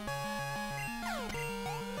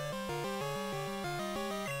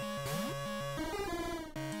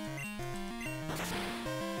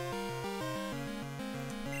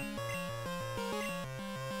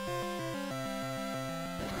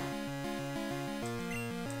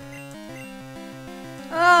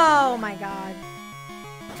 Oh my god.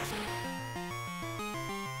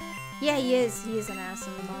 Yeah, he is. He is an ass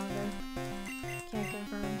in the manga. Can't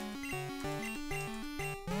confirm.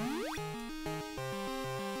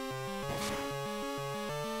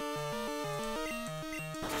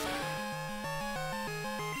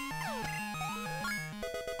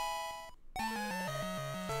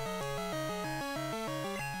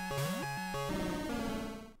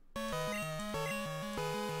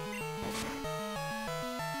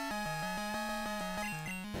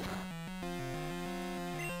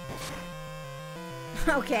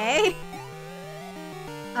 Okay.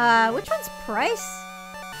 Which one's Price?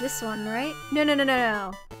 This one, right? No, no, no, no,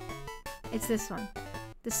 no. It's this one.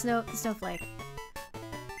 The snowflake.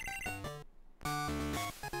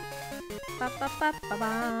 Ba, ba, ba, ba,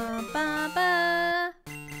 ba, ba, ba.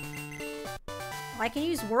 I can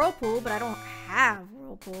use Whirlpool, but I don't have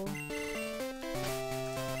Whirlpool.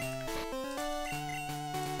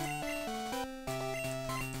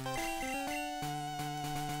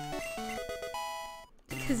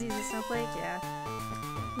 Because he's a snowflake? Yeah.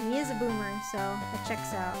 He is a boomer, so that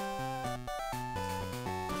checks out.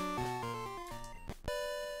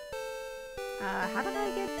 How did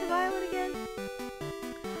I get to Violet again?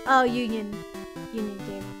 Oh, Union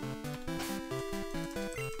game.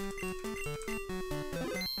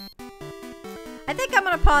 I think I'm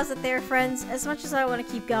gonna pause it there, friends. As much as I want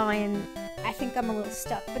to keep going, I think I'm a little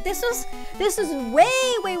stuck. But this was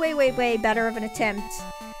way better of an attempt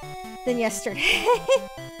than yesterday.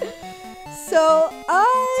 So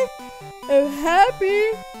I am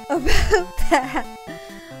happy about that.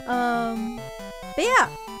 But yeah,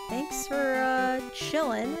 thanks for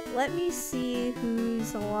chilling. Let me see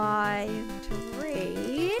who's live to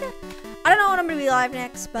raid. I don't know when I'm gonna be live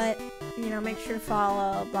next, but you know, make sure to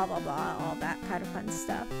follow, blah blah blah, all that kind of fun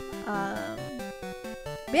stuff. But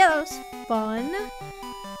yeah, that was fun.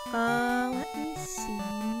 Let me see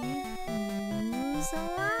who's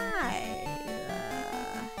alive.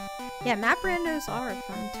 Yeah, map randos are a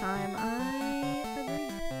fun time. I agree.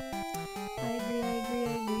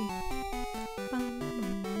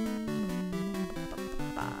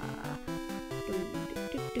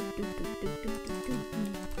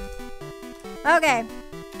 Okay.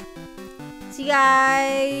 See you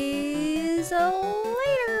guys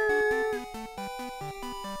later.